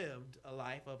 she lived a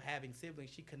life of having siblings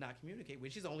she could not communicate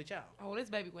with. She's the only child. Oh, this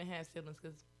baby wouldn't have siblings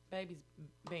because baby's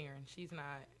barren. She's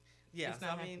not. Yeah, it's so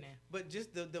not I mean, happening. but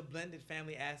just the blended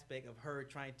family aspect of her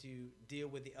trying to deal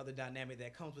with the other dynamic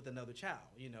that comes with another child,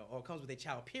 or comes with a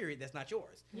child, period, that's not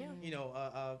yours. Yeah.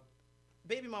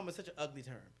 Baby mama is such an ugly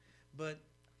term, but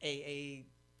a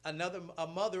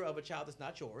mother of a child that's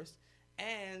not yours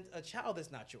and a child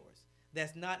that's not yours,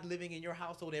 that's not living in your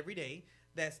household every day,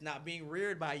 that's not being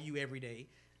reared by you every day,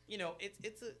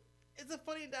 it's a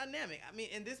funny dynamic. I mean,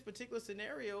 in this particular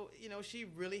scenario, she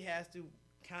really has to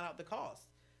count out the cost.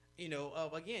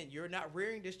 Of again, you're not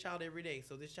rearing this child every day,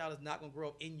 so this child is not going to grow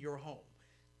up in your home.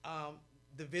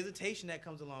 The visitation that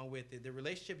comes along with it, the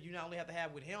relationship you not only have to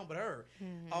have with him but her,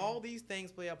 all these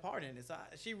things play a part in it. So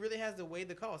she really has to weigh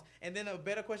the cost. And then a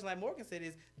better question, like Morgan said,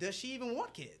 is does she even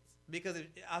want kids? Because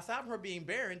aside from her being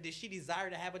barren, did she desire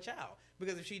to have a child?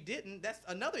 Because if she didn't, that's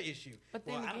another issue. But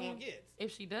then I don't again, want kids.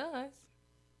 if she does,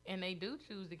 and they do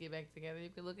choose to get back together, you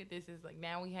could look at this as like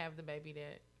now we have the baby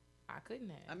that I couldn't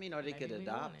have. I mean, or they Maybe could we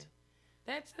adopt. wanted.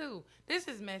 That too. This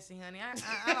is messy, honey. I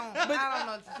don't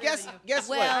know what to tell you. Guess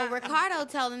Well, what? Ricardo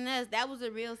telling us that was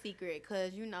a real secret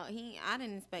because I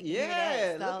didn't expect to hear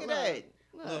Yeah, that. So, look at that.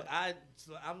 Look,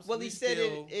 I'm Well, he said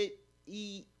still,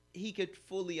 he could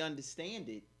fully understand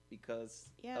it because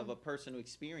Yeah. of a personal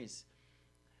experience.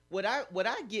 What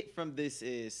I get from this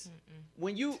is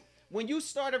when you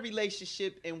start a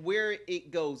relationship and where it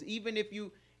goes, even if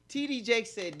you TD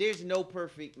Jakes said there's no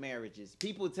perfect marriages.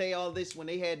 People say all this when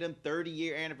they had them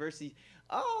 30-year anniversaries.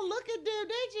 Oh, look at them.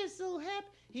 They just so happy.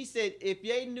 He said if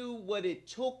they knew what it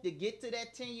took to get to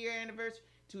that 10-year anniversary,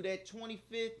 to that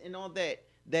 25th and all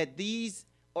that these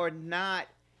are not,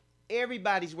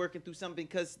 everybody's working through something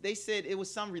because they said it was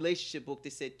some relationship book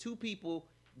that said two people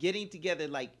getting together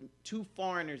like two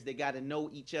foreigners that got to know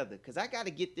each other because I got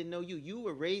to get to know you. You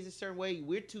were raised a certain way.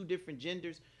 We're two different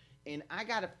genders. And I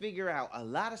got to figure out a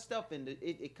lot of stuff. And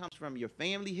it comes from your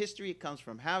family history. It comes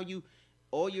from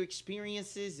all your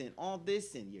experiences and all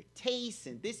this and your tastes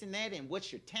and this and that and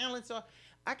what your talents are.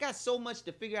 I got so much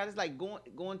to figure out. It's like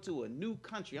going to a new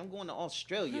country. I'm going to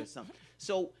Australia or something.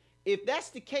 So if that's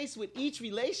the case with each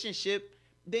relationship,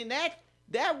 then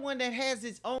that one that has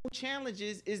its own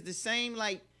challenges is the same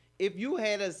like if you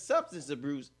had a substance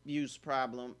abuse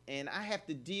problem and I have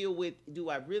to deal with,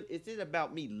 is it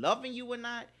about me loving you or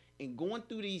not? And going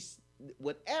through these,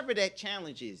 whatever that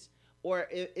challenge is, or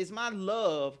is my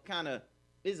love kind of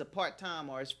is a part-time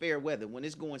or it's fair weather? When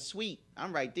it's going sweet,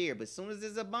 I'm right there. But as soon as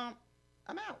there's a bump,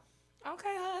 I'm out.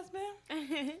 Okay,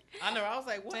 husband. I know. I was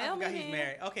like, what? I Tell forgot me he's then.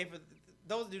 married. Okay, for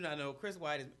those who do not know, Chris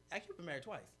White is actually been married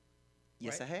twice.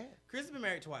 Yes, Right? I have. Chris has been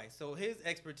married twice, so his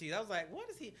expertise. I was like, what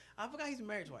is he? I forgot he's been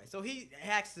married twice. So he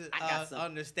has I got some.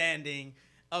 understanding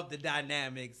of the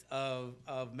dynamics of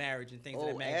marriage and things of Oh,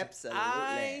 that matter. absolutely.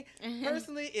 I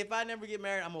personally, if I never get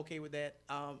married, I'm okay with that.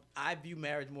 I view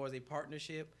marriage more as a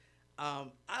partnership. I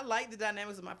like the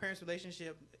dynamics of my parents'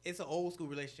 relationship. It's an old school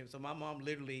relationship. So my mom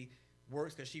literally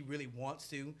works because she really wants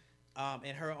to,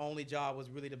 and her only job was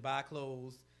really to buy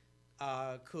clothes,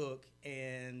 cook,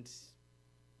 and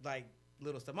like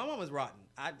little stuff. My mom was rotten.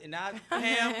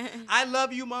 Pam, I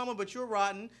love you, mama, but you're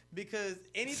rotten because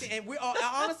anything. And we're all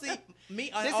honestly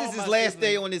me. This all is his my last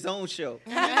day siblings- on his own show.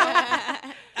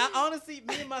 honestly,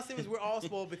 me and my siblings, we're all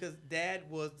spoiled because dad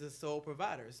was the sole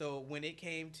provider. So when it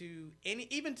came to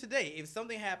even today, if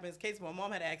something happens, my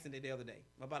mom had an accident the other day,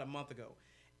 about a month ago,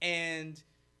 and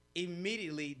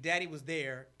immediately daddy was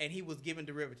there and he was giving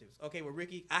derivatives. Okay, well,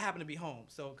 Ricky, I happen to be home.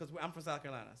 So, because I'm from South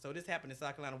Carolina. So this happened in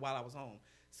South Carolina while I was home.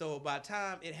 So by the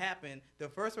time it happened, the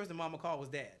first person mama called was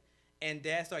dad. And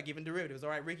dad started giving derivatives. All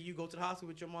right, Ricky, you go to the hospital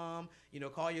with your mom,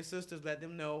 call your sisters, let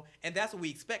them know. And that's what we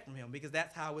expect from him because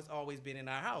that's how it's always been in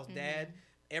our house. Dad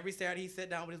every Saturday he sat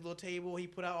down with his little table. He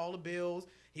put out all the bills.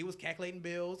 He was calculating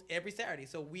bills every Saturday.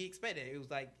 So we expected it. It was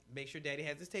like, make sure daddy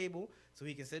has his table so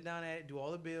he can sit down at it, do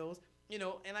all the bills. You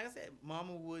know, and like I said,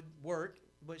 mama would work,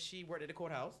 but she worked at the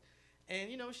courthouse. And,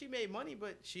 you know, she made money,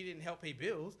 but she didn't help pay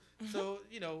bills. So,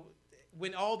 you know,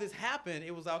 when all this happened,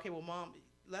 it was like, okay, well, mom,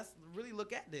 let's really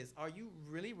look at this. Are you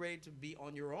really ready to be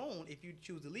on your own if you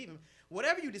choose to leave him?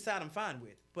 Whatever you decide, I'm fine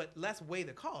with. But let's weigh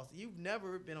the cost. You've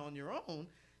never been on your own.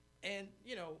 And,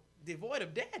 you know, devoid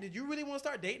of dad, did you really want to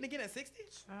start dating again at 60?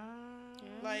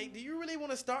 Like, do you really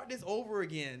want to start this over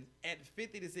again at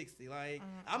 50 to 60? Like,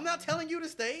 I'm not telling you to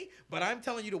stay, but I'm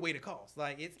telling you to weigh the cost.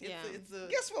 Like, it's a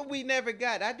Guess what we never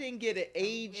got? I didn't get an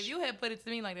age. If you had put it to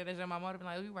me like that, as your mom would have been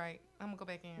like, "Oh, you right. I'm gonna go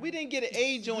back in." We didn't get an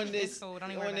age on this cool.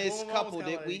 Don't even worry on about this it. couple, What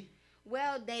was did we?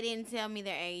 Well, they didn't tell me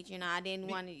their age. You know, I didn't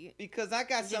want to. Because I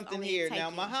got Just something only here. take Now,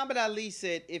 it. Muhammad Ali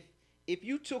said if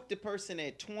you took the person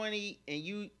at 20 and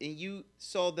you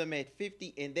saw them at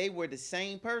 50 and they were the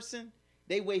same person,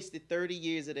 they wasted 30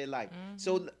 years of their life.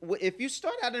 So if you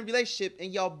start out in a relationship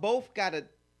and y'all both got to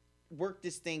work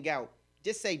this thing out,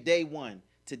 just say day 1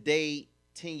 to day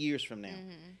 10 years from now.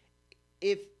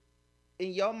 If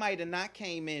and y'all might have not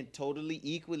came in totally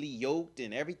equally yoked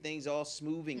and everything's all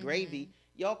smooth and gravy,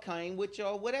 y'all came with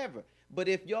y'all whatever. But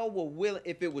if y'all were willing,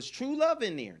 if it was true love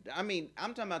in there, I mean,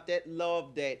 I'm talking about that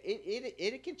love that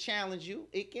it can challenge you.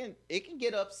 It can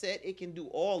get upset. It can do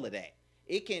all of that.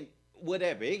 It can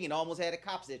whatever. It can almost have the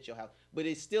cops at your house. But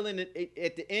it's still at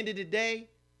the end of the day,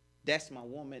 that's my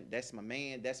woman. That's my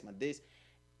man. That's my this.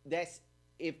 That's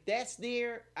if that's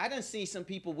there. I done see some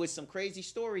people with some crazy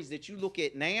stories that you look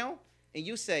at now and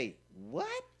you say, what?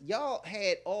 Y'all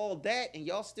had all that and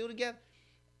y'all still together?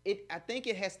 I think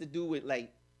it has to do with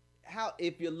like how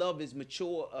if your love is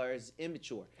mature or is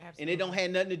immature. Absolutely. And it don't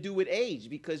have nothing to do with age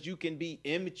because you can be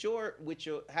immature with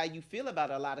how you feel about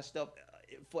a lot of stuff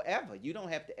forever. You don't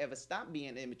have to ever stop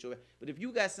being immature. But if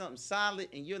you got something solid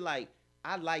and you're like,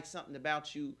 I like something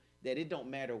about you that it don't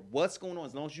matter what's going on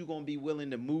as long as you're going to be willing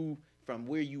to move from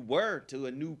where you were to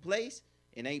a new place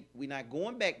and we're not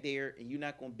going back there and you're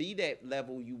not going to be that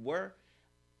level you were,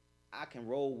 I can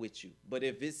roll with you. But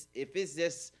if it's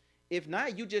just if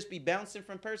not, you just be bouncing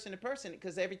from person to person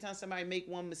because every time somebody make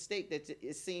one mistake that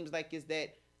it seems like is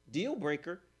that deal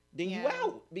breaker, then you Yeah.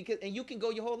 out and you can go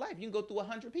your whole life. You can go through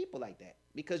 100 people like that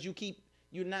because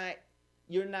you're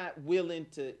not willing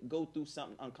to go through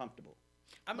something uncomfortable.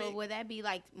 I mean, But would that be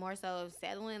like more so of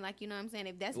settling? Like, you know what I'm saying?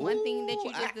 If that's one thing that you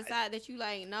Ooh, just decide that you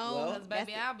like, no, Well, Because, that's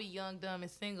baby, it. I'll be young, dumb,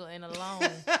 and single and alone.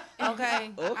 Okay?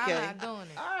 I'm not doing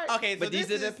it. All right. okay, so but these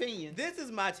this are the is- opinions. This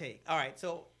is my take. All right,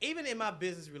 so even in my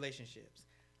business relationships,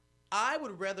 I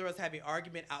would rather us have an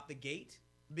argument out the gate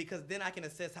because then I can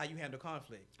assess how you handle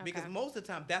conflict. Because Okay. most of the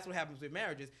time, that's what happens with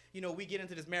marriages. You know, we get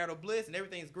into this marital bliss and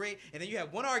everything's great, and then you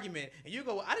have one argument, and you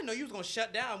go, well, I didn't know you was going to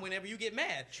shut down whenever you get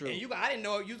mad. True. And you go, I didn't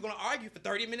know you was going to argue for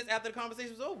 30 minutes after the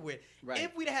conversation was over with. Right.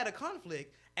 If we'd had a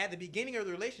conflict at the beginning of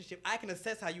the relationship, I can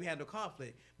assess how you handle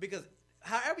conflict. Because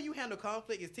however you handle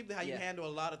conflict is typically how you Yeah. handle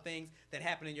a lot of things that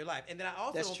happen in your life. And then I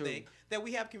also That's don't true. think that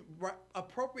we have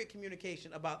appropriate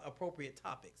communication about appropriate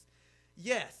topics.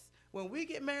 Yes, when we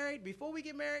get married, before we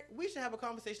get married, we should have a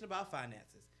conversation about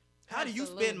finances. How do you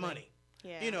Absolutely. spend money?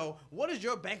 Yeah. You know, what does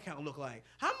your bank account look like?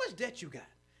 How much debt you got?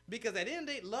 Because at the end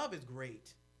of the day, love is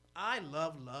great. I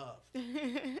love love.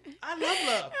 I love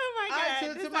love. Oh my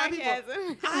God, to this my people,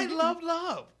 sarcasm. I love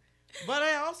love. But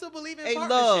I also believe in Hey,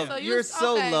 partnership. love. So You're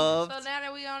so loved. So now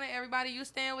that we on it, everybody, you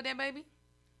stand with that baby?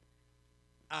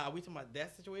 We talking about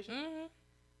that situation? Mm-hmm.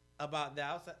 About the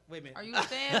outside? Wait a minute. Are you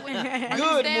stand with? Are you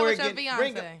Good, stand with your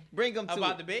Morgan. fiance? Bring them to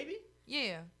about it. the baby?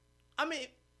 Yeah. I mean,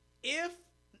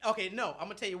 no, I'm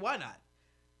gonna tell you why not.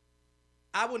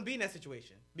 I wouldn't be in that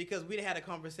situation because we'd had a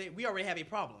conversation. We already have a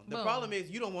problem. The Boom. problem is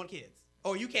you don't want kids,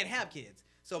 or you can't have kids.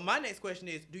 So my next question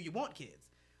is, do you want kids?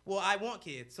 Well, I want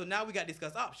kids. So now we got to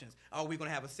discuss options. Are we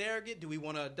gonna have a surrogate? Do we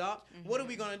want to adopt? What are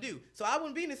we gonna do? So I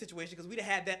wouldn't be in this situation because we'd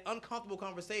have had that uncomfortable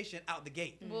conversation out the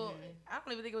gate. Well, I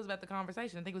don't even think it was about the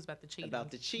conversation. I think it was about the cheating.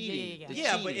 About the cheating. Yeah. The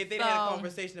Yeah, but cheating. if they had a So-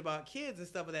 conversation about kids and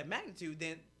stuff of that magnitude,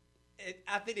 then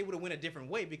I think they would have went a different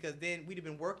way because then we'd have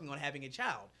been working on having a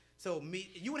child. So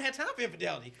you wouldn't have time for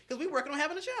infidelity because we're working on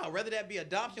having a child, whether that be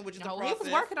adoption, which is the No, process. he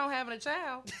was working on having a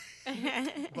child.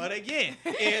 But again,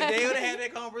 if they would have had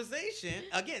that conversation,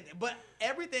 again, but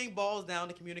everything boils down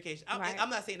to communication. Right. I'm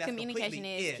not saying that's Communication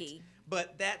completely is it, key.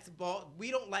 but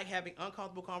we don't like having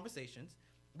uncomfortable conversations.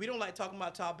 We don't like talking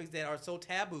about topics that are so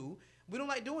taboo. We don't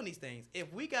like doing these things.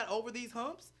 If we got over these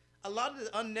humps, a lot of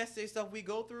the unnecessary stuff we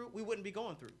go through, we wouldn't be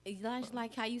going through. It's just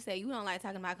like how you say you don't like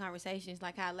talking about conversations.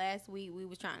 Like how last week we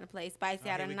was trying to play Spicy Oh,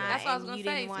 Out here or we Not, go. That's what I was and gonna you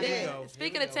say. didn't want Here we to. go.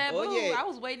 Speaking Here of we go. taboo, Oh, yeah. I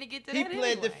was waiting to get to He that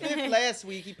pled the anyway. fifth last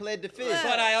week. He pled the fifth.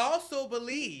 But I also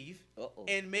believe Uh-oh.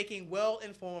 in making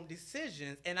well-informed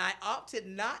decisions, and I opted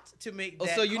not to make Oh,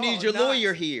 that so you call, need your not-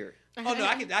 lawyer here. Oh no,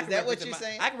 I can. Is that what represent you're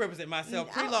saying? I can represent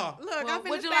myself pre-law. Look, Well, I'm finna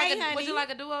would you say, like a, honey. would you like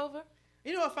a do-over?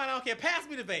 You know what? Fine, I don't care. Pass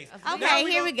me the vase. Okay, Now Okay,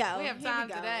 here we gonna- go. we have Here time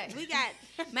go. today. We got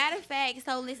matter of fact.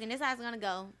 So listen, this is how it's gonna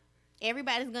go.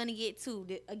 Everybody's gonna get two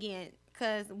again,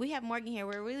 cause we have Morgan here.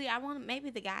 Where really, I want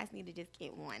maybe the guys need to just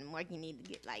get one. Morgan need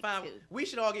to get like Fine. two. We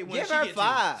should all get one. Give she her get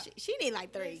 5. She need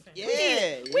like 3. Yeah,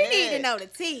 We need yeah. to know the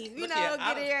team. You Look know, here,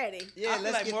 get it ready. Two. Yeah, I feel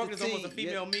let's like get Morgan the is almost a team.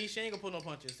 female me. She ain't gonna pull no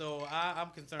punches, so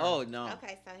I'm concerned. Oh no.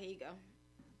 Okay, so here you go.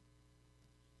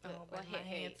 Oh, Well, my hit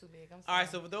hand eight. too big. I'm All right.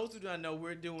 sorry. So for those who don't know,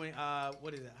 we're doing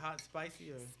what is it? Hot,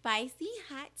 spicy, or Spicy,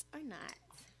 hot or not?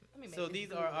 Let me make so this these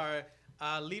good. are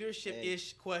our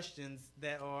leadership-ish questions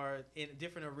that are in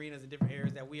different arenas and different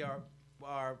areas that we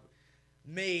are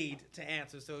made to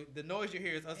answer. So the noise you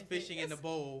hear is us fishing in the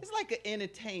bowl. It's like an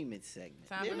entertainment segment.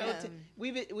 Time You for know,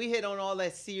 that. we hit on all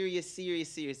that serious.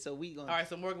 So we gonna. All right.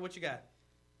 So Morgan, what you got?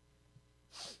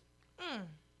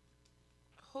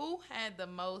 Who had the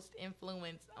most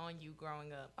influence on you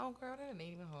growing up? Oh, girl, that ain't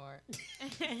even hard.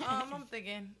 I'm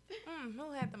thinking,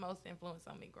 who had the most influence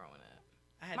on me growing up?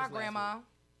 I had My this last grandma, week.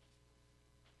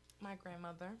 my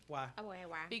grandmother. Why? Oh boy,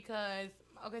 why? Because,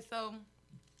 okay, so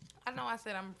I know I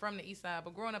said I'm from the east side,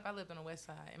 but growing up, I lived on the west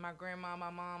side. And my grandma, my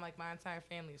mom, like my entire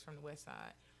family is from the west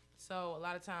side. So a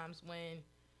lot of times when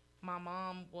my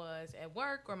mom was at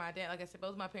work or my dad, like I said,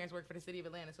 both of my parents worked for the city of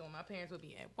Atlanta. So when my parents would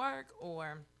be at work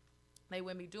or they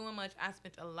wouldn't be doing much, I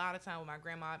spent a lot of time with my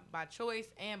grandma by choice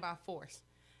and by force.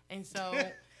 And so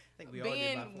I think we all did by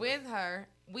being force. with her,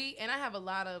 and I have a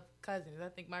lot of cousins. I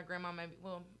think my grandma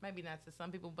maybe not to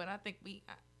some people, but I think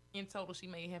in total,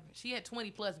 she had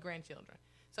 20 plus grandchildren.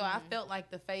 So I felt like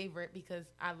the favorite because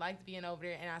I liked being over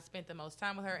there and I spent the most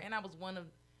time with her. And I was one of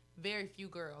very few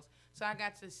girls. So I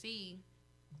got to see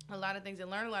a lot of things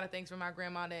and learn a lot of things from my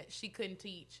grandma that she couldn't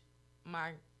teach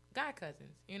my guy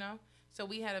cousins, you know? So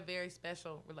we had a very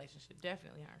special relationship.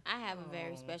 Definitely her. I have a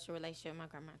very special relationship with my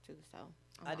grandma too. So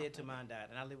I did till mine died,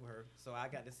 and I lived with her, so I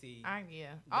got to see.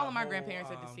 All of my whole,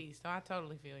 grandparents are deceased, so I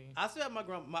totally feel you. I still have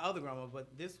my other grandma,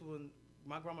 but this one,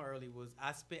 my grandma early was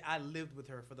I lived with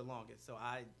her for the longest, so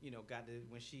I got to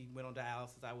when she went on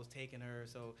dialysis, I was taking her,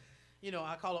 so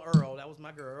I call her Earl. That was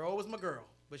my girl. Earl was my girl,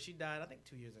 but she died I think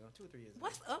 2 years ago, 2 or 3 years ago.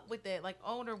 What's up with that? Like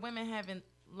older women having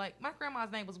my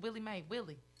grandma's name was Willie Mae,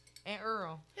 Willie. And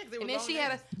Earl. Yeah, 'cause they And was then long she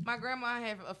names. my grandma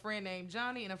had a friend named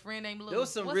Johnny and a friend named Lou.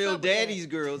 Those some What's real up with that? daddy's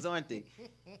girls, aren't they?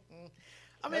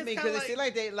 I mean, it's because kinda it seems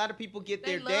like a lot of people get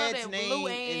They their love dad's that name Lou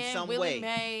in Ann, some Willie way.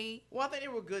 Mae. Well, I think they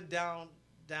were good down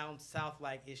south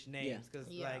like ish names because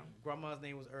Yeah. like grandma's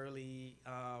name was Early.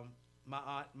 My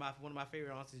aunt, one of my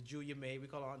favorite aunts is Julia May. We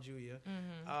call her Aunt Julia.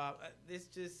 It's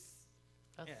just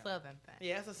A Yeah. southern thing.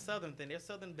 yeah, it's a southern thing. They're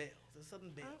southern bells. They're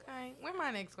southern bells. Okay. Where's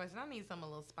my next question? I need something a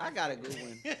little spicy. I got a good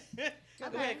one.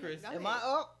 Go ahead, Chris. Go Am ahead. I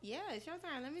up? Yeah, it's your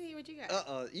turn. Let me see what you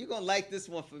got. You gonna like this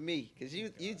one for me because you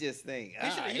just think. You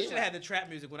should "Ah, have had the trap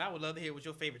music when I would love to hear what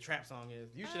your favorite trap song is.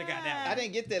 You should have got that. I one.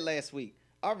 didn't get that last week.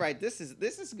 All right, this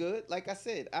is good. Like I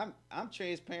said, I'm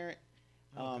transparent.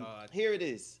 Oh, God. Here it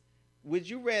is. Would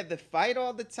you rather fight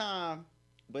all the time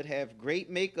but have great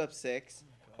makeup sex,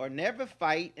 or never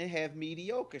fight and have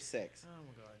mediocre sex? Oh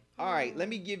my God. All right, let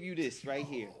me give you this right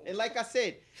here. And like I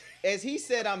said, as he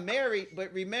said, I'm married,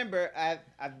 but remember,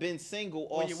 I've been single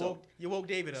Well, also. you woke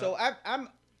David up. So I'm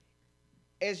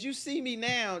as you see me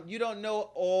now, you don't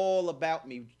know all about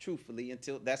me, truthfully,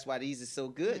 until that's why these are so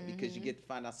good because you get to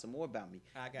find out some more about me.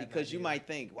 I got an Because you idea. might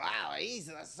think, wow, he's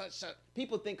such a.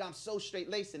 People think I'm so straight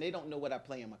laced and they don't know what I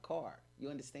play in my car. You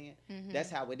understand?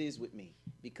 That's how it is with me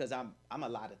because I'm a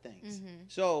lot of things.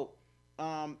 So,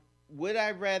 would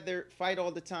I rather fight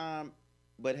all the time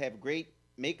but have great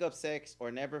makeup sex, or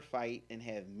never fight and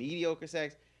have mediocre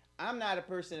sex? I'm not a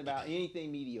person about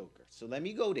anything mediocre. So let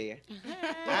me go there.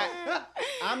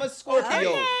 I'm a Scorpio.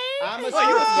 Okay. I'm a Oh, Scorpio.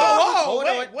 you a Scorpio? Whoa, Hold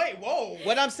wait, on. wait, whoa.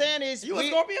 What I'm saying is, You a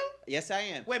Scorpio? Yes, I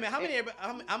am. Wait a minute. How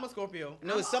many? I'm a Scorpio.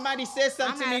 No, somebody said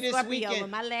something to not me a this Scorpio, weekend. but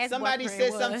my last Somebody boyfriend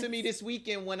said something was. to me this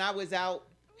weekend when I was out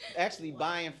actually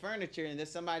buying furniture, and then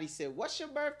somebody said, "What's your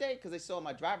birthday?" Because they saw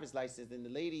my driver's license, and the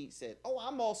lady said, "Oh,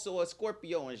 I'm also a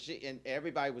Scorpio," and shit, and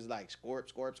everybody was like, "Scorp."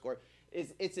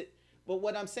 But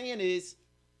what I'm saying is,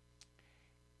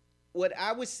 what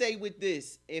I would say with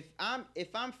this, if I'm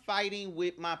fighting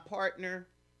with my partner,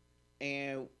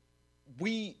 and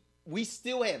we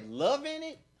still have love in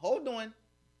it, hold on.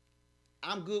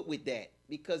 I'm good with that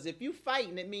because if you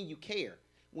fighting, that means you care.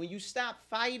 When you stop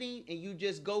fighting and you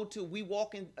just go to we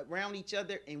walking around each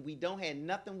other and we don't have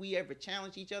nothing we ever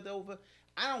challenge each other over,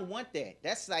 I don't want that.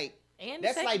 That's like And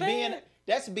that's sex like bad.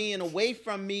 being away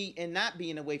from me and not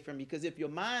being away from me. Because if your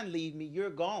mind leave me, you're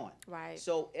gone. Right.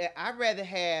 So I'd rather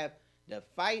have the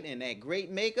fight and that great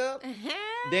makeup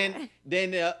than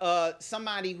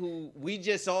somebody who we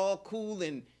just all cool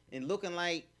and looking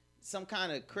like some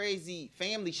kind of crazy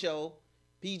family show,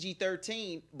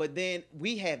 PG-13, but then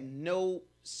we have no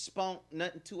spunk,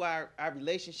 nothing to our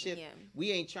relationship. Yeah.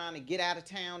 We ain't trying to get out of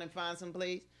town and find some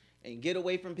place and get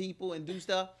away from people and do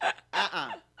stuff.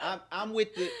 I'm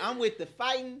with the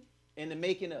fighting and the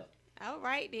making up. All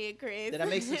right, then, Chris. Did I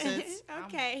make some sense?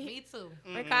 Okay. Me too.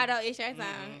 Ricardo, it's your turn.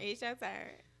 It's your turn.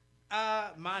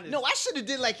 Mine is No, I should have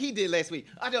did like he did last week.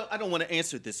 I don't want to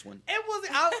answer this one. It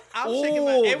wasn't. I'm Ooh, shaking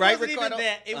my. It right, wasn't Ricardo? even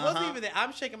that. It wasn't Uh-huh. even that.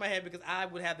 I'm shaking my head because I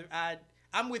would have to.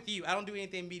 I'm with you. I don't do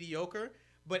anything mediocre,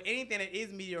 but anything that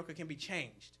is mediocre can be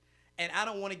changed. And I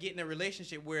don't want to get in a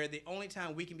relationship where the only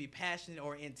time we can be passionate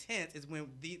or intense is when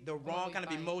the wrong we kind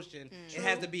of fight. emotion it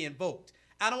has to be invoked.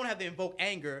 I don't want to have to invoke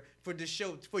anger for you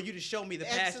to show me the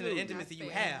passion and Absolutely. intimacy you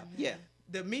That's fair. have. Yeah.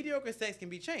 The mediocre sex can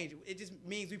be changed. It just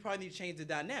means we probably need to change the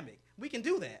dynamic. We can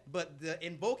do that, but the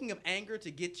invoking of anger to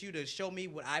get you to show me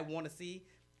what I want to see,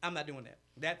 I'm not doing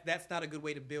that. That's not a good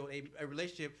way to build a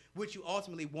relationship, which you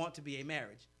ultimately want to be a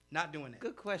marriage. Not doing that.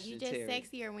 Good question, You just Terry.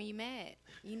 sexier when you mad.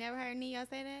 You never heard Neo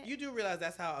say that? You do realize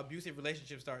that's how abusive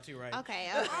relationships start too, right? Okay.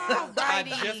 I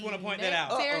just want to point that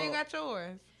out. Terry, you got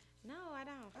yours. No, I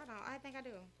don't. Hold on. I think I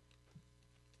do.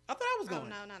 I thought I was Oh, going.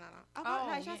 no. Oh, Oh,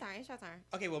 no, it's your yeah. turn. It's your turn.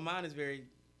 Okay, well, mine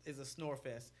is a snore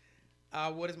fest.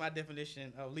 What is my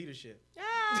definition of leadership?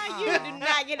 You do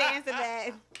not get to answer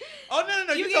that. Oh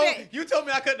no! You You, get told it. you told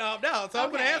me I couldn't opt out, so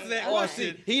I'm going to Okay. answer that Oh,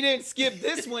 question. see, he didn't skip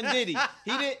this one, did he?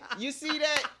 He didn't. You see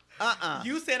that?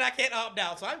 You said I can't opt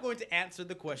out, so I'm going to answer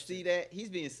the question. See that? He's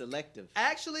being selective.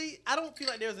 Actually, I don't feel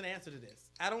like there's an answer to this.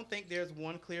 I don't think there's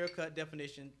one clear-cut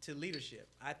definition to leadership.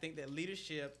 I think that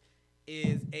leadership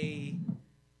is a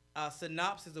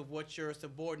synopsis of what your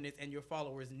subordinates and your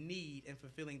followers need and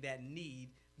fulfilling that need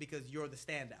because you're the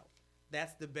standout.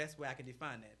 That's the best way I can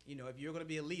define that. You know, if you're going to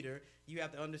be a leader, you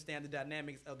have to understand the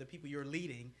dynamics of the people you're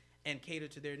leading and cater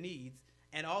to their needs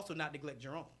and also not neglect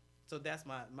your own. So that's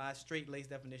my straight-laced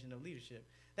definition of leadership.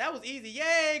 That was easy.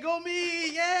 Yay, go me.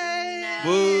 Yay. No.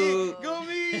 Boo. Go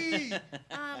me.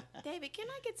 David, can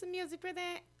I get some music for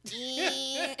that?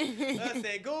 I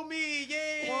said, go me,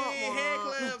 yay, Wah, wah. hand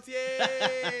claps,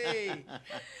 yay.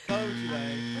 Coach,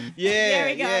 like, Yeah. There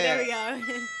we go. yeah. There we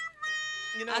go.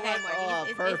 you know Okay, what? Morgan. Oh,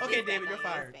 it's perfect. Okay, back David, on you're you.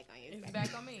 fired. It's back on you. It's It's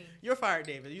back on me. You're fired,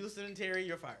 David. You listening, Terry?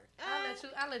 You're fired.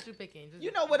 I'll let you pick in. Just-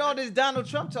 You know, with all this Donald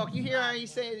Trump talk, you hear how he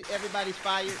said everybody's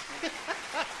fired?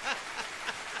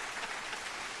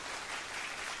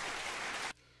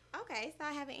 Okay, so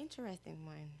I have an interesting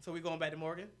one. So we going back to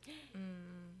Morgan?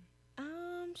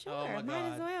 Sure, Oh, my might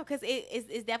as God. well, because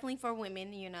it's definitely for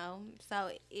women, you know.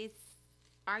 So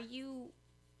are you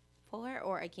for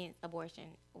or against abortion?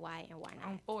 Why and why not?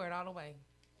 I'm for it all the way.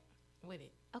 With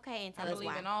it. Okay, and I tell us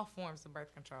believe why. in all forms of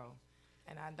birth control,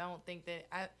 and I don't think that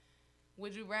I'd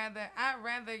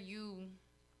rather you,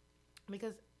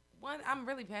 because one, I'm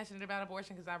really passionate about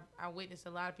abortion because I witnessed a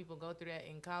lot of people go through that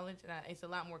in college, and it's a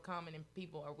lot more common than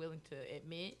people are willing to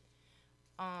admit.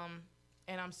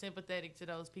 And I'm sympathetic to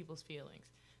those people's feelings.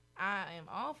 I am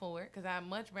all for it because I'd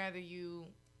much rather you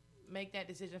make that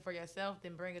decision for yourself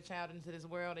than bring a child into this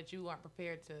world that you aren't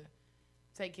prepared to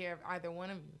take care of either one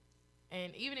of you.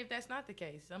 And even if that's not the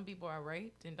case, some people are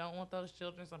raped and don't want those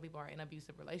children. Some people are in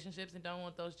abusive relationships and don't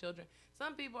want those children.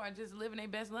 Some people are just living their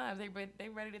best lives. They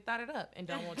ready to thought it up and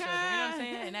don't want children. You know what I'm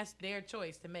saying? And that's their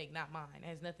choice to make, not mine. It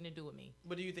has nothing to do with me.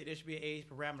 But do you think there should be an age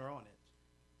parameter on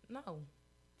it? No.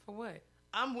 For what?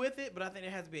 I'm with it, but I think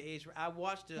there has to be an age. I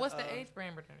watched it. What's the age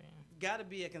parameter then? Got to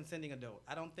be a consenting adult.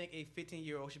 I don't think a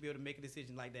 15-year-old should be able to make a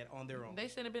decision like that on their own. They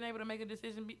shouldn't have been able to make a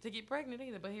decision to get pregnant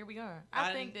either, but here we are.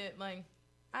 I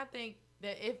I think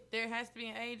that if there has to be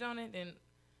an age on it, then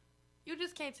you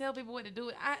just can't tell people what to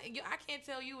do. I can't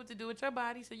tell you what to do with your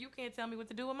body, so you can't tell me what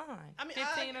to do with mine. I mean,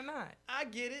 15 or not. I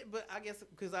get it, but I guess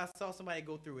because I saw somebody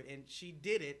go through it and she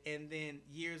did it, and then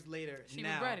years later, She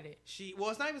now regretted it. Well,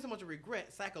 it's not even so much a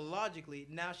regret. Psychologically,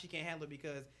 now she can't handle it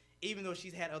because even though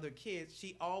she's had other kids,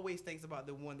 she always thinks about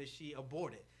the one that she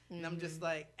aborted. And I'm just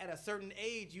like, at a certain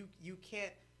age, you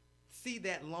can't see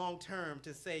that long term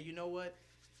to say, you know what,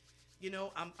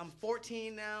 I'm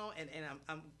 14 now, and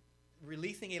I'm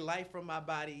releasing a life from my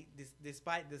body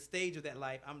despite the stage of that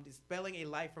life. I'm dispelling a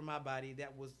life from my body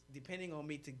that was depending on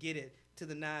me to get it to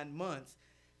the 9 months.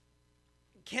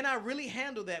 can I really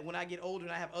handle that when I get older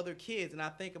and I have other kids and I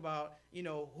think about, you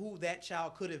know, who that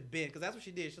child could have been? Because that's what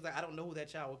she did. She's like, I don't know who that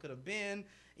child could have been.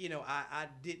 You know, I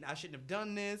shouldn't have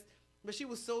done this. But she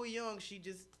was so young, she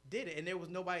just did it. And there was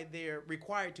nobody there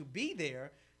required to be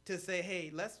there to say,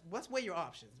 hey, let's weigh your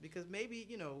options. Because maybe,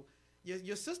 you know,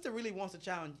 your sister really wants a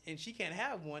child and she can't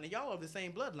have one, and y'all are the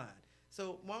same bloodline.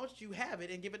 So why don't you have it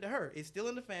and give it to her? It's still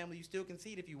in the family. You still can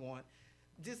see it if you want.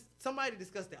 Just somebody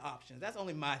discuss the options. That's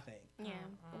only my thing. Yeah.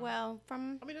 Well,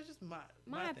 That's just my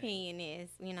my thing. opinion is,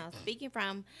 you know, speaking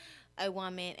from a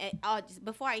woman, just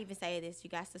before I even say this, you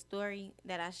guys, the story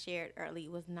that I shared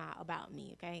earlier was not about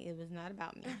me, okay? It was not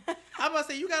about me. I'm about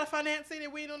to say, you got a financing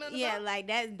that we ain't know nothing Yeah, about? like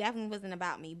that definitely wasn't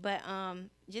about me. But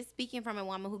just speaking from a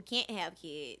woman who can't have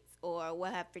kids or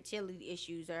will have fertility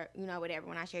issues or, you know, whatever,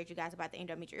 when I shared you guys about the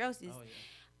endometriosis, Oh,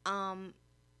 yeah.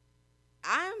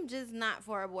 I'm just not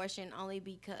for abortion only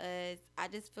because I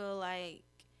just feel like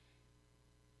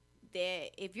that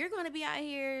if you're going to be out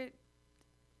here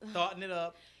Thoughting it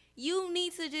up. you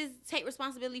need to just take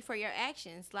responsibility for your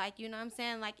actions. Like, you know what I'm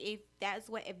saying? Like, if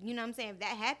you know what I'm saying, if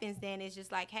that happens, then it's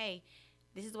just like, hey,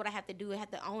 this is what I have to do. I have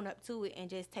to own up to it and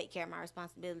just take care of my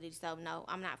responsibility. So, no,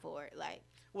 I'm not for it. Like,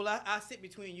 Well, I sit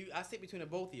between you. I sit between the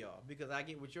both of y'all because I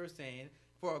get what you're saying.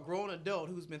 For a grown adult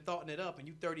who's been thoughting it up and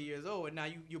you 30 years old and now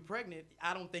you're pregnant,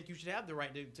 I don't think you should have the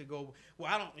right to go,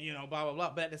 well, I don't, you know, blah, blah, blah.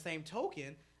 But at the same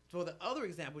token, for the other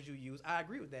examples you use, I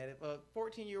agree with that. If a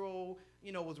 14-year-old,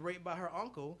 you know, was raped by her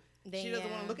uncle, Then, she doesn't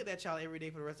want yeah. to look at that child every day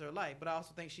for the rest of her life. But I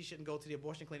also think she shouldn't go to the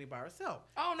abortion clinic by herself.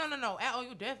 Oh, no. Oh,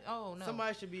 you definitely. Oh, no.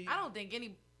 Somebody should be. I don't think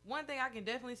one thing I can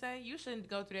definitely say, you shouldn't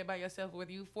go through that by yourself,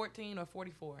 whether you 14 or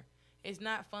 44. It's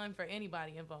not fun for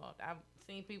anybody involved. I've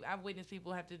witnessed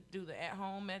people have to do the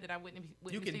at-home method. I've witnessed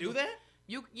You can people, do that?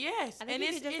 Yes. I think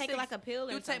you could just take it like a pill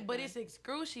or something. But it's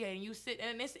excruciating. You sit,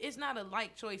 and it's not a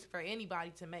light choice for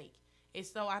anybody to make.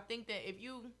 So I think that if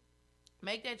you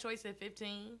make that choice at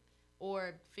 15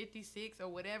 or 56 or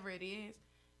whatever it is,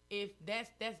 if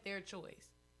that's their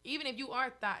choice. Even if you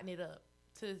are thoughting it up,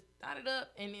 to thought it up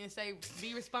and then say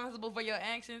be responsible for your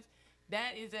actions.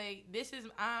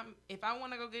 If I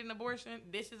want to go get an abortion,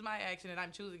 this is my action that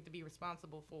I'm choosing to be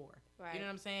responsible for. Right. You know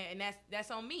what I'm saying? And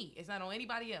that's on me. It's not on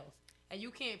anybody else. And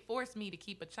you can't force me to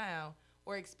keep a child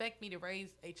or expect me to raise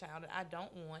a child that I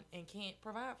don't want and can't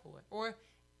provide for it. Or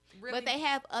really, But they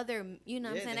have other, you know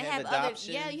what I'm saying? they They have have other,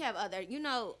 adoption. yeah, you have other, you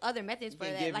know, other methods for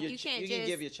that. Like, you can't you just, can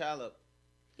give your child up.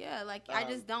 yeah, like, I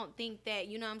just don't think that,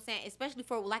 you know what I'm saying? Especially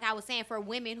for, like I was saying, for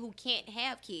women who can't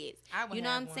have kids. I would You know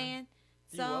what have I'm one. saying?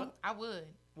 You So, what? I would.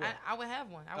 What? I would have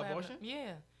one. I would Abortion? Have one.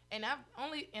 Yeah.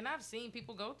 And I've seen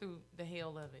people go through the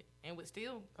hell of it and would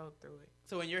still go through it.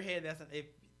 So in your head, that's an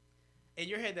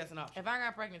option. If I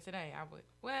got pregnant today, I would.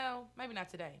 Well, maybe not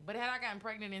today, but had I gotten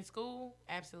pregnant in school,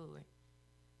 absolutely,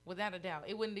 without a doubt,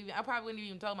 it wouldn't even. I probably wouldn't have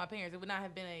even told my parents. It would not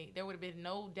have been there would have been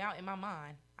no doubt in my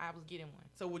mind I was getting one.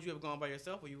 So would you have gone by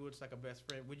yourself, or you were just like a best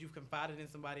friend? Would you have confided in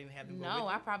somebody and had them go with No,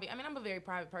 you? I'm a very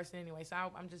private person anyway, so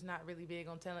I'm just not really big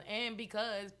on telling. And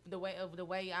because the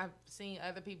way I've seen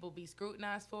other people be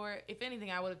scrutinized for it, if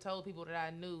anything, I would have told people that I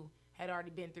knew had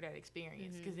already been through that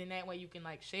experience, because in that way you can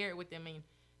like share it with them. I mean,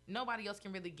 nobody else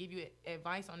can really give you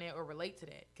advice on that or relate to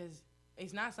that, because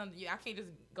it's not something I can't just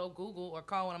go Google or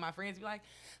call one of my friends and be like,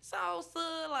 so,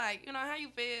 like, you know, how you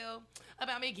feel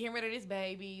about me getting rid of this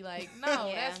baby? Like, no,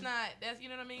 Yeah. that's you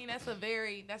know what I mean?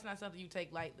 That's not something you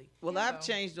take lightly. Well, So- I've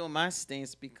changed on my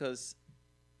stance because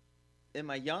in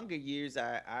my younger years,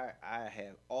 I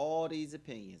have all these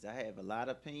opinions. I have a lot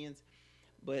of opinions,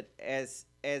 but as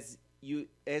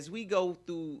we go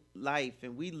through life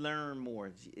and we learn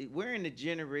more, we're in the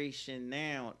generation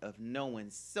now of knowing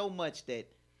so much that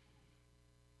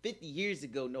 50 years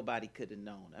ago nobody could have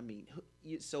known. I mean,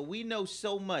 so we know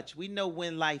so much. We know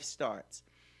when life starts.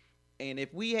 And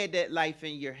if we had that life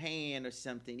in your hand or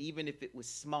something, even if it was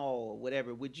small or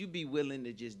whatever, would you be willing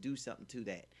to just do something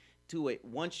to it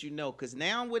once you know? Because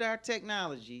now with our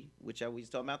technology, which I was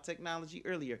talking about technology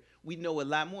earlier, we know a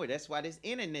lot more. That's why this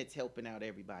internet's helping out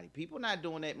everybody. People not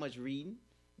doing that much reading.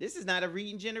 This is not a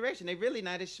reading generation. They really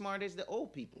not as smart as the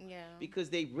old people. Yeah. Because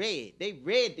they read. They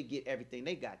read to get everything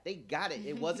they got. They got it.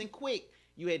 It wasn't quick.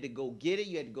 You had to go get it.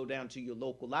 You had to go down to your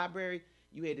local library.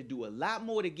 You had to do a lot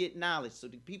more to get knowledge. So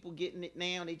the people getting it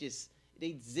now,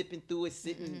 they zipping through it,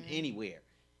 sitting anywhere.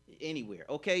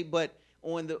 Okay, but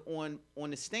on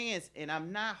the stance, and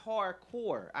I'm not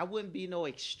hardcore. I wouldn't be no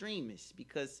extremist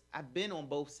because I've been on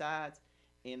both sides,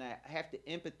 and I have to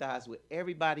empathize with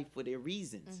everybody for their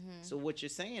reasons. So what you're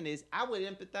saying is, I would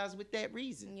empathize with that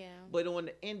reason. Yeah. But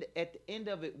at the end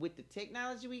of it, with the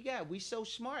technology we got, we so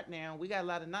smart now. We got a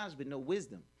lot of knowledge, but no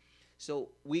wisdom. So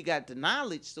we got the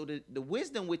knowledge. So the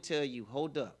wisdom would tell you,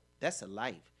 hold up, that's a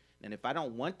life. And if I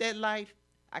don't want that life,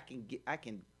 I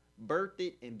can birth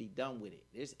it and be done with it.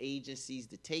 There's agencies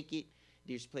to take it.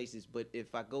 There's places. But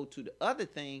if I go to the other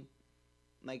thing,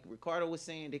 like Ricardo was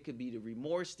saying, there could be the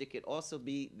remorse. There could also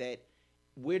be that,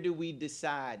 where do we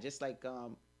decide? Just like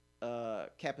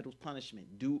capital punishment.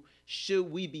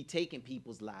 Should we be taking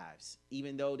people's lives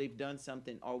even though they've done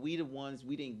something? Are we the ones,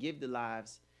 we didn't give the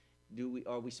lives?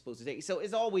 Are we supposed to take it? So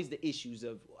it's always the issues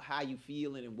of how you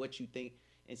feeling and what you think.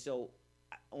 And so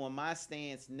on my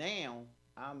stance now,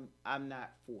 I'm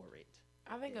not for it.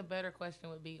 I think a better question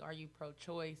would be, are you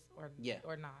pro-choice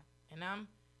or not? And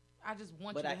I just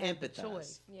want But you to I have the empathize.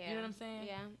 choice. Yeah. You know what I'm saying?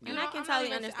 Yeah. You And know, I can I'm totally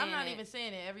not even, understand I'm not it. even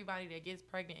saying that everybody that gets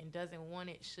pregnant and doesn't want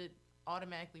it should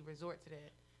automatically resort to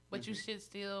that. But you should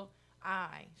still,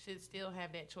 I should still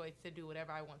have that choice to do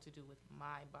whatever I want to do with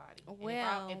my body. And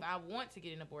Well- if I want to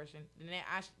get an abortion, then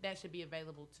that should be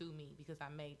available to me because I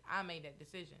made that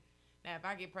decision. Now, if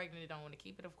I get pregnant and don't want to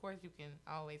keep it, of course, you can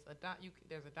always adopt.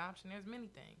 There's adoption. There's many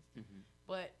things.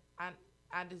 But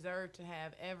I deserve to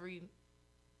have every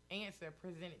answer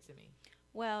presented to me.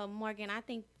 Well, Morgan, I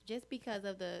think just because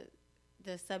of the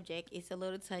subject, it's a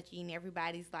little touchy, and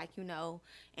everybody's like,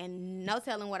 and no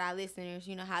telling what our listeners,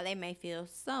 how they may feel.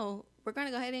 So we're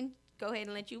gonna go ahead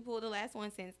and let you pull the last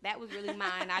one, since that was really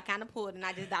mine. I kind of pulled and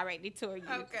I just directed toward you.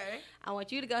 Okay. I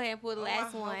want you to go ahead and pull the Oh, last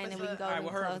I hope one, it's and we can go All right, and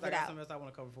well, her, close I it got out. something else I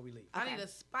want to cover before we leave. I Okay. need a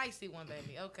spicy one,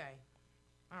 baby. Okay.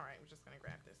 All right, we're just gonna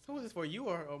grab this. Who is this for, you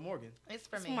or Morgan? It's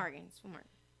for It's me. Morgan. It's for Morgan.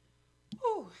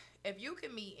 Whew. If you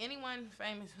could meet anyone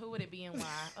famous, who would it be and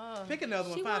why? Pick another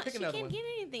one. Fine, pick She another can't one. get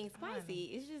anything spicy.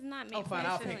 It's just not meant Oh, for fine,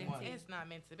 I'll pick children one. to. It's not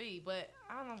meant to be, but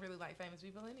I don't really like famous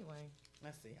people anyway.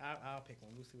 Let's see. I'll pick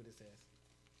one. We'll see what it says.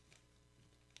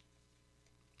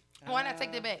 Why not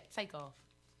take that back? Take off.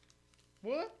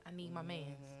 What? I need my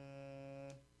man's.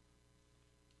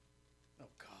 Oh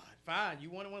God. Fine.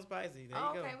 You wanted one spicy. There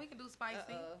you go. Okay, we can do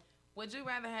spicy. Would you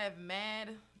rather have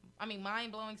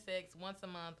mind-blowing sex once a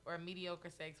month or mediocre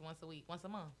sex once a week? Once a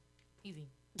month. Easy.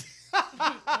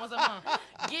 Once a month.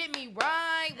 Get me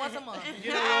right once a month.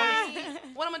 You know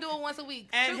What I'm going to do it once a week?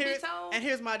 And Truth be told,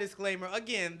 here's my disclaimer.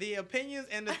 Again, the opinions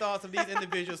and the thoughts of these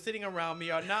individuals sitting around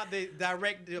me are not the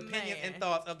direct opinions and Man.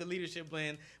 thoughts of the Leadership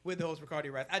Blend with the host Ricardo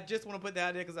Rice. I just want to put that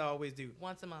out there because I always do.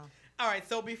 once a month. All right,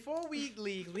 so before we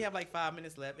leave, 'cause we have like 5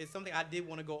 minutes left. It's something I did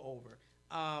want to go over.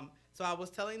 So I was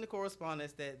telling the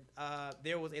correspondents that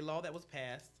there was a law that was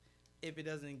passed, if it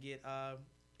doesn't get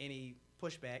any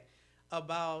pushback,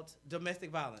 about domestic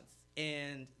violence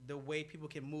and the way people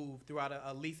can move throughout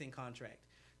a leasing contract.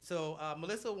 So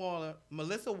Melissa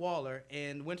Waller,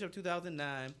 in winter of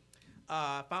 2009,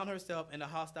 found herself in a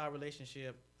hostile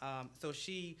relationship. So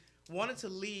she wanted to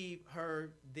leave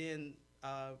her then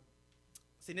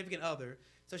significant other.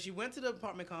 So she went to the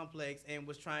apartment complex and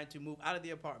was trying to move out of the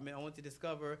apartment, only to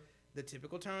discover the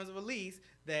typical terms of a lease,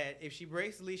 that if she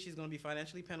breaks the lease, she's going to be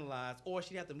financially penalized, or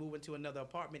she'd have to move into another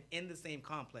apartment in the same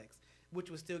complex, which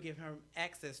would still give her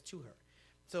access to her.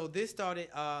 So this started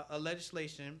a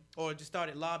legislation, or just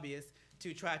started lobbyists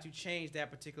to try to change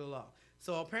that particular law.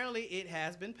 So apparently it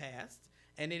has been passed,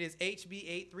 and it is HB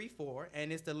 834,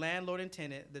 and it's the landlord and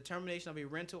tenant, the termination of a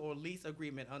rental or lease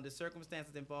agreement under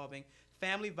circumstances involving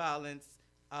family violence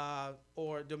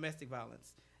or domestic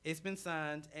violence. It's been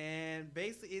signed, and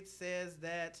basically it says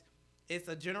that it's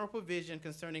a general provision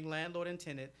concerning landlord and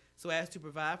tenant so as to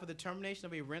provide for the termination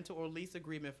of a rental or lease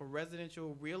agreement for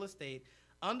residential real estate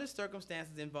under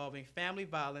circumstances involving family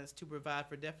violence, to provide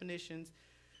for definitions,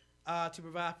 to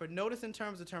provide for notice in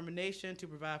terms of termination, to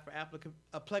provide for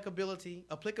applicability,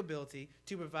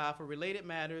 to provide for related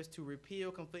matters, to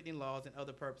repeal conflicting laws and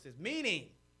other purposes. Meaning,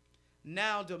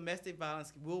 now domestic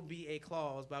violence will be a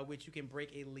clause by which you can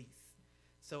break a lease.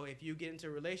 So if you get into a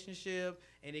relationship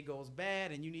and it goes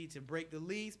bad and you need to break the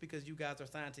lease because you guys are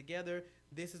signed together,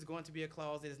 this is going to be a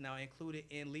clause that is now included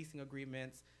in leasing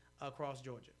agreements across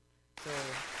Georgia. So,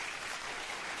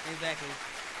 exactly.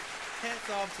 Hats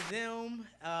off to them.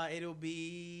 It'll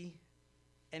be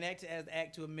enacted as the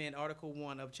Act to amend Article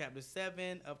 1 of Chapter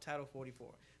 7 of Title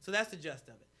 44. So that's the gist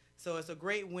of it. So it's a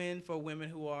great win for women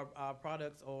who are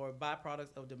products or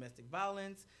byproducts of domestic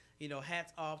violence. You know,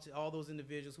 hats off to all those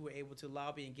individuals who were able to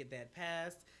lobby and get that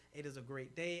passed. It is a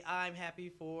great day. I'm happy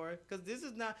for, because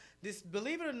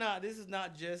believe it or not, this is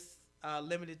not just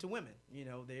limited to women. You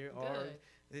know,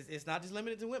 it's not just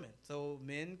limited to women. So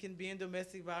men can be in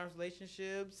domestic violence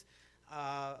relationships.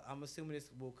 I'm assuming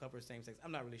this will cover same sex.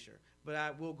 I'm not really sure, but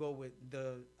I will go with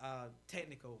the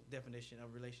technical definition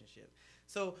of relationship.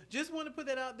 So just want to put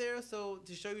that out there. So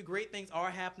to show you great things are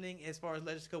happening as far as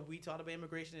legislation. We talked about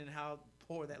immigration and how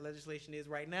poor that legislation is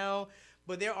right now.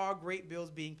 But there are great bills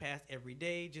being passed every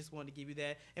day. Just wanted to give you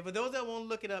that. And for those that want to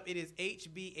look it up, it is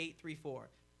HB 834.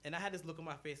 And I had this look on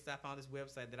my face as I found this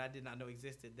website that I did not know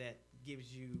existed that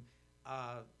gives you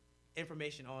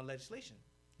information on legislation.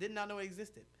 Did not know it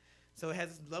existed. So it has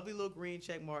this lovely little green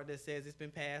check mark that says it's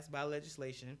been passed by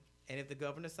legislation. And if the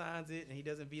governor signs it and he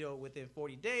doesn't veto it within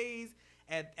 40 days,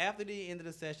 after the end of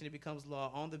the session, it becomes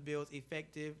law on the bills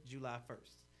effective July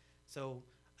 1st. So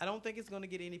I don't think it's going to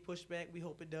get any pushback. We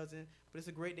hope it doesn't. But it's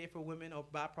a great day for women or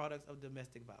byproducts of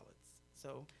domestic violence.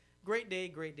 So great day,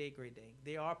 great day, great day.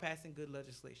 They are passing good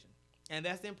legislation. And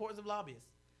that's the importance of lobbyists.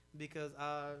 Because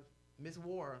Miss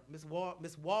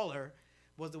Waller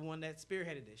was the one that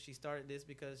spearheaded this. She started this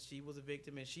because she was a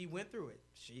victim and she went through it.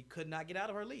 She could not get out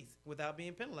of her lease without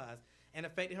being penalized and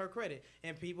affected her credit.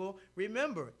 And people,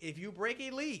 remember, if you break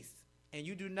a lease and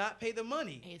you do not pay the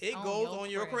money, it goes on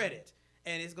your credit.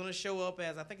 And it's going to show up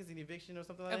as, I think it's an eviction or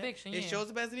something like Eviction, that. It yeah.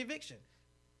 shows up as an eviction.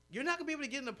 You're not going to be able to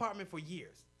get an apartment for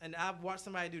years. And I've watched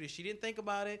somebody do this. She didn't think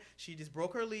about it. She just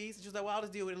broke her lease. She was like, well, I'll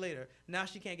just deal with it later. Now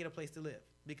she can't get a place to live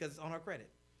because it's on her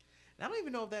credit. And I don't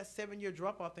even know if that 7-year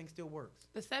drop-off thing still works.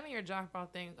 The 7-year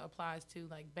drop-off thing applies to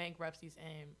like bankruptcies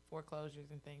and foreclosures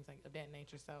and things like of that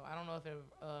nature. So I don't know if it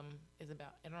is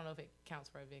about. I don't know if it counts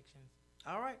for evictions.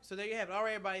 All right. So there you have it. All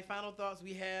right, everybody. Final thoughts.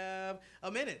 We have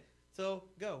a minute. So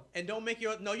go. And don't make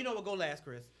your. No, you know what? Go last,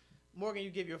 Chris. Morgan, you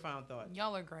give your final thought.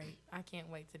 Y'all are great. I can't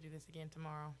wait to do this again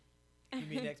tomorrow. You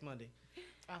mean next Monday.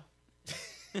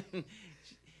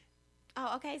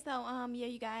 Oh, okay. So, yeah,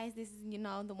 you guys, this is,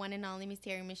 the one and only Miss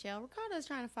Terry Michelle. Ricardo's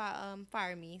trying to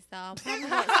fire me, so I'll probably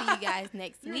won't see you guys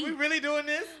next week. We really doing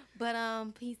this?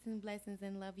 But peace and blessings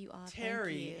and love you all.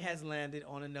 Terry Thank you. has landed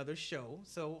on another show,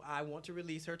 so I want to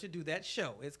release her to do that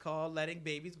show. It's called Letting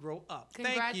Babies Grow Up. Thank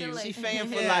you. Congratulations. She's fan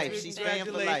for Yes, life. She's fan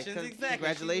for life. congratulations. Exactly.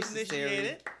 Congratulations, She was Terry.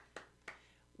 initiated.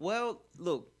 Well,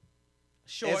 look,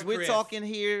 Short as we're Chris. talking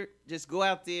here, just go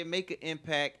out there, make an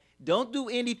impact. Don't do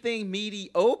anything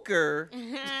mediocre,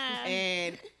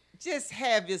 and just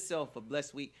have yourself a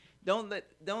blessed week. Don't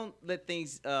let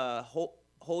things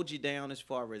hold you down as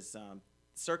far as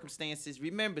circumstances.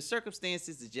 Remember,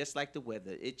 circumstances is just like the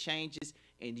weather; it changes,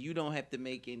 and you don't have to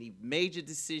make any major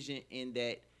decision in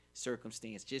that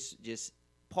circumstance. Just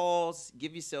pause,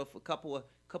 give yourself a couple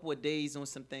of days on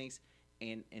some things.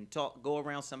 And go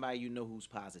around somebody you know who's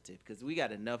positive, because we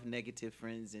got enough negative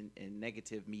friends and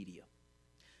negative media.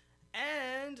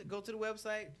 And go to the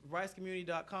website,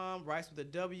 ricecommunity.com, Rice with a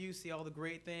W, see all the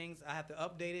great things. I have to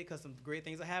update it because some great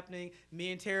things are happening.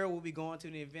 Me and Tara will be going to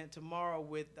an event tomorrow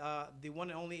with the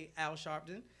one and only Al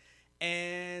Sharpton.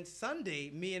 And Sunday,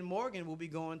 me and Morgan will be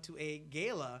going to a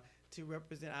gala to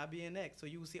represent IBNX. So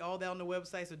you will see all that on the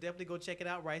website, so definitely go check it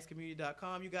out,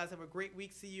 ricecommunity.com. You guys have a great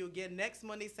week. See you again next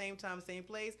Monday, same time, same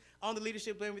place, on The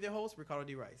Leadership Blend with your host, Ricardo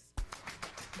D. Rice.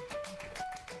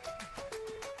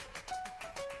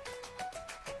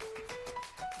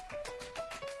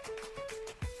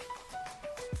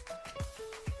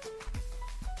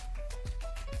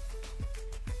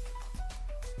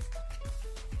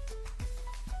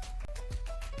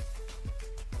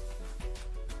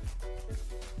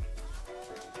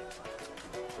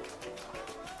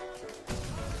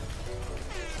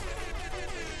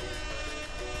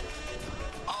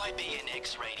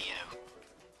 IBNX Radio.